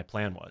my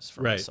plan was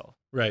for Right. myself.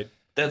 Right.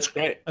 That's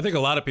great. I think a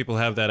lot of people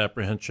have that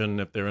apprehension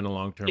if they're in a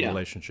long-term Yeah.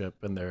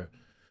 relationship and their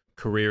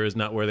career is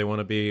not where they want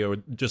to be, or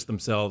just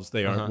themselves,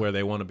 they aren't Uh-huh. where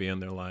they want to be in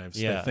their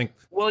lives. Yeah. I think.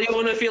 Well, you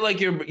want to feel like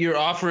you're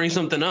offering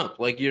something up.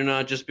 Like you're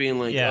not just being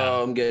like, Yeah.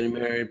 oh, I'm getting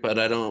married, but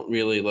I don't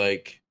really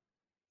like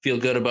feel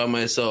good about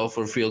myself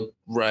or feel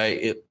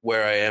right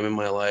where I am in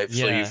my life.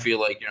 So Yeah. you feel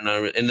like you're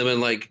not. And then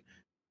like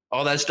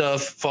all that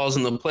stuff falls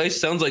into place.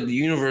 Sounds like the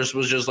universe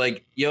was just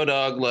like, yo,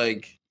 dog,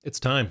 like It's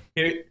time.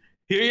 here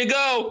you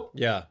go,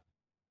 Yeah.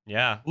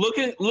 Yeah.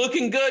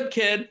 looking good,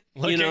 kid.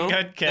 Looking you know?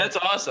 good, kid. That's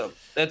awesome.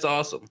 That's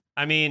awesome.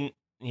 I mean,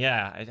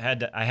 yeah,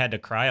 I had to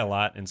cry a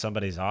lot in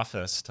somebody's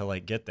office to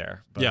like get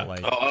there. But Yeah.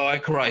 like Oh, I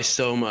cry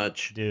so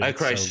much. Dude, I it's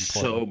cry so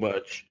so important.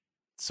 much.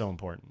 so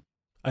important.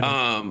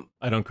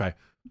 I don't cry.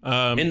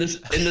 In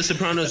the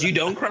Sopranos, you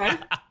don't cry.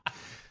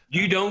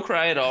 You don't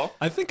cry at all.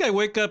 I think I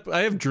wake up. I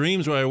have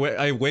dreams where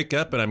I wake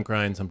up and I'm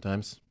crying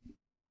sometimes.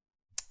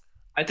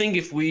 I think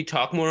if we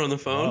talk more on the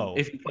phone, Whoa.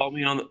 if you call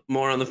me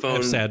more on the I phone,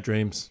 have sad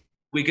dreams.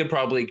 we could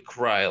probably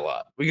cry a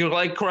lot. We could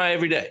like cry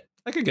every day.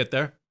 I could get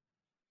there.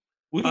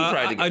 We can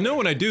cry together. I know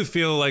when I do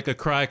feel like a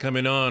cry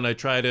coming on, I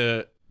try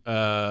to.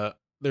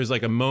 There's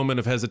like a moment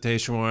of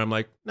hesitation where I'm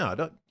like,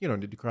 no, you don't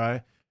need to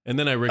cry, and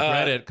then I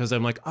regret it because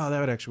I'm like, oh,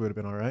 that actually would have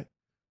been all right.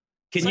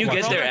 Can It's you like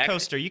get a there? roller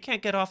coaster? You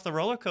can't get off the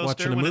roller coaster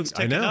Watching a when movie. it's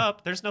I ticking know.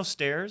 up. There's no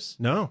stairs.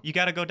 No, You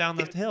got to go down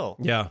the hill.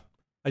 yeah,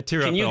 I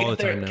tear Can up you all get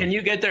the there? time now. Can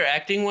you get there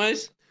acting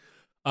wise?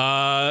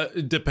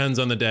 It depends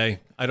on the day.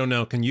 I don't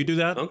know. Can you do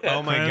that? Okay.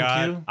 Oh my Cry on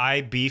god, cue?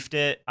 I beefed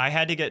it. I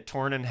had to get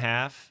torn in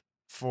half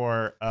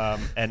for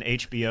an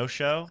HBO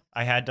show.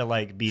 I had to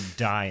like be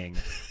dying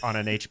on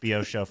an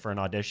HBO show for an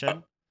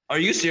audition. Are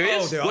you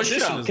serious? Oh, the What audition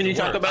show? is Can the you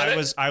talk worst. about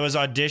it? I was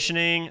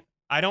auditioning.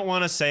 I don't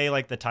want to say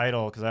like the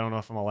title because I don't know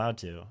if I'm allowed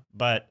to,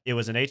 but it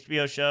was an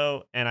HBO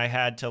show and I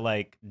had to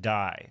like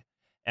die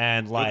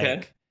and like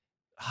Okay.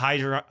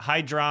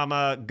 high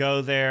drama,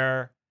 go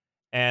there,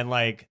 and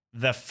like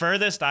the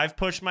furthest I've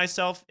pushed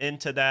myself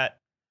into that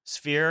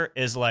sphere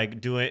is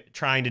like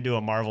trying to do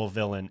a Marvel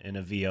villain in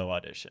a VO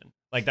audition.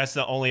 Like that's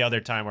the only other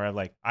time where I'm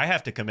like, I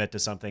have to commit to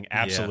something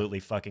absolutely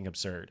fucking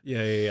absurd.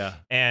 Yeah.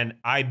 And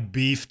I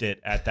beefed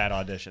it at that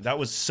audition. That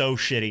was so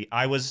shitty.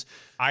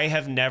 I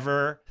have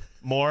never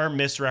more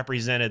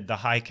misrepresented the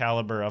high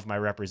caliber of my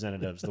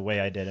representatives the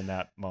way I did in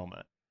that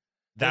moment.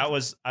 That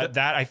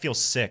I feel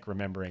sick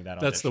remembering that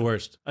audition. That's the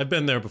worst. I've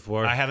been there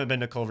before. I haven't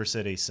been to Culver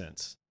City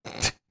since.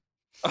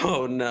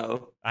 Oh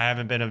no. I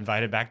haven't been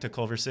invited back to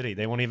Culver City.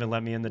 They won't even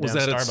let me in the Was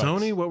damn that Starbucks. at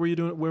Sony? What were you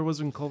doing? Where was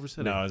it in Culver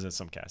City? No, I was at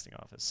some casting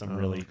office. Some Oh,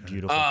 really okay.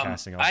 beautiful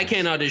casting office. I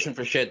can't audition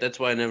for shit. That's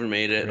why I never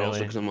made it. Really? Also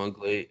because I'm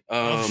ugly.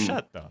 Oh,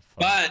 shut the fuck.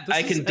 But This I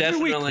is can every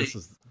week.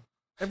 definitely.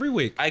 Every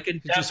week. I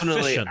can You're just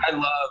definitely. fishing.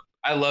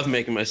 I love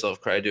making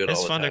myself cry. I do it It's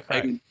all the fun time. to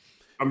cry.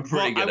 I'm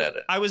pretty good at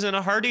it. I was in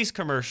a Hardee's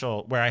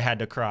commercial where I had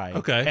to cry.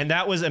 Okay. And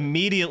that was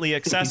immediately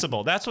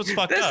accessible. That's what's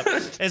fucked up.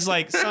 It's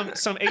like some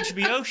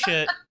HBO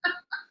shit.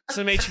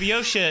 Some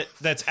HBO shit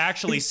that's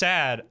actually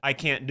sad, I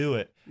can't do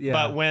it. Yeah.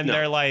 But when No.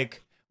 they're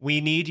like,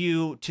 we need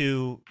you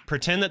to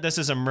pretend that this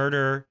is a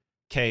murder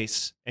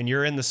case and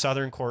you're in the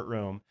Southern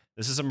courtroom,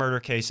 this is a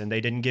murder case and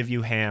they didn't give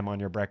you ham on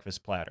your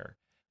breakfast platter.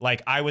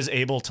 Like I was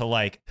able to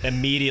like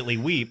immediately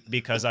weep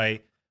because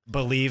I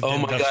believed Oh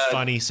in my the God.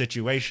 funny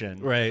situation.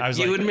 Right. I was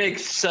You like, would make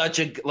such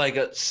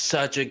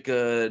a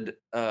good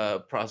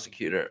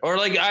prosecutor, or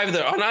like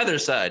on either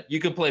side. You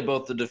could play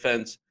both the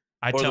defense.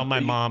 I or tell the my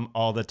police. mom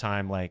all the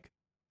time, like,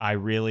 I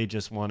really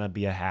just want to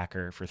be a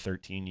hacker for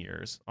 13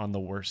 years on the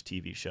worst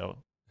TV show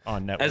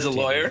on network. As a TV.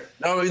 lawyer?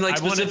 No, I mean like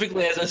I wanna-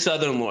 specifically as a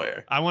Southern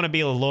lawyer. I want to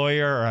be a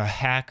lawyer or a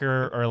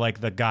hacker or like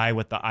the guy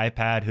with the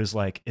iPad who's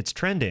like, it's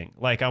trending.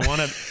 Like, I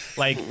want to,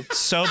 like,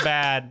 so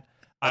bad.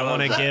 I love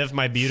want to that. give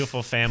my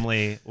beautiful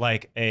family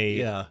like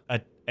Yeah.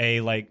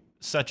 a like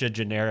such a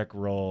generic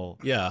role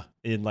Yeah.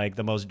 in like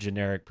the most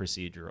generic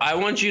procedure. I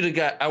want you to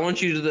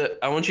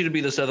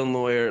be the Southern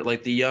lawyer,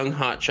 like the young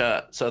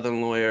hotshot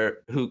Southern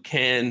lawyer who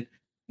can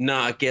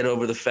not get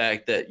over the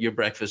fact that your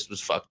breakfast was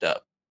fucked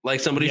up. Like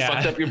somebody Yeah.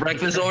 fucked up your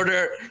breakfast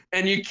order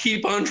and you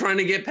keep on trying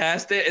to get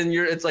past it and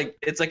it's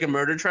like a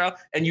murder trial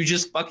and you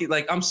just fucking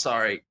like, I'm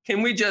sorry.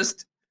 Can we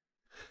just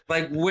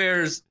like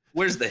where's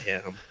the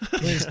ham?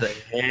 Where's the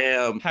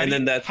ham? How do you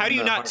when the not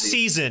Hardee's-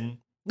 season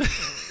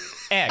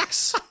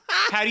eggs?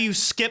 How do you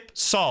skip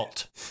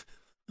salt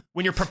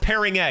when you're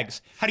preparing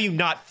eggs? How do you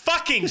not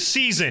fucking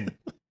season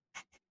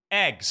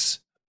eggs,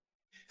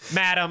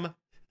 madam?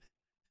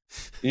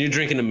 You're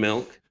drinking the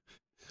milk?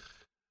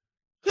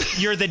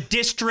 You're the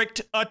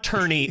district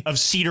attorney of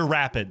Cedar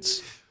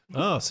Rapids.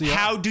 Oh, so yeah.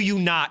 How do you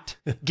not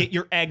get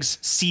your eggs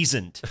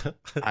seasoned,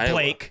 Iowa.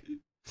 Blake?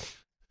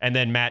 And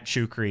then Matt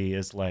Shukri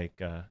is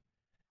like,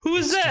 Who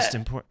is it's that? just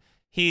important.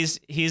 He's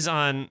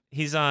on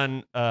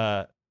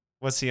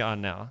what's he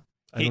on now?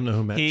 I don't know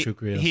who Matt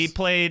Shukri is. He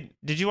played.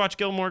 Did you watch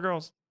Gilmore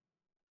Girls?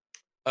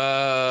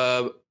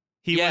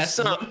 He Yeah, was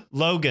some.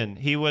 Logan.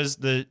 He was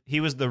the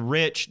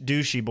rich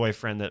douchey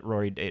boyfriend that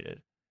Rory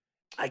dated.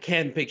 I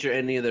can't picture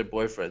any of their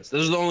boyfriends.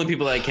 Those are the only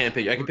people I can't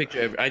picture. I can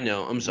picture I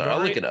know. I'm sorry. I'll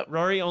look it up.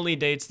 Rory only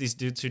dates these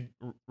dudes who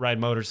ride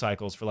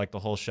motorcycles for like the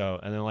whole show,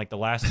 and then like the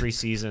last 3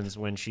 seasons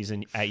when she's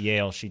at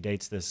Yale, she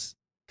dates this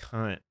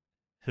cunt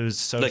who's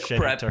so Like shitty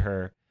prep. to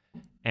her,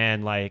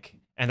 and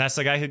that's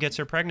the guy who gets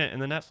her pregnant in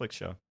the Netflix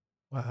show.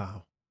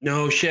 Wow.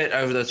 No shit.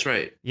 Oh, that's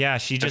right. Yeah,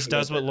 she just forgot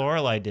does what that.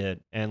 Lorelai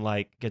did and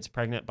like gets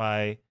pregnant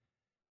by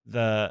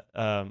the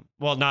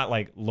well, not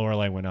like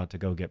Lorelai went out to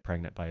go get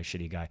pregnant by a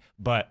shitty guy,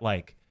 but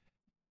like,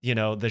 you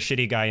know, the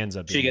shitty guy ends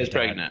up She being gets the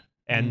dad. pregnant.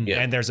 And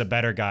Yeah. and there's a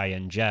better guy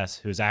in Jess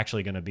who's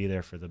actually going to be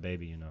there for the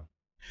baby, you know.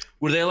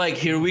 Were they like,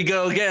 here we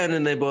go again?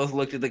 And they both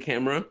looked at the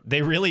camera?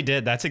 They really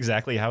did. That's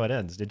exactly how it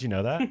ends. Did you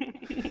know that?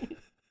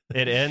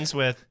 It ends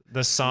with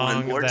the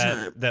song more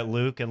time. that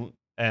Luke and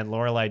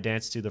Lorelai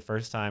danced to the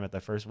first time at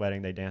the first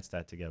wedding they danced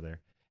at together.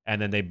 And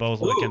then they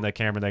both look Ooh. in the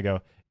camera and they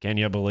go, "Can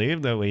you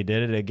believe that we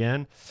did it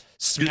again?"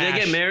 Do they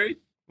get Smash. married?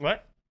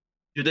 What?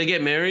 Do they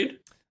get married?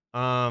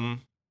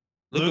 Um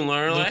Luke and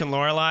Lorelai? Luke and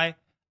Lorelai.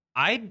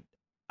 I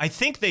I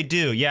think they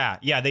do. Yeah.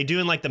 Yeah. They do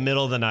in like the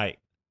middle of the night.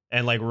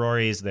 And like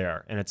Rory's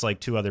there. And it's like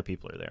 2 other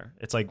people are there.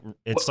 It's like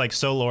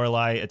so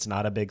Lorelai. It's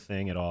not a big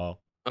thing at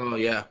all. Oh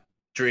yeah,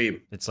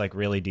 dream. It's like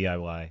really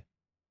DIY.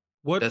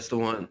 What? That's the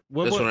one.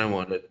 That's what I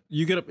wanted.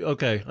 You get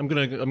okay. I'm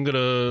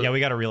gonna. Yeah, we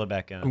got to reel it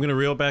back in. I'm gonna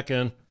reel it back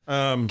in.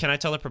 Can I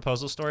tell the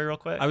proposal story real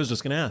quick? I was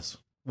just gonna ask.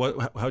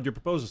 How'd your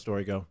proposal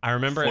story go? I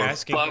remember For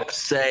asking. fuck's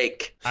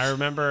sake. I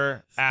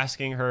remember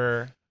asking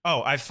her.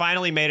 Oh, I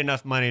finally made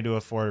enough money to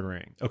afford a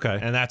ring. Okay.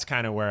 And that's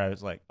kind of where I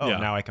was like, oh, Yeah.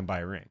 now I can buy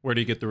a ring. Where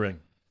do you get the ring?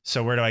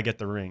 So where do I get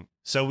the ring?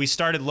 So we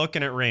started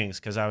looking at rings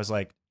because I was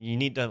like, you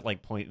need to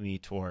like point me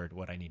toward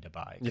what I need to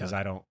buy because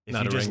I don't. If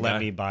Not you a just ring let guy.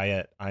 me buy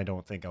it, I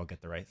don't think I'll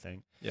get the right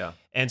thing. Yeah.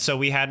 And so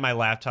we had my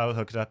laptop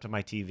hooked up to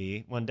my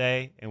TV one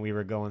day, and we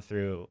were going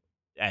through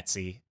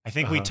Etsy. I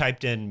think we Uh-huh.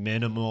 typed in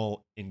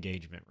minimal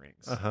engagement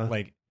rings, Uh-huh.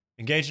 like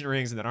engagement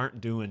rings that aren't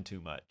doing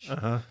too much.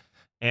 Uh-huh.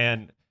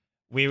 And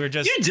we were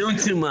just You're doing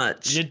too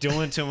much. you're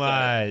doing too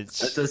much.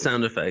 That's a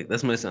sound effect.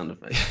 That's my sound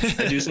effect.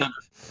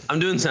 I'm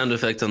doing sound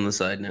effects on the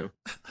side now.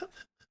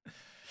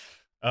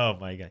 Oh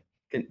my god.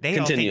 They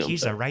Continue. all think I'm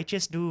he's sorry. a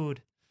righteous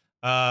dude.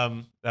 That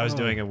was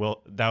doing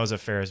that was a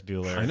Ferris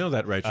Bueller. I know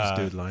that righteous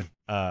dude line.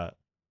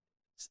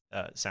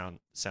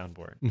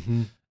 Soundboard.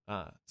 Mm-hmm.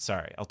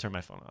 Sorry, I'll turn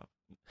my phone off.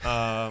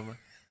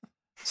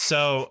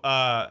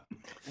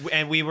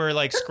 And we were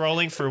like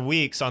scrolling for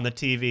weeks on the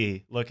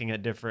TV looking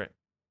at different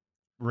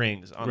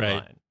rings online.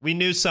 Right. We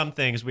knew some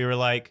things. We were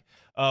like,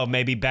 oh,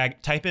 maybe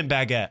type in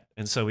baguette.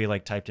 And so we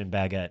like typed in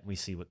baguette and we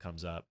see what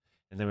comes up.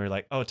 And then we were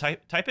like, oh,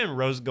 type in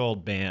rose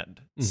gold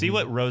band. See Mhm.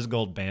 what rose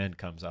gold band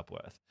comes up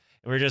with.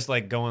 And we're just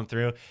like going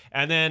through.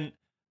 And then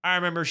I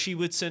remember she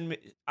would send me,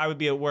 I would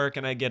be at work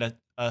and I'd get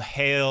a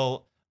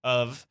hail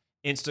of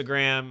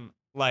Instagram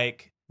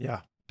like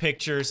Yeah.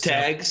 pictures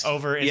Tags?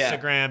 over Yeah.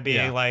 Instagram being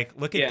Yeah. like,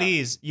 look at Yeah.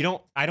 these.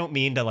 I don't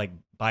mean to like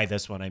buy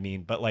this one, I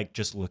mean, but like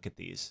just look at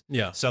these.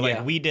 Yeah. So like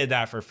Yeah. we did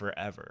that for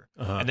forever.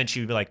 Uh-huh. And then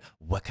she would be like,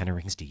 what kind of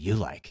rings do you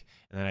like?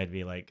 And then I'd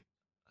be like,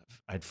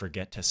 I'd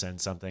forget to send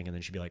something. And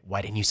then she'd be like,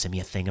 why didn't you send me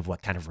a thing of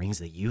what kind of rings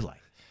that you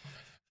like?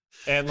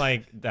 And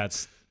like,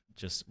 that's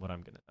just what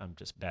I'm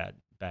just bad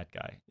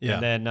guy. Yeah.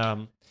 And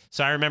then,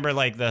 so I remember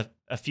like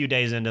a few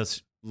days into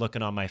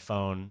looking on my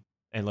phone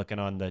and looking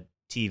on the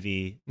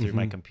TV through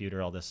my Mhm.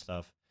 computer, all this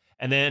stuff.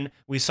 And then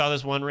we saw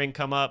this one ring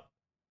come up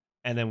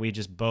and then we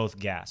just both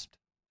gasped.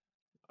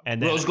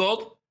 And then Rose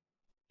gold?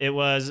 it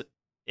was,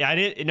 I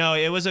didn't know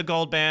it was a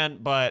gold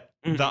band, but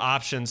Mhm. the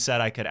option said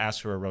I could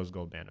ask for a rose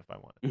gold band if I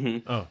wanted.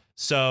 Mm-hmm. Oh.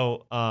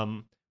 So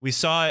we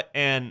saw it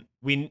and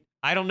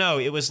I don't know,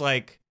 it was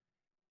like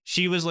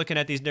she was looking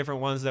at these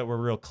different ones that were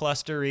real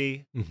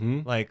clustery,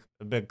 Mm-hmm. like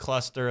a big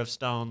cluster of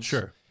stones.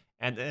 Sure.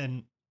 And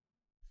then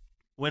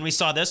when we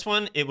saw this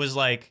one, it was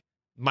like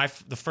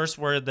the first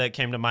word that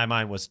came to my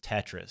mind was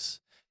Tetris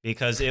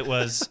because it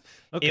was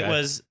Okay. it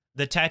was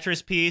the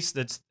Tetris piece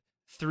that's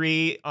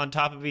 3 on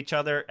top of each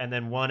other and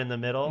then 1 in the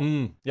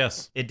middle.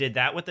 Yes. It did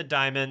that with the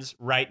diamonds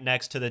right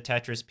next to the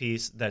Tetris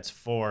piece that's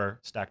 4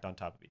 stacked on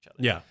top of each other.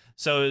 Yeah.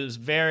 So it was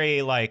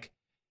very like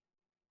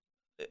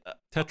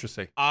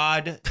Tetrisy.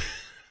 odd.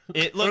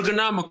 It looked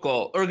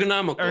Ergonomical.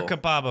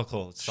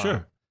 ergonomical.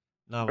 Sure.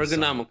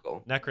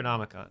 Ergonomical.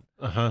 Necronomicon.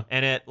 Uh-huh.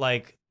 And it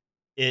like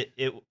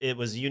it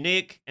was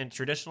unique and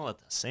traditional at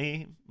the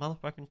same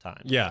motherfucking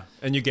time. Yeah.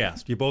 And you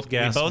gasped. You both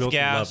gasped. We both loved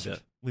gasped.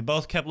 it. We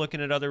both kept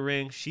looking at other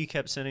rings. She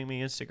kept sending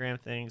me Instagram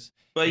things.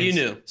 But you And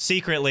knew.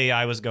 Secretly,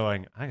 I was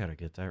going, I gotta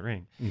get that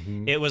ring.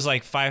 Mm-hmm. It was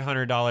like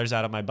 $500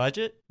 out of my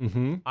budget.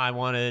 Mm-hmm. I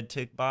wanted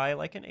to buy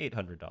like an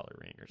 $800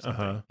 ring or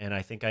something. Uh-huh. And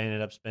I think I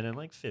ended up spending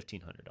like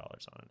 $1,500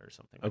 on it or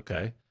something. Like that.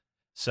 Okay.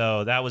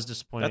 So that was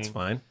disappointing. That's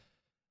fine.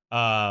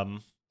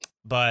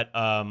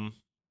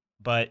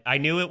 But I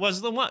knew it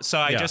was the one. So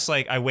I Yeah. just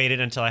like I waited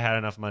until I had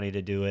enough money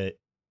to do it,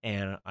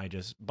 and I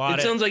just bought It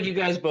it. sounds like you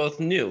guys both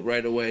knew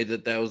right away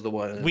that was the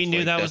one. We It's knew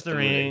like, that that's was the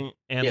ring,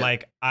 and Yeah.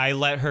 like I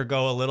let her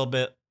go a little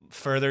bit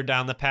further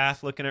down the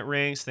path, looking at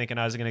rings, thinking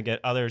I was gonna get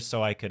others,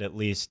 so I could at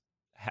least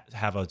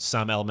have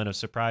some element of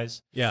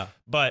surprise. Yeah.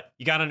 But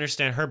you gotta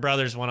understand, her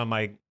brother's one of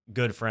my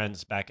good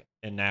friends back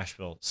in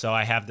Nashville, so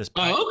I have this.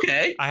 Oh,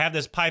 okay. I have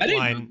this didn't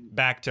pipeline know.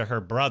 back to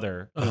her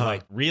brother, who Uh-huh.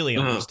 like really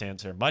Uh-huh.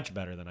 understands her much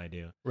better than I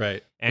do.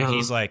 Right. And Uh-huh.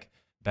 he's like,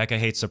 Becca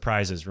hates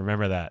surprises.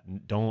 Remember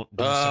that. Don't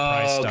do Oh,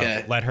 surprise okay.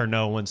 stuff. Let her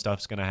know when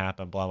stuff's gonna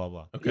happen. Blah blah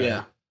blah. Okay.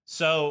 Yeah.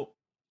 So,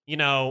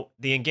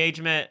 the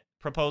engagement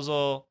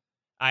proposal,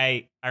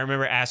 I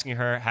remember asking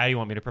her, how do you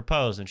want me to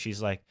propose? And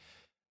she's like,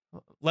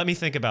 let me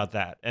think about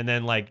that. And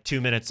then like 2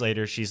 minutes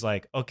later, she's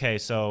like, okay,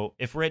 so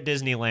if we're at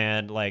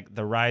Disneyland, like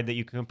the ride that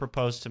you can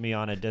propose to me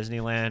on at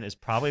Disneyland is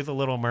probably the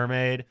Little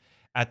Mermaid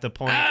at the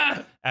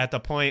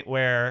point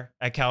where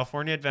at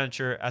California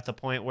Adventure, at the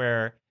point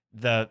where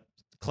the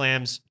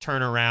clams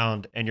turn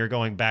around and you're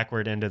going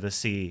backward into the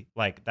sea.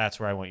 Like that's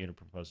where I want you to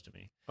propose to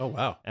me. Oh,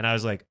 wow. And I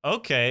was like,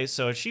 okay,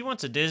 so if she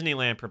wants a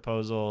Disneyland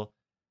proposal,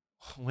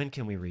 when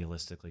can we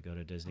realistically go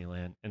to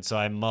Disneyland? And so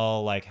I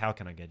mull like, how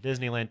can I get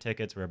Disneyland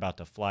tickets? We're about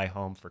to fly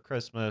home for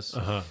Christmas.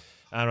 Uh-huh.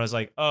 And I was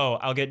like, oh,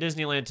 I'll get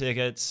Disneyland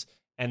tickets.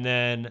 And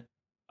then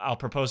I'll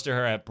propose to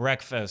her at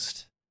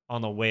breakfast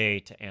on the way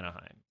to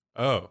Anaheim.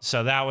 Oh,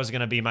 So that was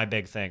going to be my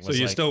big thing. so was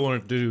you like still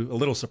wanted to do a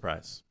little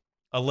surprise.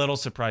 a little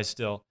surprise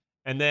still.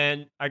 And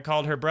then I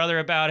called her brother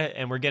about it,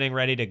 and we're getting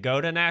ready to go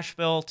to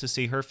Nashville to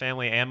see her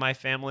family and my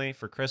family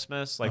for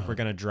Christmas. Like we're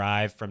going to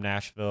drive from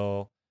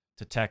Nashville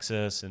to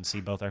Texas and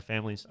see both our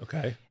families.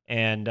 Okay.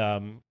 And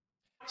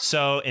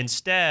so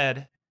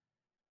instead,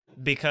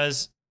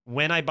 because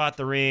when I bought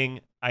the ring,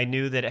 I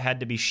knew that it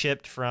had to be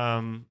shipped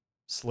from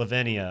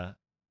Slovakia.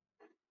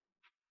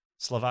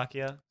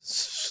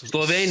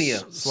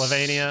 Slovenia.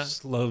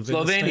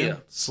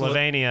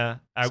 Slovenia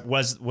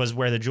was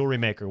where the jewelry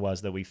maker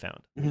was that we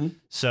found. Mm-hmm.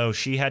 So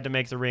she had to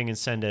make the ring and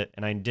send it,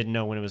 and I didn't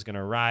know when it was going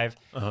to arrive.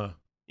 Uh-huh.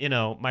 You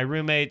know, my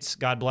roommates,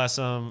 God bless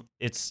them,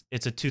 it's a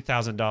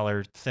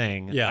 $2,000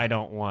 thing. Yeah.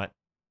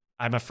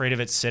 I'm afraid of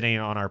it sitting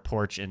on our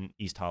porch in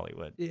East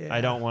Hollywood. Yeah.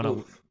 I don't want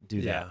to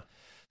do that. Yeah.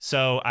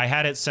 So I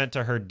had it sent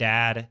to her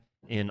dad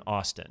in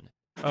Austin.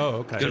 Oh,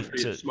 okay. Good for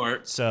you.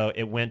 Smart. So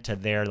it went to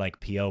their like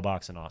PO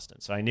box in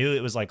Austin. So I knew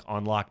it was like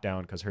on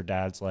lockdown because her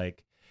dad's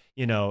like,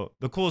 you know,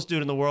 the coolest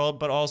dude in the world,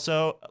 but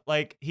also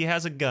like he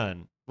has a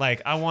gun.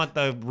 Like I want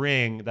the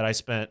ring that I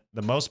spent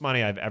the most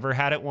money I've ever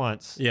had at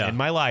once in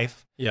my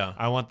life. Yeah.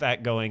 I want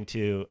that going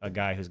to a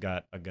guy who's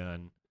got a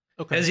gun.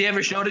 Okay. Has he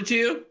ever showed it to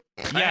you?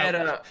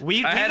 Yeah,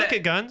 we look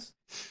at guns.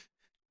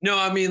 No,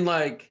 I mean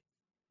like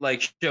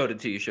showed it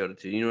to you.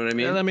 You know what I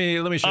mean? Let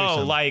me show you Oh,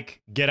 some.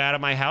 like get out of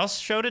my house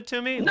showed it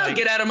to me? Not Like,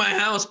 get out of my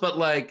house, but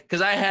like,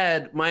 because I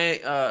had my.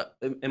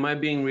 Am I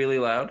being really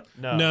loud?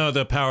 No,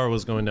 the power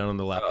was going down on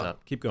the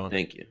laptop. Keep going.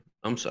 Thank you.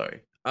 I'm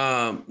sorry.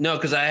 No,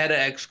 because I had an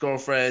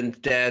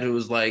ex-girlfriend dad who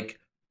was like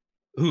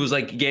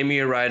gave me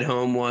a ride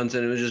home once,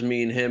 and it was just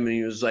me and him, and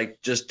he was like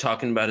just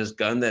talking about his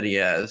gun that he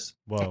has.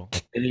 Whoa.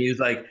 And he was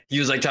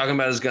like talking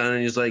about his gun, and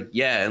he was like,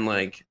 yeah, and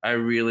like I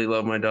really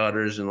love my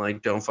daughters, and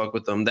like don't fuck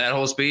with them. That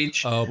whole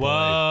speech. Oh boy.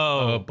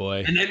 Whoa. Oh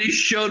boy. And then he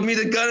showed me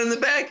the gun in the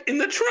back in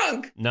the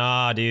trunk.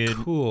 Nah, dude.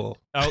 Cool.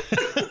 Oh,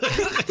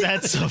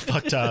 that's so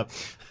fucked up.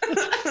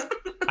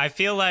 I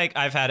feel like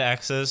I've had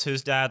exes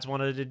whose dads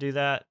wanted to do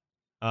that.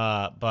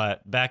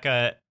 But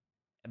Becca's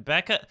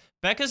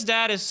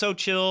dad is so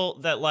chill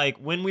that like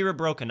when we were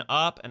broken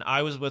up and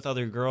I was with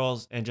other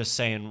girls and just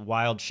saying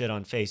wild shit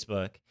on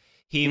Facebook,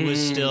 he was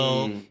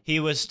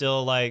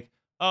still like,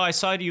 oh, I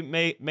saw you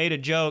made a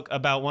joke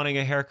about wanting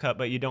a haircut,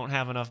 but you don't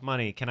have enough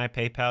money. Can I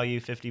PayPal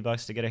you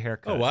 $50 to get a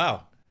haircut? Oh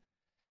wow.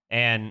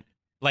 And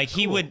like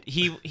he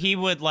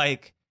Cool. would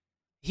like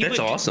he That's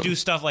would awesome. do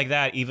stuff like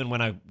that even when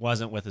I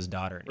wasn't with his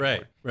daughter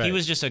anymore. Right. He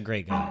was just a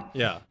great guy.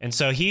 Yeah. And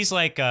so he's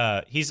like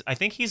I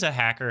think he's a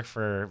hacker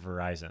for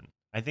Verizon.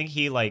 I think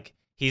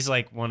he's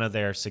like one of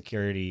their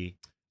security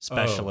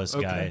specialist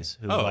okay. guys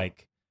who Oh.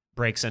 like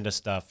breaks into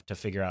stuff to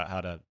figure out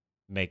how to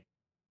make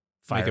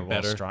Make it firewalls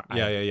better. strong.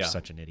 Yeah, I'm yeah.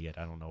 such an idiot.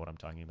 I don't know what I'm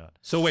talking about.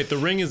 So wait, the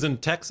ring is in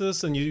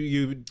Texas, and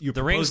you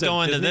The ring's proposed at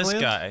going to this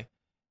Disneyland? guy.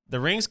 The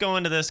ring's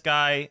going to this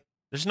guy.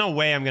 There's no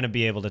way I'm going to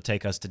be able to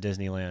take us to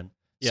Disneyland.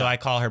 So Yeah. I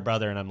call her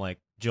brother and I'm like,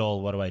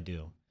 Joel, what do I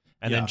do?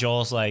 And Yeah. then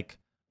Joel's like,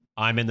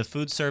 I'm in the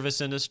food service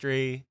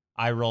industry.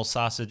 I roll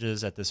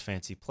sausages at this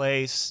fancy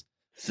place.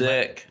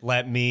 Sick.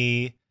 Let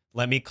me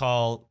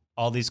call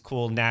all these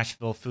cool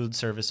Nashville food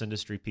service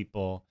industry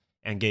people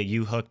and get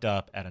you hooked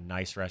up at a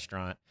nice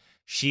restaurant.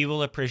 She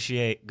will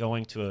appreciate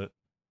going to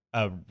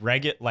a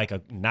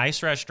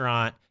nice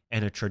restaurant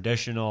and a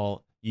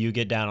traditional you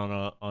get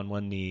down on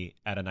one knee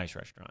at a nice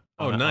restaurant.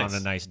 Nice. On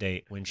a nice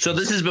date. So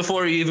this is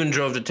before you even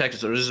drove to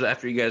Texas, or this is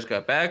after you guys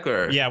got back,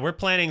 or Yeah, we're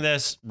planning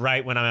this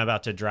right when I'm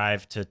about to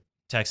drive to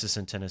Texas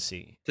and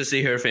Tennessee to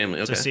see her family?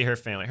 Okay. to see her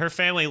family. Her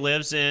family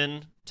lives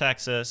in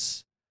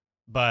Texas,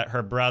 but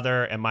her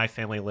brother and my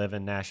family live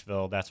in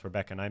Nashville. That's where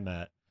Becca and I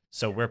met.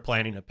 So we're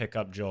planning to pick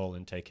up Joel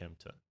and take him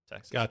to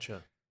Texas.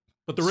 Gotcha.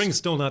 But the ring's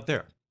still not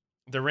there.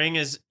 The ring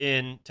is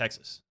in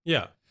Texas.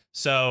 Yeah.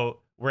 So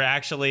we're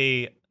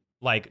actually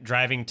like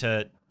driving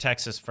to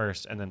Texas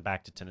first and then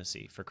back to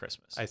Tennessee for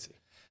Christmas. I see.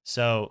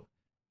 So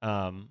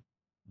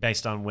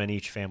based on when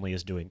each family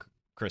is doing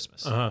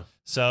Christmas. Uh-huh.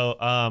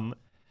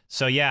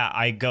 So yeah,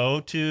 I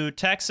go to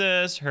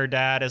Texas. Her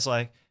dad is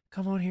like,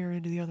 come on here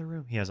into the other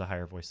room. He has a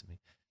higher voice than me.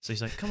 So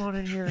he's like, come on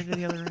in here into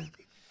the other room.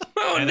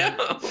 Oh and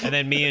no!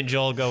 Then me and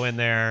Joel go in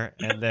there,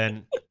 and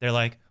then they're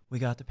like, "We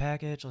got the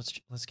package.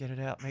 Let's get it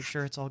out. Make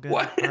sure it's all good.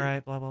 What? All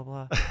right, blah blah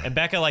blah." And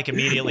Becca like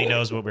immediately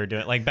knows what we're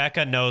doing. Like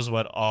Becca knows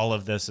what all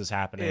of this is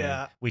happening.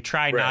 Yeah. We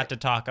try Right. not to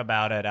talk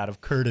about it out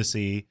of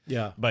courtesy,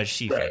 Yeah. but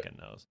she Right. fucking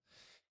knows.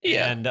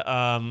 Yeah.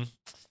 And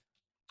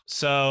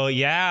so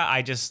yeah,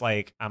 I just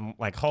like I'm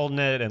like holding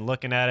it and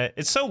looking at it.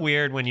 It's so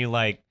weird when you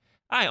like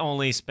I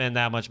only spend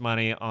that much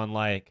money on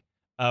like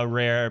a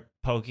rare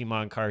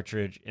Pokemon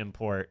cartridge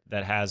import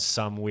that has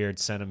some weird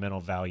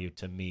sentimental value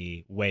to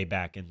me way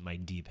back in my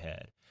deep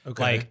head.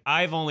 Okay. Like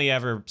I've only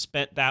ever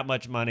spent that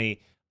much money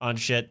on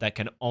shit that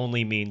can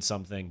only mean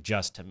something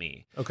just to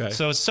me. Okay.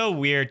 So it's so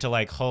weird to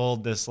like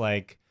hold this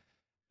like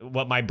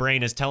what my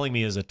brain is telling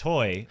me is a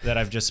toy that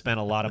I've just spent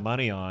a lot of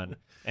money on.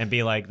 and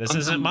be like, this I'm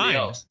isn't somebody mine.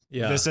 else.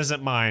 Yeah. This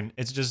isn't mine.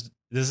 It's just,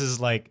 this is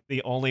like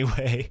the only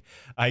way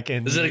I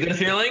can. Is it a good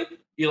feeling?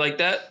 You like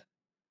that?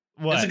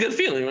 What? It's a good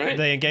feeling, right?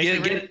 The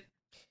engagement ring?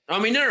 I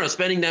mean, no,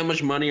 spending that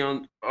much money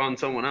on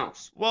someone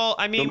else, Well,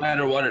 I no mean,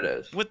 matter what it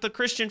is. with the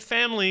Christian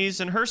families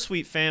and her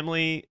sweet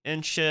family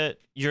and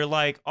shit, you're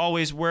like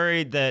always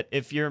worried that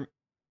if you're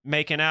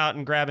making out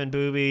and grabbing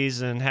boobies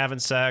and having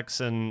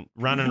sex and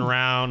running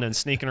around and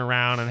sneaking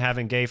around and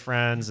having gay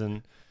friends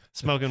and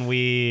smoking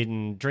weed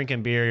and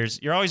drinking beers,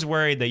 you're always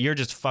worried that you're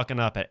just fucking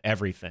up at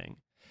everything.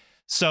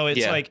 So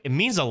it's Yeah. like, it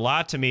means a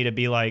lot to me to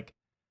be like,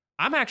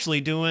 I'm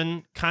actually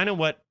doing kind of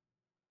what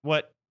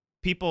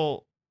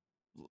people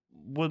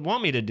would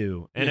want me to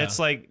do. And Yeah. it's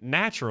like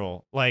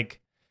natural.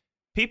 Like,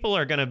 people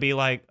are going to be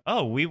like,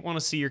 oh, we want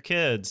to see your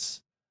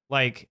kids.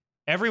 Like,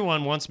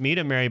 everyone wants me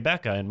to marry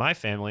Becca in my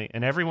family,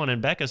 and everyone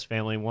in Becca's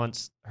family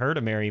wants her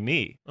to marry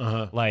me.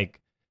 Uh-huh. Like,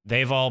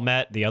 they've all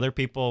met the other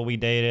people we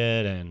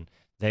dated, and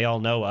they all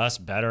know us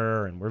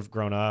better, and we've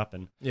grown up.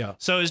 And Yeah.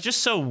 so it's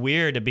just so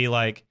weird to be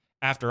like,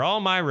 after all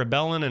my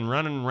rebelling and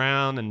running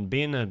around and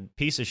being a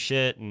piece of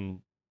shit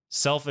and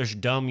selfish,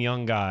 dumb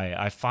young guy,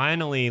 I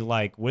finally,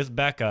 like, with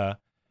Becca,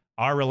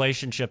 our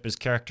relationship is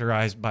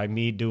characterized by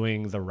me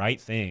doing the right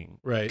thing,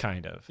 Right.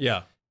 kind of.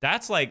 Yeah.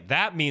 That's like,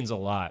 that means a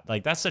lot.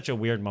 Like, that's such a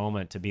weird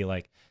moment to be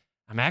like,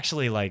 I'm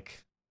actually,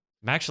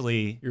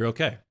 You're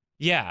okay.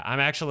 yeah, I'm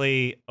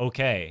actually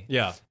okay.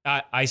 Yeah.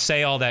 I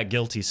say all that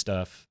guilty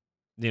stuff,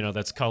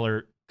 that's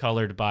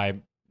colored by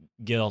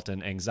guilt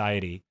and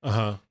anxiety,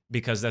 Uh-huh.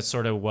 because that's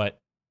sort of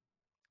what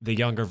the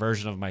younger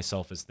version of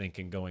myself is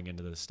thinking going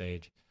into the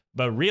stage.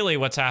 But really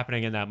what's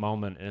happening in that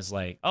moment is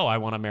like, oh, I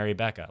want to marry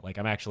Becca. Like,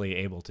 I'm actually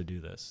able to do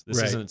this. This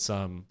Right. isn't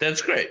some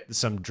That's great.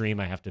 dream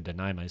I have to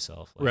deny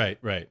myself. Like,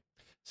 Right.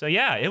 So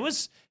yeah, it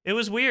was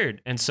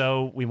weird. And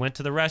so we went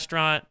to the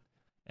restaurant,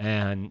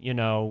 and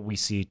we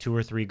see 2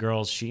 or 3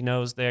 girls she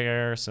knows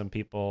there, some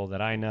people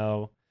that I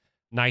know.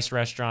 Nice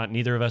restaurant,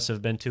 neither of us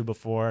have been to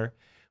before.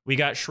 We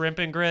got shrimp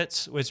and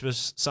grits, which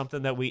was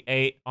something that we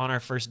ate on our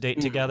first date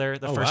together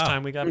the Oh, first wow.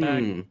 time we got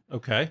back.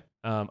 Okay.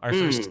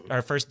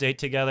 Our first date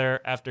together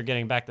after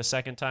getting back the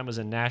second time was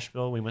in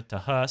Nashville. We went to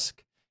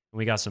Husk, and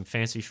we got some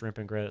fancy shrimp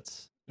and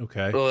grits.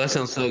 Okay. Oh, that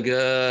sounds so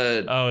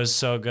good. Oh, it was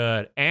so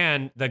good.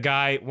 And the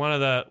guy, one of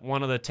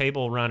the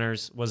table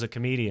runners, was a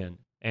comedian,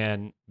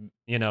 and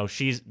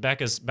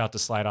Becca's about to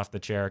slide off the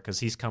chair because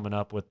he's coming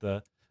up with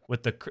the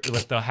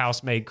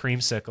house-made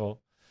creamsicle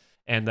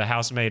and the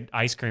house-made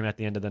ice cream at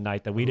the end of the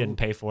night that we didn't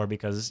pay for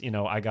because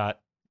I got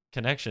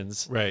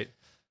connections Right.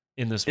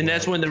 in this. And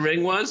that's when the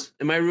ring was?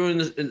 Am I ruining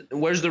this?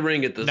 Where's the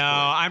ring at this No, point?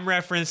 I'm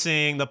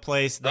referencing the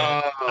place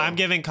that Oh. I'm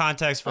giving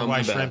context for Oh, why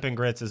my bad. shrimp and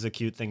grits is a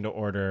cute thing to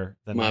order.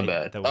 The My night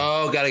bad. that we-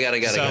 Oh, got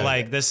it. So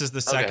like, this is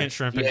the second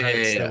shrimp and Yeah,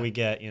 grits yeah. that we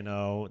get.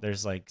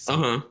 There's like,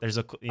 some, Uh-huh. there's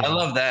a. I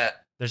love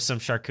that. There's some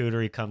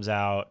charcuterie comes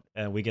out,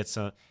 and we get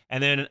some,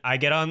 and then I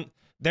get on.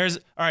 There's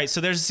all right.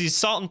 So there's these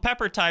salt and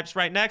pepper types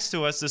right next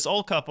to us. This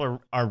old couple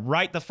are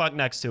right the fuck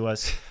next to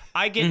us.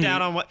 I get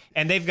down on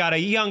and they've got a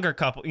younger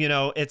couple.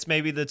 It's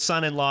maybe the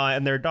son-in-law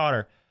and their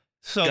daughter.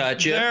 So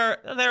Gotcha.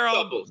 they're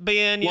all Couples.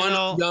 being One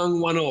young,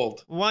 one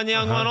old. one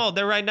young, one old.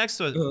 They're right next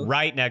to us.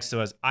 Right next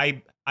to us.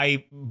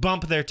 I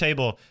bump their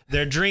table.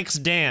 Their drinks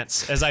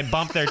dance as I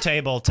bump their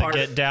table to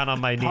get down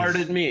on my knees.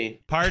 Pardon me.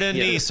 Pardon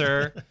me,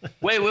 sir.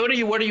 Wait, what are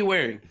you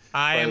wearing?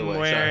 I By the am way,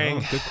 sorry. wearing.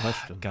 Oh, good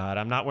question. God,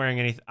 I'm not wearing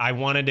anything. I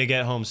wanted to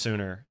get home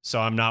sooner, so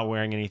I'm not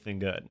wearing anything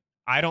good.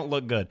 I don't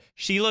look good.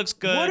 She looks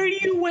good. What are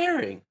you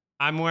wearing?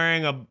 I'm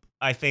wearing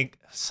I think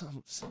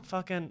some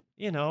fucking,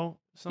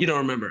 some, You don't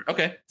remember.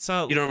 Okay.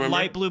 some you don't remember?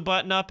 light blue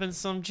button up and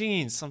some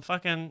jeans, some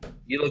fucking.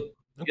 You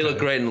look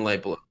great in the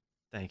light blue.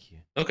 Thank you.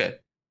 Okay.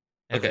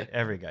 Okay.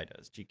 Every guy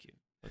does. GQ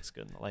looks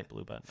good in the light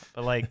blue button up.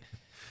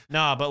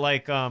 But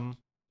like,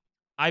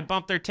 I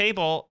bumped their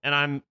table, and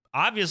I'm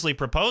obviously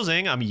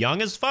proposing. I'm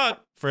young as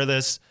fuck for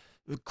this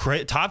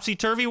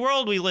topsy-turvy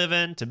world we live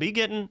in to be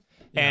getting,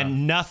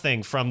 and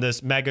nothing from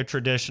this mega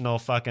traditional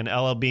fucking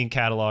LL Bean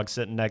catalog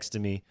sitting next to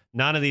me.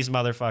 None of these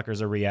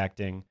motherfuckers are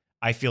reacting.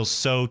 I feel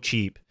so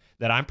cheap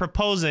that I'm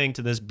proposing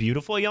to this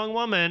beautiful young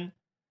woman.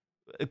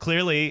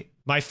 Clearly,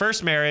 my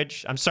first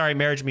marriage. I'm sorry,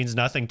 marriage means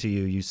nothing to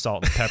you, you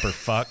salt and pepper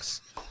fucks.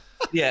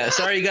 Yeah.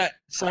 Sorry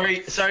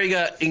you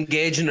got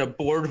engaged in a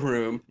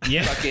boardroom.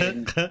 Yeah.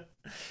 Fucking,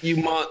 you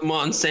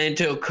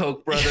Monsanto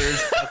Koch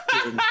brothers.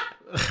 Fucking,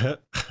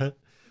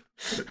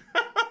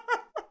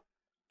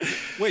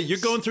 Wait, you're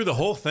going through the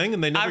whole thing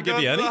and they never I've give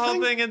gone you through anything? the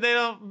whole thing and they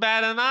don't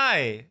bat an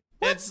eye.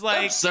 It's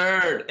like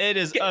absurd. it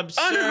is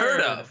absurd.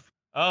 Unheard of.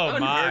 Oh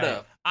Unheard my!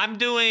 of. I'm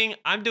doing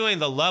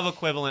the love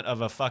equivalent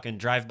of a fucking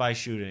drive-by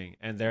shooting,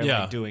 and they're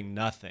Yeah. like doing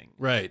nothing.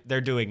 Right. They're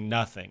doing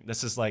nothing.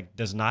 This is like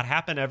does not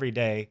happen every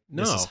day.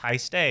 This No. is high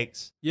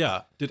stakes.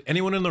 Yeah. Did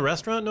anyone in the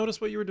restaurant notice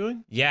what you were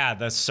doing? Yeah,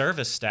 the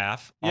service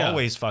staff Yeah.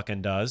 always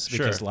fucking does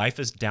because Sure. life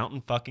is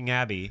Downton fucking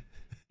Abbey,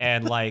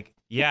 and like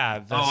yeah.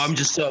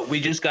 We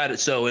just got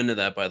it so into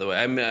that, by the way.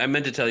 I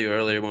meant to tell you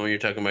earlier when we were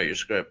talking about your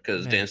script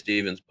because Man. Dan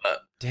Stevens, but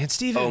Dan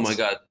Stevens. oh my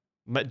God.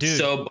 But dude,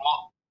 So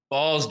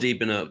balls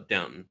deep in a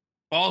Downton.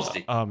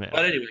 Ballsy. Oh man.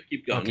 But anyway,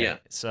 keep going. Okay, Yeah.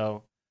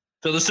 So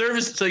So the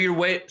service. So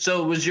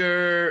so was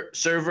your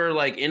server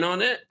like in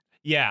on it?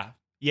 yeah.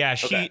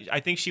 She. Okay. I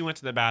think she went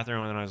to the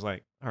bathroom, and I was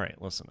like, "All right,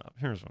 listen up.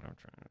 Here's what I'm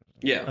trying to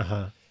do." Yeah.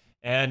 Uh-huh.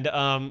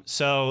 And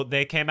so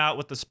they came out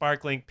with the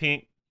sparkling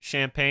pink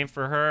champagne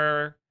for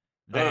her.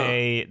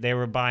 They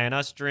were buying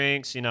us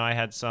drinks. You know, I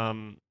had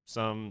some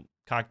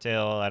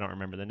cocktail. I don't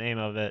remember the name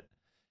of it.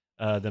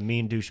 The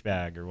mean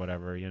douchebag or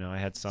whatever. You know, I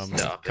had some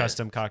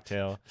custom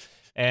cocktail,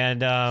 and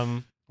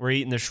we're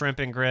eating the shrimp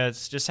and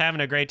grits, just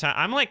having a great time.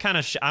 I'm like kind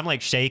of I'm like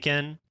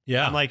shaking.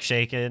 Yeah. I'm like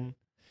shaking.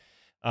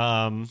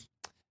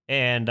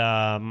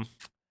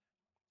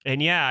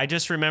 And yeah, I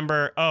just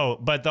remember. Oh,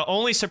 but the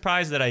only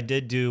surprise that I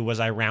did do was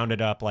I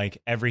rounded up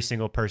like every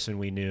single person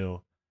we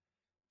knew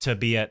to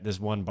be at this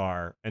one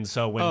bar. And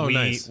so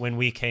when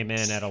we came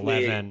in at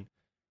 11,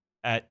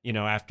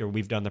 after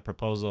we've done the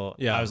proposal,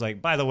 Yeah. I was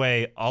like, by the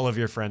way, all of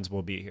your friends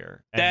will be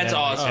here. And That's then,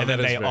 awesome. And then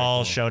That is they very all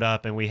cool. showed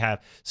up, and we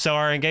have. So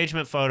our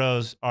engagement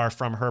photos are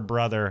from her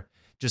brother,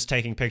 just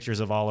taking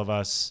pictures of all of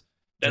us.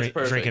 That's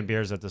perfect. Drinking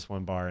beers at this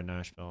one bar in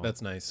Nashville.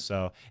 That's nice.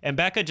 So, and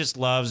Becca just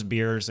loves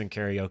beers and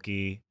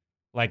karaoke.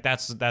 Like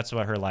that's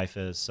what her life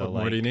is. So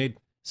What more do you need?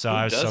 So Who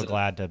I was so doesn't?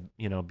 glad to,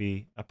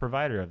 be a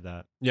provider of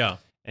that. Yeah.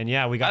 And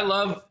yeah, we got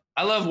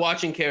I love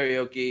watching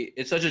karaoke.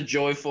 It's such a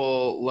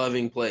joyful,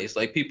 loving place.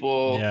 Like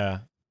people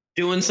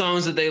doing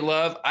songs that they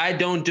love. I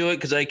don't do it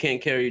because I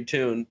can't carry a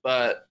tune,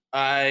 but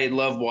I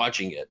love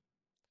watching it.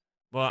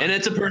 Well, And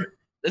it's a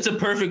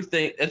perfect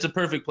thing. It's a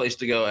perfect place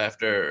to go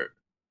after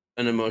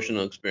an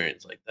emotional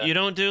experience like that. you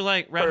don't do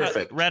like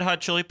Perfect. Red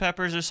Hot Chili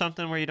Peppers or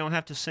something where you don't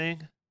have to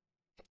sing?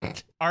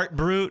 Art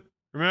Brut.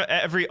 Remember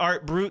every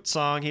Art Brut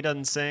song he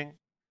doesn't sing?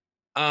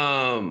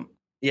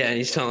 Yeah, and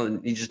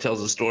he just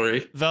tells a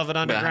story Velvet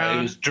about how he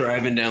Underground. was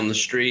driving down the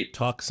street.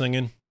 Talk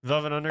singing.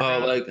 Velvet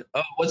Underground.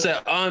 What's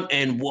that?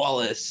 And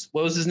Wallace.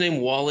 What was his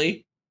name?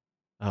 Wally?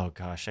 Oh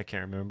gosh, I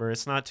can't remember.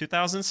 It's not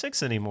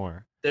 2006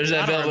 anymore. There's I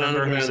that don't Velvet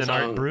remember who's Underground in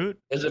Art song. Brut.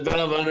 There's a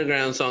Velvet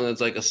Underground song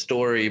that's like a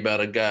story about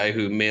a guy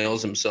who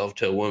mails himself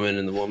to a woman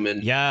and the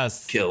woman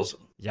Yes. kills him.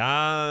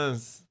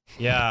 Yes.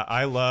 Yeah,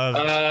 I love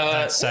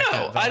that second.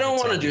 No, I don't Velvet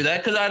want to song. do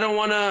that because I don't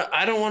want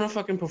to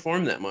fucking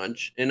perform that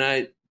much.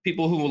 And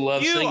people who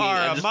love You singing.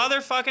 are a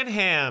motherfucking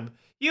ham.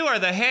 You are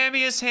the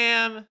hammiest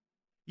ham.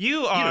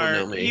 You are.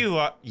 don't know me. You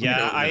are. You Yeah,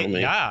 don't know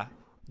me. yeah.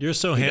 You're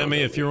so You don't hammy.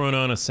 know If you were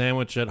on a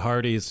sandwich at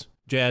Hardee's,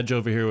 Jadge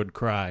over here would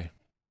cry.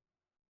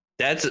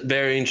 That's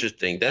very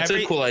interesting. That's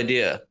a cool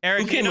idea.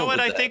 Eric, Who came you know up what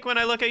with I that? think when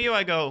I look at you?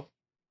 I go,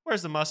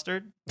 "Where's the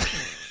mustard?"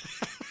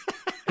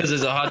 Because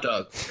it's a hot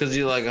dog. Because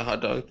you like a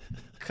hot dog.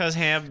 Because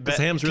ham's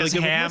really good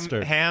with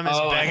mustard. Ham is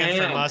begging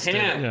for ham, mustard.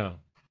 ham. Yeah.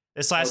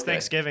 This last Okay.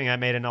 Thanksgiving, I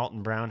made an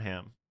Alton Brown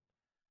ham.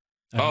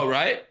 Oh,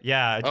 right?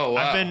 Yeah. Oh,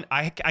 wow.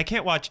 I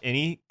can't watch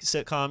any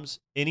sitcoms,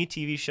 any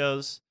TV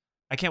shows.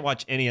 I can't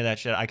watch any of that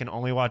shit. I can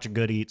only watch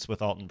Good Eats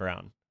with Alton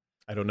Brown.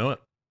 I don't know it.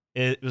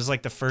 It was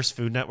like the first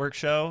Food Network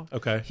show.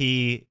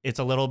 Okay. It's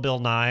a little Bill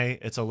Nye.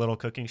 It's a little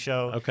cooking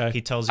show. Okay.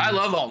 He tells you. I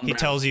love Alton He Brown.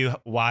 tells you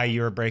why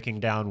you're breaking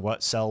down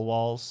what cell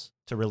walls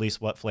to release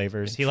what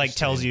flavors. He like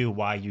tells Interesting. you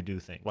why you do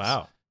things.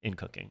 Wow. In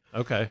cooking,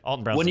 Okay.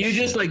 Alton Brown. When you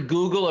just like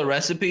Google a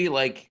recipe,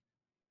 like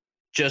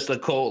just a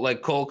cold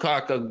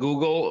cock a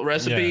Google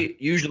recipe,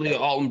 usually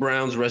Alton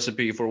Brown's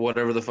recipe for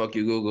whatever the fuck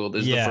you Googled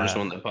is the first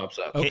one that pops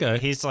up. Okay.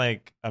 he's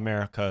like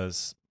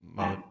America's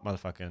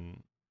motherfucking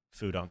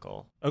food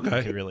uncle.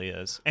 Okay. He really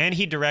is, and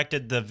he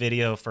directed the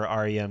video for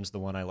REM's "The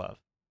One I Love."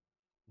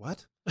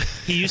 What?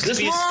 He used to This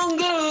be. one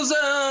goes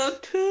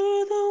out to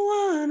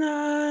the one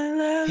I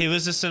love. He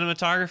was a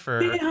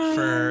cinematographer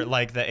for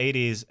like the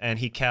 80s, and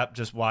he kept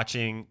just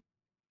watching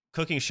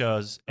cooking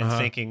shows and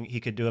thinking he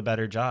could do a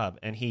better job.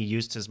 And he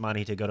used his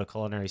money to go to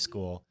culinary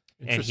school,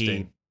 and he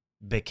Interesting.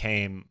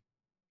 became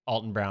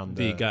Alton Brown,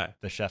 The guy.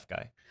 the chef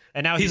guy.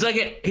 And now He's like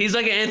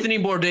an Anthony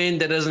Bourdain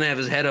that doesn't have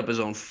his head up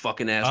his own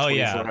fucking ass Oh, 24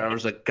 yeah.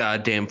 hours a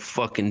goddamn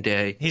fucking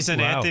day. he's an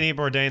Wow. Anthony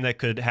Bourdain that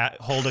could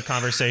hold a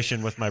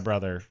conversation with my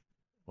brother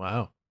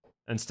Wow.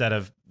 instead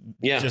of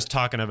Yeah. just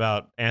talking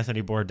about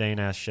Anthony Bourdain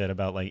ass shit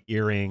about like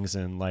earrings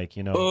and like,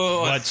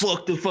 I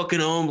fucked the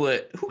fucking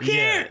omelet. Who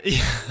cares?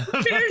 Yeah.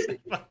 Who cares? You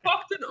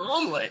fucked an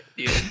omelet,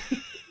 dude.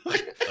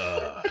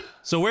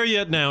 So where are you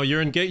at now?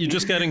 You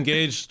just got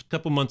engaged a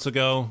couple months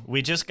ago.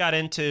 We just got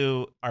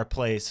into our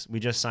place. We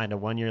just signed a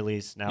 1-year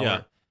lease.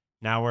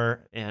 Now we're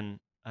in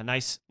a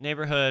nice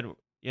neighborhood.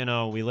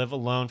 We live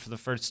alone for the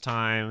first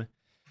time.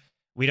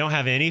 We don't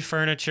have any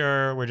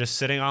furniture. We're just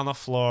sitting on the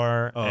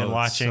floor Oh, and that's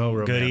watching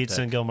so Good Eats romantic.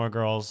 and Gilmore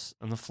Girls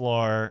on the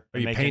floor. Are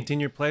you painting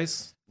your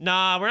place?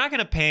 Nah, we're not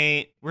gonna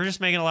paint. We're just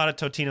making a lot of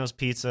Totino's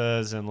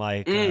pizzas and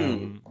like,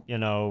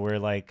 we're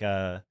like,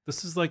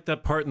 This is like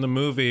that part in the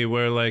movie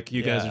where like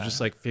you guys are Yeah.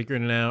 just like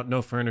figuring it out.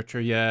 No furniture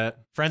yet.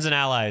 friends and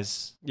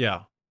allies.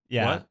 Yeah.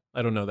 Yeah, What?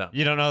 I don't know that.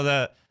 you don't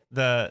know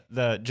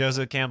the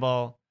Joseph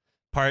Campbell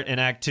part in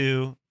Act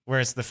 2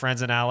 where it's the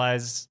friends and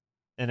allies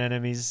and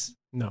enemies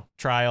No.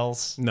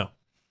 trials. No.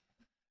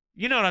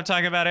 You know what I'm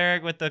talking about,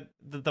 Eric, with the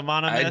I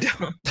monomyth?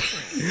 don't.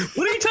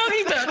 What are you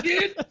talking about,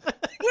 dude?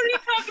 What are you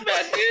talking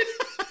about, dude?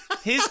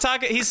 He's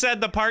talking. He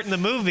said the part in the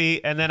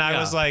movie, and then I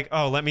was like,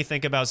 "Oh, let me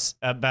think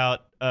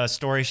about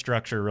story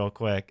structure real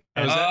quick."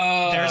 And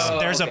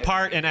there's a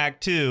part in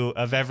Act 2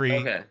 of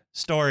every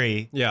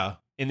story. Yeah.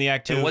 In the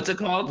Act 2, and what's it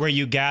called? Where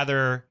you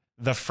gather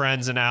the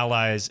friends and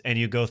allies, and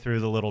you go through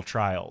the little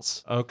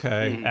trials.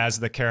 Okay. As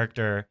the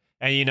character,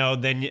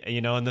 and then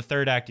in the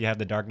third act, you have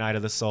the Dark Night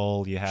of the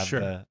Soul. You have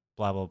the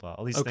blah blah blah.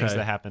 All these things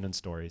that happen in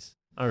stories.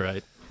 All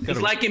right.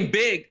 It's like in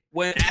Big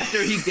when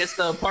after he gets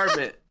the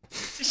apartment,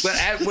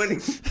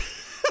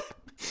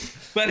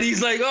 but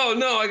he's like, oh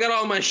no, I got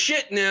all my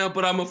shit now,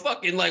 but I'm a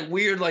fucking like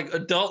weird like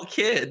adult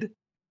kid.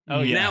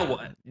 Oh yeah. Now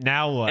what?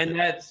 Now what? And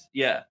that's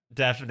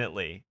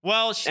definitely.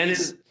 Well,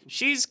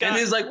 she's got and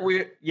it's like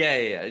weird.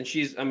 Yeah. And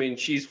she's trying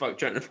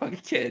to fuck a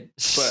kid,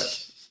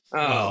 but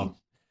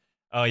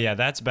oh yeah,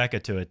 that's Becca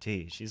to a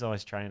T. She's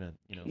always trying to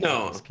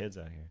fuck these kids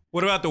out here.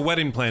 What about the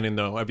wedding planning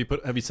though? Have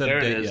you set a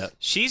date yet?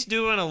 She's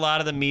doing a lot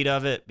of the meat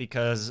of it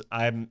because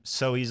I'm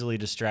so easily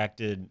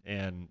distracted,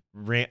 and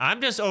I'm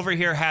just over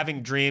here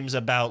having dreams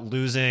about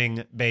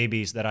losing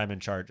babies that I'm in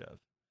charge of.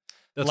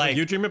 That's what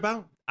you dream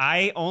about?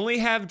 I only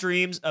have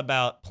dreams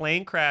about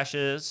plane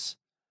crashes.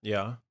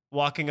 Yeah.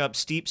 Walking up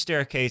steep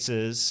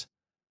staircases,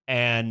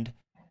 and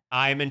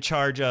I'm in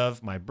charge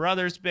of my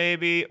brother's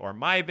baby or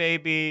my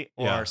baby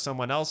or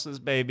someone else's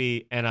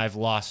baby, and I've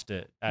lost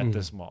it at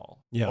this mall.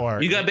 Yeah.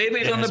 Or you got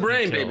babies on the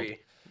brain, baby.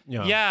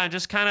 Yeah, I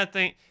just kind of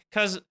think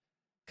because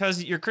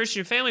your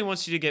Christian family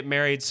wants you to get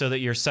married so that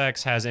your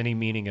sex has any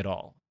meaning at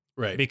all.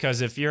 Right.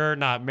 Because if you're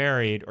not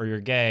married or you're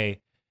gay,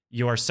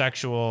 your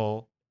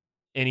sexual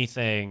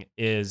anything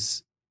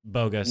is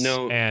bogus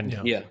and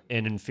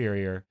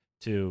inferior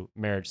to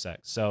marriage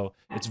sex. So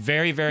it's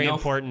very, very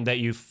important that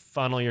you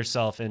funnel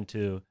yourself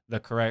into the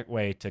correct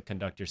way to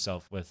conduct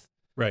yourself with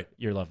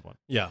your loved one.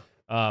 Yeah.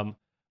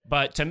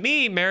 But to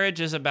me, marriage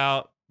is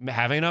about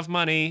having enough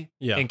money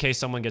in case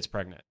someone gets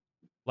pregnant.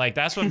 Like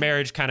that's what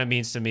marriage kind of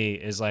means to me,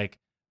 is like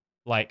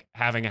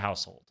having a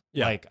household.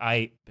 Yeah.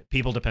 Like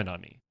people depend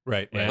on me.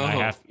 Right. And I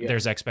have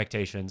there's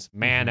expectations,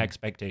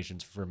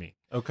 expectations for me.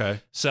 Okay.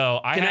 So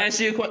Can I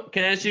ask you a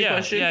question?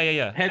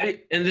 Yeah.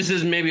 And this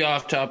is maybe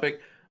off topic.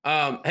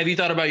 Have you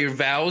thought about your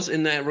vows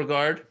in that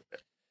regard?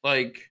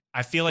 Like,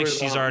 I feel like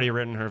she's already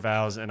written her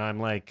vows, and I'm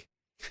like,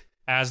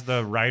 as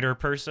the writer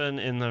person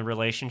in the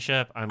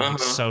relationship, I'm like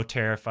so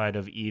terrified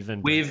of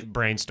even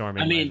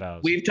brainstorming my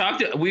vows. We've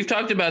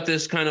talked about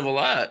this kind of a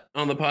lot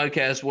on the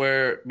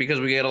podcast, because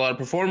we get a lot of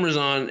performers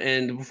on,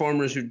 and the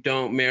performers who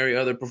don't marry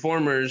other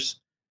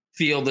performers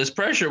feel this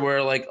pressure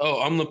where like,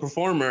 oh, I'm the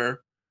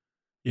performer.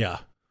 Yeah.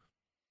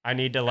 I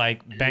need to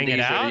like bang it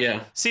out.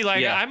 Yeah. See,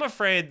 like I'm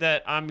afraid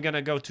that I'm going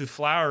to go too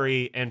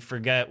flowery and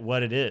forget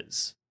what it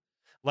is.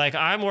 Like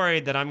I'm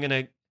worried that I'm going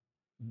to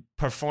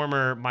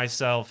performer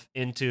myself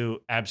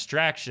into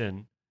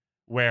abstraction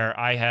where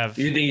I have.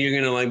 You think you're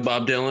going to like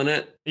Bob Dylan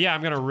it? Yeah, I'm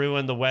going to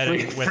ruin the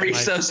wedding with free my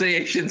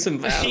associations and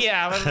vows.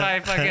 Yeah, with my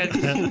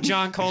fucking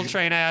John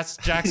Coltrane ass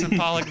Jackson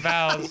Pollock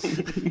vows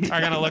are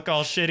going to look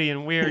all shitty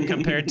and weird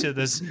compared to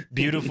this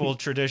beautiful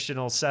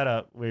traditional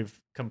setup we've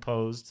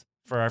composed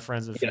for our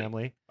friends and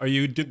family. Are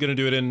you going to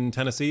do it in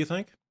Tennessee, you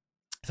think?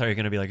 I thought you were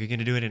going to be like, you're going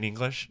to do it in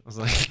English? I was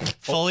like,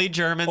 fully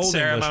German Old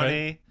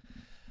ceremony. English,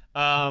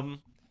 right?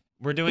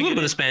 We're doing a little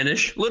bit of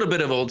Spanish, a little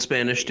bit of Old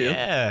Spanish too.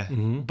 Yeah,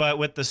 but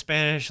with the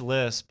Spanish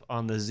lisp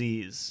on the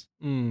Z's.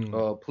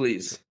 Oh,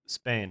 please.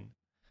 Spain.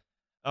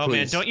 Oh, please.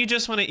 Man, don't you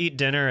just want to eat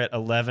dinner at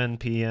 11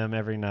 p.m.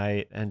 every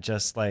night and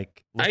just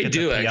like look at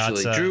the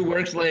piazza? Actually.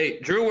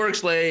 Drew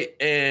works late,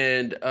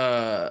 and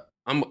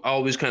I'm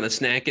always kind of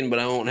snacking, but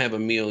I won't have a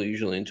meal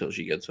usually until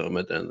she gets home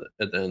at the end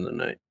of the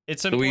night.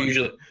 It's important.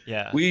 So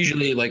we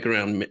usually like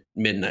around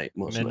midnight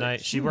most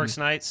nights. She works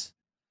nights?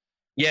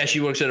 Yeah, she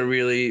works at a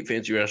really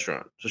fancy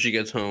restaurant, so she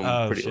gets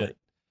home pretty late.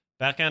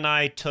 Becca and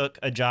I took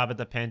a job at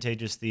the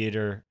Pantages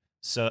Theater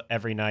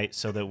every night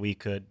so that we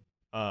could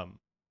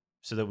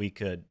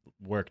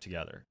work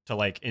together to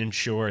like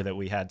ensure that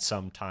we had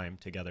some time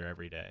together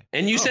every day.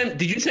 And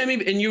did you send me?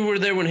 And you were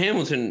there when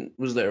Hamilton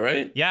was there,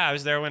 right? Yeah, I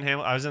was there when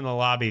I was in the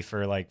lobby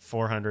for like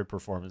 400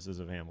 performances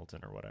of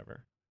Hamilton or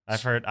whatever.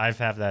 I've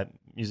have that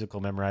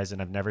musical memorized,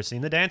 and I've never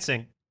seen the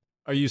dancing.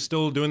 Are you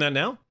still doing that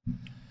now?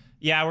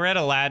 Yeah, we're at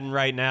Aladdin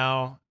right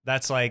now.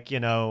 That's like,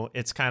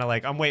 it's kind of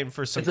like I'm waiting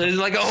for some. Is it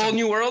like a whole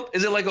new world?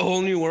 Is it like a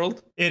whole new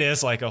world? It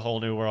is like a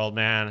whole new world,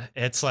 man.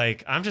 It's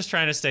like I'm just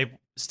trying to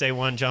stay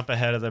one jump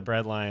ahead of the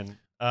breadline.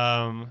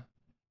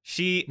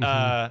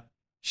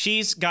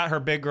 She's got her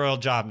big girl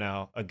job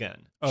now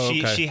again.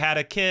 She had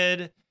a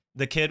kid.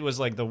 The kid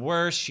was like the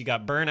worst. She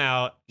got burnt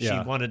out. She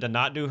wanted to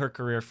not do her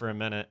career for a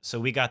minute.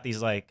 So we got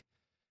these like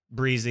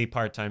breezy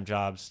part-time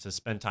jobs to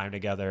spend time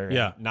together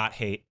and not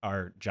hate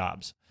our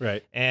jobs.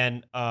 Right.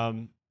 And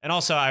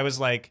also I was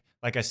like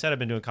I said, I've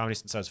been doing comedy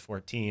since I was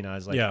 14. I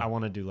was like, I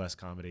want to do less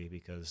comedy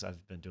because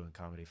I've been doing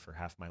comedy for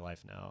half my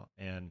life now.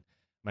 And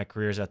my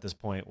career's at this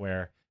point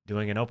where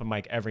doing an open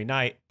mic every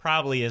night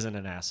probably isn't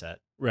an asset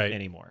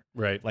anymore.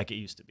 Right. Like it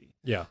used to be.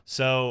 Yeah.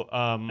 So,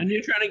 and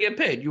you're trying to get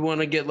paid. You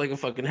want to get like a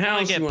fucking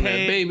house. You want to have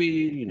a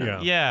baby,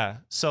 Yeah.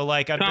 So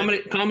like,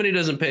 comedy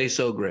doesn't pay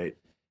so great.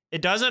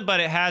 It doesn't, but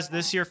it has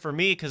this year for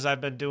me because I've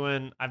been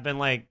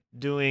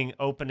doing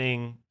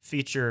opening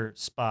feature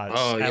spots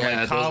Oh, at yeah, like those are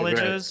great.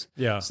 colleges.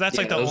 Yeah. So that's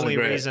like Yeah, the those are only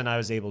great. reason I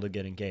was able to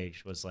get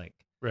engaged was like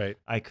Right.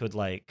 I could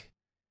like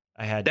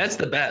I had That's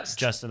the best.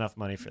 just enough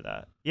money for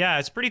that. Yeah,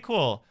 it's pretty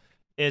cool.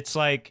 It's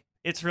like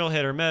it's real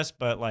hit or miss,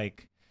 but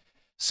like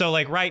so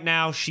like right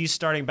now she's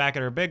starting back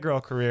at her big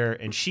girl career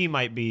and she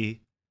might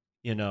be,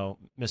 you know,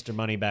 Mr.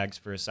 Moneybags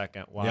for a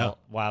second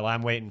while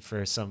I'm waiting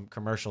for some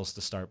commercials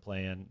to start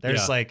playing.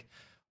 There's Yeah. like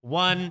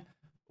one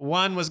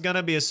was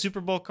gonna be a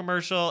Super Bowl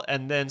commercial,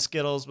 and then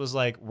Skittles was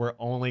like, we're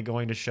only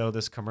going to show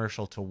this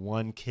commercial to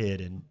one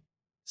kid in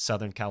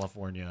Southern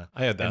California.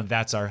 I had that. And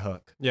that's our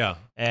hook. Yeah.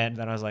 And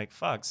then I was like,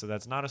 fuck, so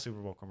that's not a Super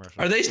Bowl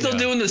commercial. Are they still Yeah.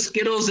 doing the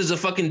Skittles as a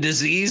fucking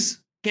disease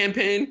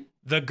campaign?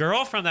 The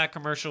girl from that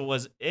commercial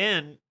was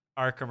in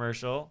our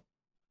commercial.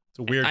 It's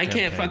a weird I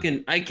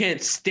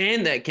can't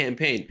stand that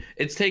campaign.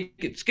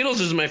 Skittles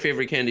is my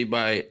favorite candy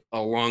by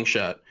a long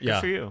shot. Good Yeah.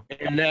 for you.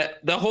 And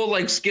that the whole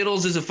like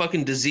Skittles is a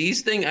fucking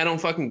disease thing, I don't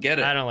fucking get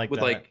it. I don't like with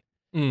that. like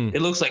Mm.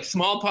 it looks like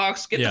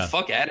smallpox. Get Yeah. the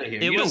fuck out of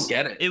here. You don't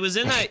get it. It was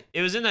in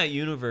that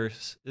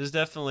universe. It was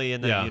definitely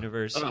in that Yeah.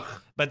 universe. Ugh.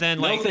 But then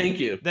No, like thank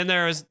you. then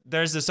there's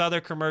this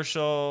other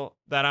commercial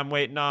that I'm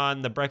waiting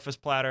on, the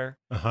breakfast platter.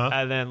 Uh-huh.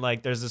 And then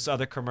like there's this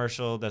other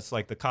commercial that's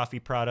like the coffee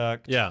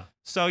product. Yeah.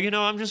 So, you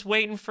know, I'm just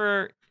waiting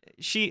for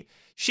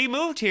she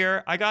moved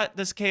here. I got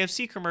this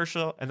KFC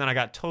commercial and then I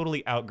got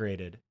totally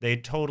outgraded. They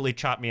totally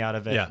chopped me out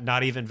of it. Yeah.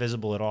 Not even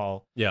visible at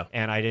all. Yeah.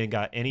 And I didn't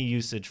got any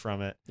usage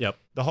from it. Yep.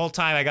 The whole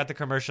time I got the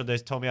commercial, they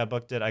told me I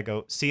booked it. I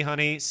go, see,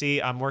 honey,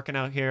 see, I'm working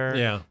out here.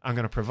 Yeah. I'm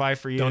going to provide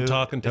for you. Don't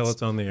talk until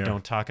it's on the air.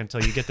 Don't talk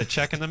until you get the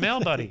check in the mail,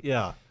 buddy.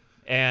 Yeah.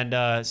 And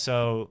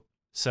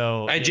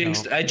so I you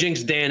jinxed know, I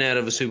jinxed Dan out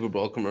of a Super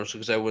Bowl commercial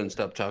because I wouldn't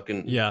stop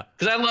talking. Yeah.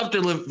 Because I love to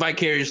live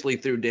vicariously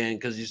through Dan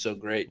because he's so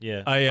great.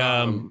 Yeah.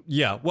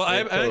 Yeah. Well,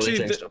 I totally actually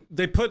jinxed him.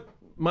 they put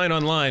mine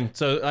online,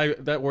 so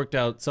that worked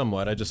out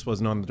somewhat. I just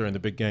wasn't on during the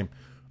big game.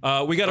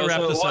 We got to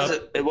wrap So this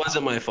up. It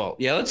wasn't my fault.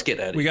 Yeah, let's get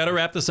at it. We got to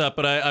wrap this up,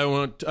 but I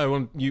want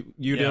you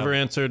Yeah. never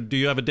answered. Do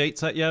you have a date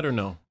set yet or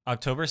no?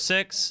 October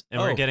 6th, and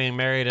Oh. we're getting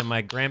married in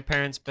my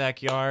grandparents'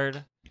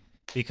 backyard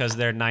because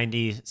they're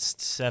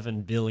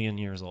 97 billion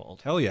years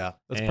old. Hell yeah,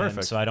 that's And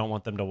perfect. So I don't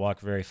want them to walk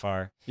very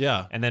far.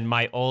 Yeah. And then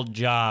my old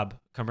job,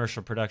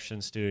 commercial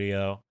production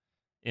studio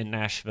in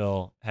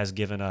Nashville, has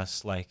given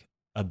us like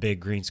a big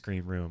green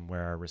screen room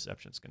where our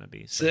reception's going to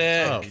be. So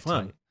Sick. Oh,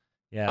 fun.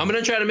 yeah. I'm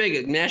gonna try to make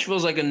it.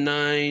 Nashville's like a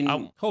 9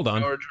 I'll- Hold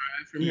on. hour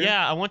drive from here.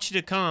 Yeah, I want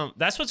you to come.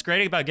 That's what's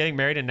great about getting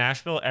married in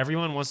Nashville.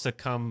 Everyone wants to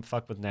come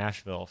fuck with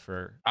Nashville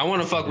for. I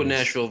want to fuck with days.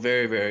 Nashville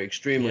very, very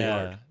extremely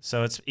Yeah, hard.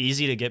 so it's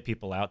easy to get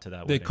people out to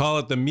that. They wedding. call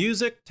it the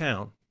Music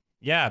Town.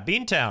 Yeah,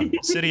 Beantown,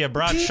 city of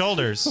broad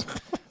shoulders,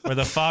 where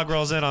the fog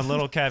rolls in on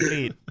little cat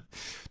feet.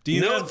 Do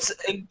you have Notes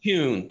and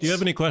tunes. Do you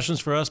have any questions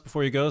for us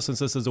before you go? Since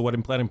this is a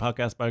wedding planning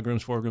podcast by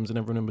grooms, for grooms, and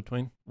everyone in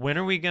between. When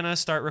are we gonna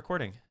start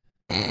recording?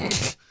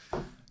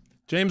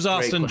 James Great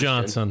Austin question.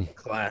 Johnson.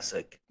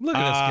 Classic. Look at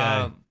this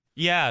guy.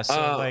 Yeah, so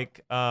Uh,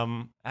 like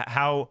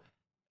how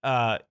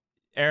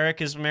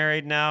Eric is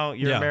married now,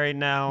 you're Yeah. married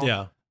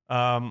now.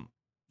 Yeah.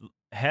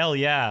 Hell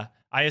yeah.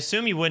 I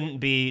assume you wouldn't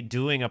be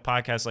doing a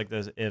podcast like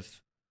this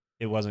if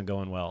it wasn't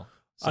going well.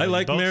 So I you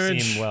like both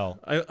marriage. seem well.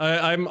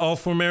 I'm all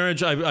for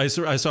marriage. I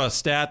saw a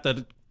stat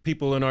that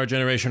people in our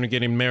generation are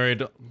getting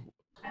married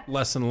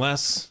less and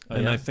less,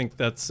 and yeah? I think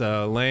that's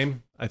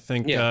lame. I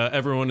think Yeah.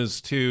 everyone is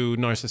too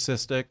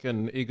narcissistic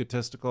and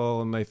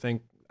egotistical, and they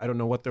think I don't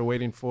know what they're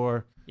waiting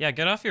for. Yeah,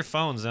 get off your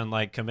phones and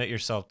like commit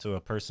yourself to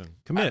a person.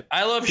 Commit.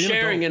 I love Be an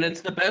sharing, adult. and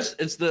it's the best.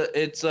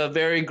 It's a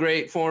very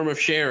great form of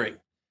sharing.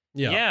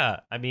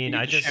 Yeah. I mean, You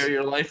I can just share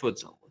your life with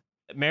someone.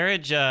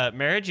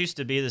 marriage used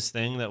to be this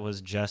thing that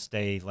was just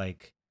a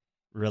like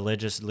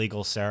religious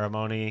legal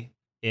ceremony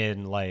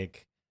in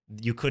like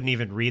you couldn't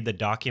even read the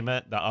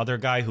document. The other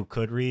guy who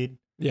could read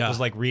Yeah. was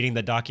like reading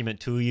the document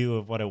to you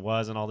of what it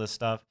was and all this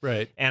stuff.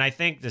 Right. And I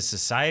think the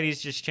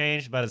society's just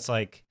changed, but it's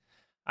like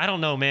I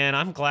don't know, man.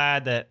 I'm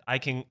glad that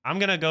I'm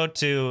gonna go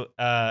to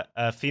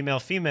a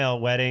female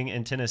wedding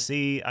in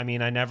Tennessee. I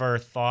mean, I never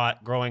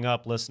thought growing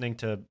up listening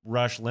to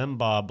Rush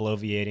Limbaugh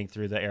bloviating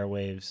through the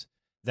airwaves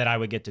that I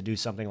would get to do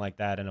something like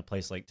that in a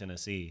place like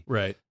Tennessee.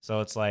 Right. So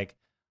it's like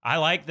I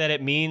like that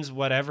it means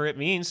whatever it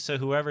means to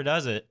whoever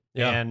does it.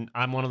 Yeah. And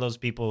I'm one of those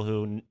people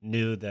who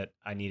knew that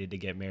I needed to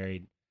get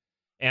married,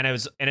 and it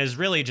was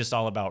really just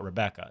all about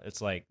Rebecca.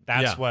 It's like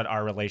that's Yeah. what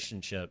our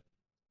relationship.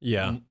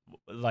 Yeah.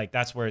 Like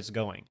that's where it's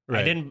going.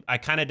 Right. I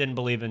kind of didn't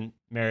believe in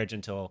marriage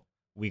until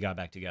we got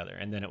back together,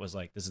 and then it was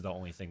like this is the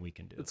only thing we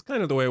can do. It's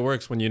kind of the way it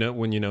works when you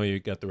know you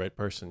got the right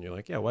person. You're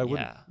like, yeah, why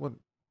wouldn't Yeah.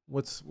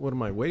 what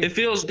am I waiting? It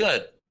feels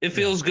good. It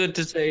feels good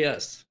to say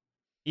yes.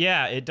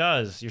 Yeah, it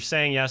does. You're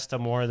saying yes to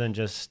more than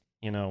just,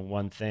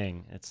 one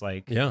thing. It's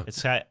like Yeah.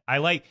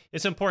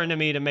 it's important to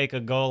me to make a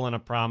goal and a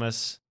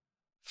promise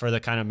for the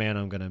kind of man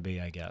I'm going to be,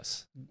 I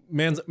guess.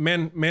 Man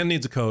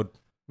needs a code.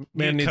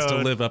 Man Need a needs to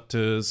code. live up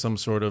to some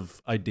sort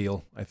of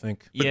ideal, I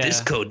think. But yeah.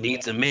 this code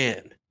needs a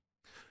man.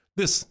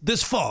 This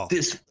fall.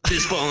 This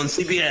fall on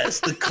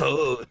CBS, the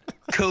Code.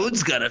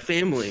 Code's got a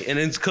family, and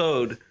it's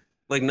Code,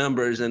 like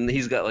numbers, and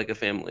he's got like a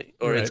family,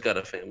 or it's got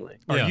a family.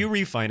 Are Yeah. you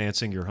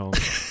refinancing your home?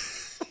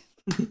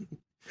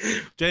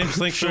 James,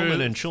 thanks for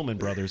Shulman and Shulman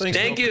Brothers.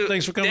 Thank you.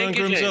 Thanks for coming Thank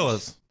on you, James.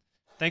 Groomzilla's.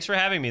 Thanks for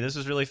having me. This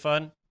was really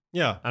fun.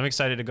 Yeah. I'm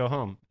excited to go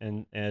home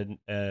and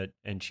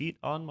cheat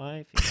on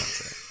my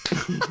fiance.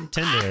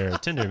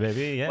 Tinder,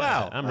 baby. Yeah.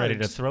 Wow. I'm ready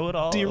to throw it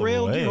all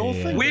Derailed away. your whole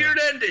thing. Weird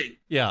ending.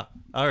 Yeah.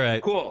 All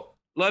right. Cool.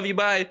 Love you.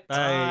 Bye.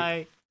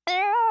 Bye.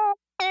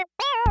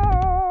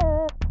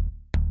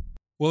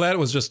 Well, that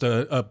was just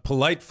a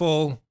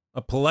politeful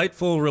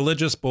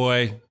religious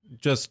boy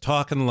just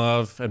talking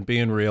love and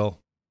being real.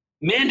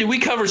 Man, did we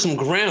cover some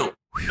ground?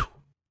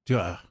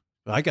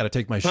 I got to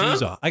take my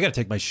shoes off. I got to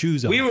take my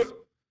shoes off.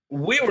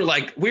 We were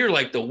like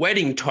the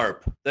wedding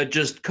tarp that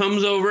just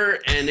comes over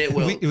and it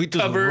will we just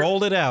cover.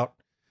 rolled it out,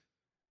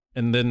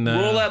 and then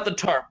Roll out the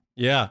tarp.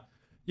 Yeah,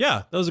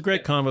 that was a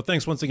great convo.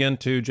 Thanks once again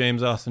to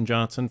James Austin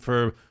Johnson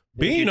for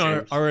being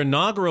our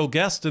inaugural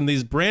guest in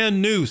these brand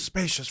new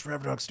spacious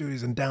Forever Dog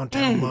Studios in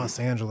downtown Los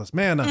Angeles.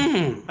 Man,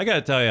 I got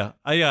to tell you,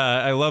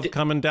 I love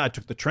coming down. I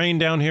took the train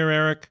down here,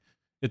 Eric.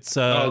 It's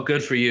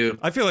good for you.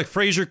 I feel like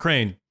Fraser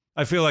Crane.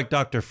 I feel like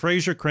Dr.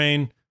 Fraser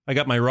Crane. I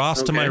got my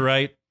Ross to my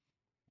right.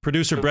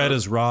 Producer Brett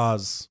is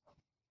Roz.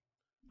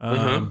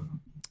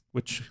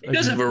 Which He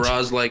does have a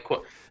Roz like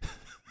what?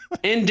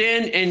 And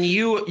Dan, and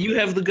you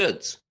have the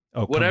goods.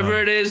 Oh, whatever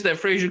it is that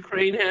Fraser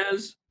Crane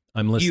has,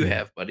 I'm listening. you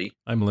have, buddy.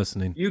 I'm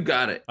listening. You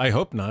got it. I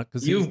hope not,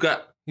 because You've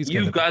got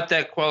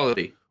that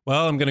quality.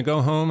 Well, I'm gonna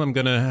go home. I'm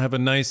gonna have a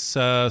nice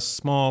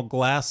small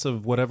glass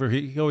of whatever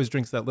he always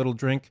drinks, that little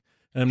drink,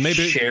 and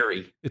maybe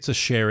sherry. It's a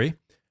sherry,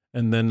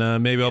 and then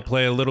maybe I'll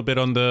play a little bit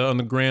on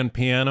the grand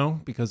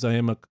piano because I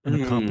am an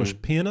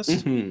accomplished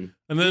pianist. And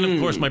then of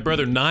course my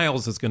brother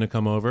Niles is gonna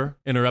come over,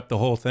 interrupt the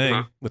whole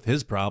thing with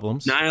his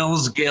problems.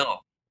 Niles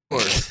Gill, of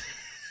course.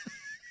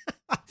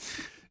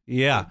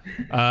 Yeah.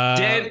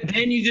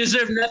 Dan, you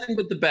deserve nothing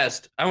but the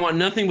best. I want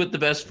nothing but the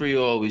best for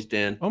you always,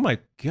 Dan. Oh my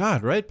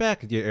God! Right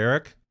back at you,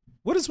 Eric.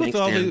 What is with Thanks,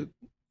 all Dan. the?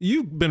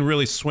 You've been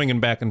really swinging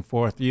back and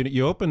forth.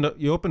 You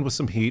opened with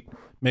some heat,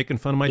 making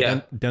fun of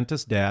my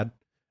dentist dad,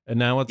 and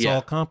now it's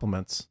all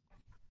compliments.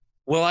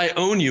 Well, I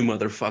own you,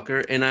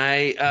 motherfucker, and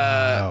I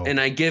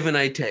give and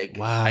I take.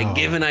 Wow. I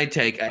give and I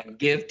take. I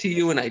give to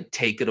you and I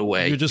take it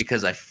away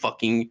because I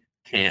fucking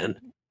can.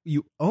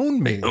 You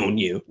own me. I own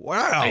you.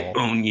 Wow. I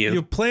own you.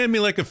 You're playing me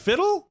like a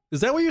fiddle?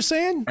 Is that what you're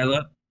saying? I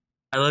love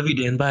you,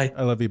 Dan. Bye.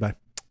 I love you. Bye.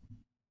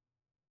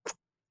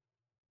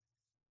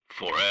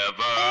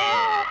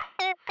 Forever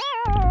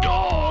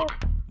Dog.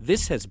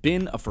 This has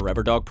been a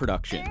Forever Dog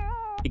production.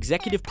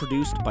 Executive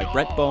produced by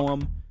Brett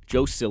Boehm,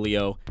 Joe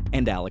Cilio,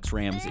 and Alex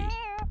Ramsey.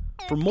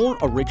 For more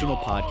original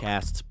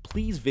podcasts,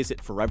 please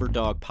visit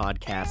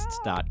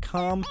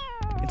foreverdogpodcasts.com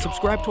and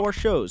subscribe to our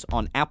shows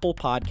on Apple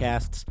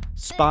Podcasts,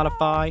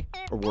 Spotify,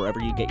 or wherever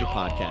you get your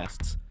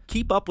podcasts.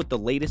 Keep up with the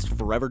latest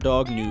Forever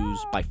Dog news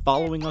by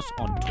following us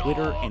on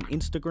Twitter and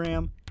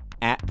Instagram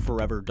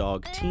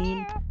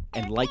 @ForeverDogTeam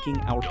and liking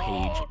our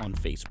page on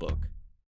Facebook.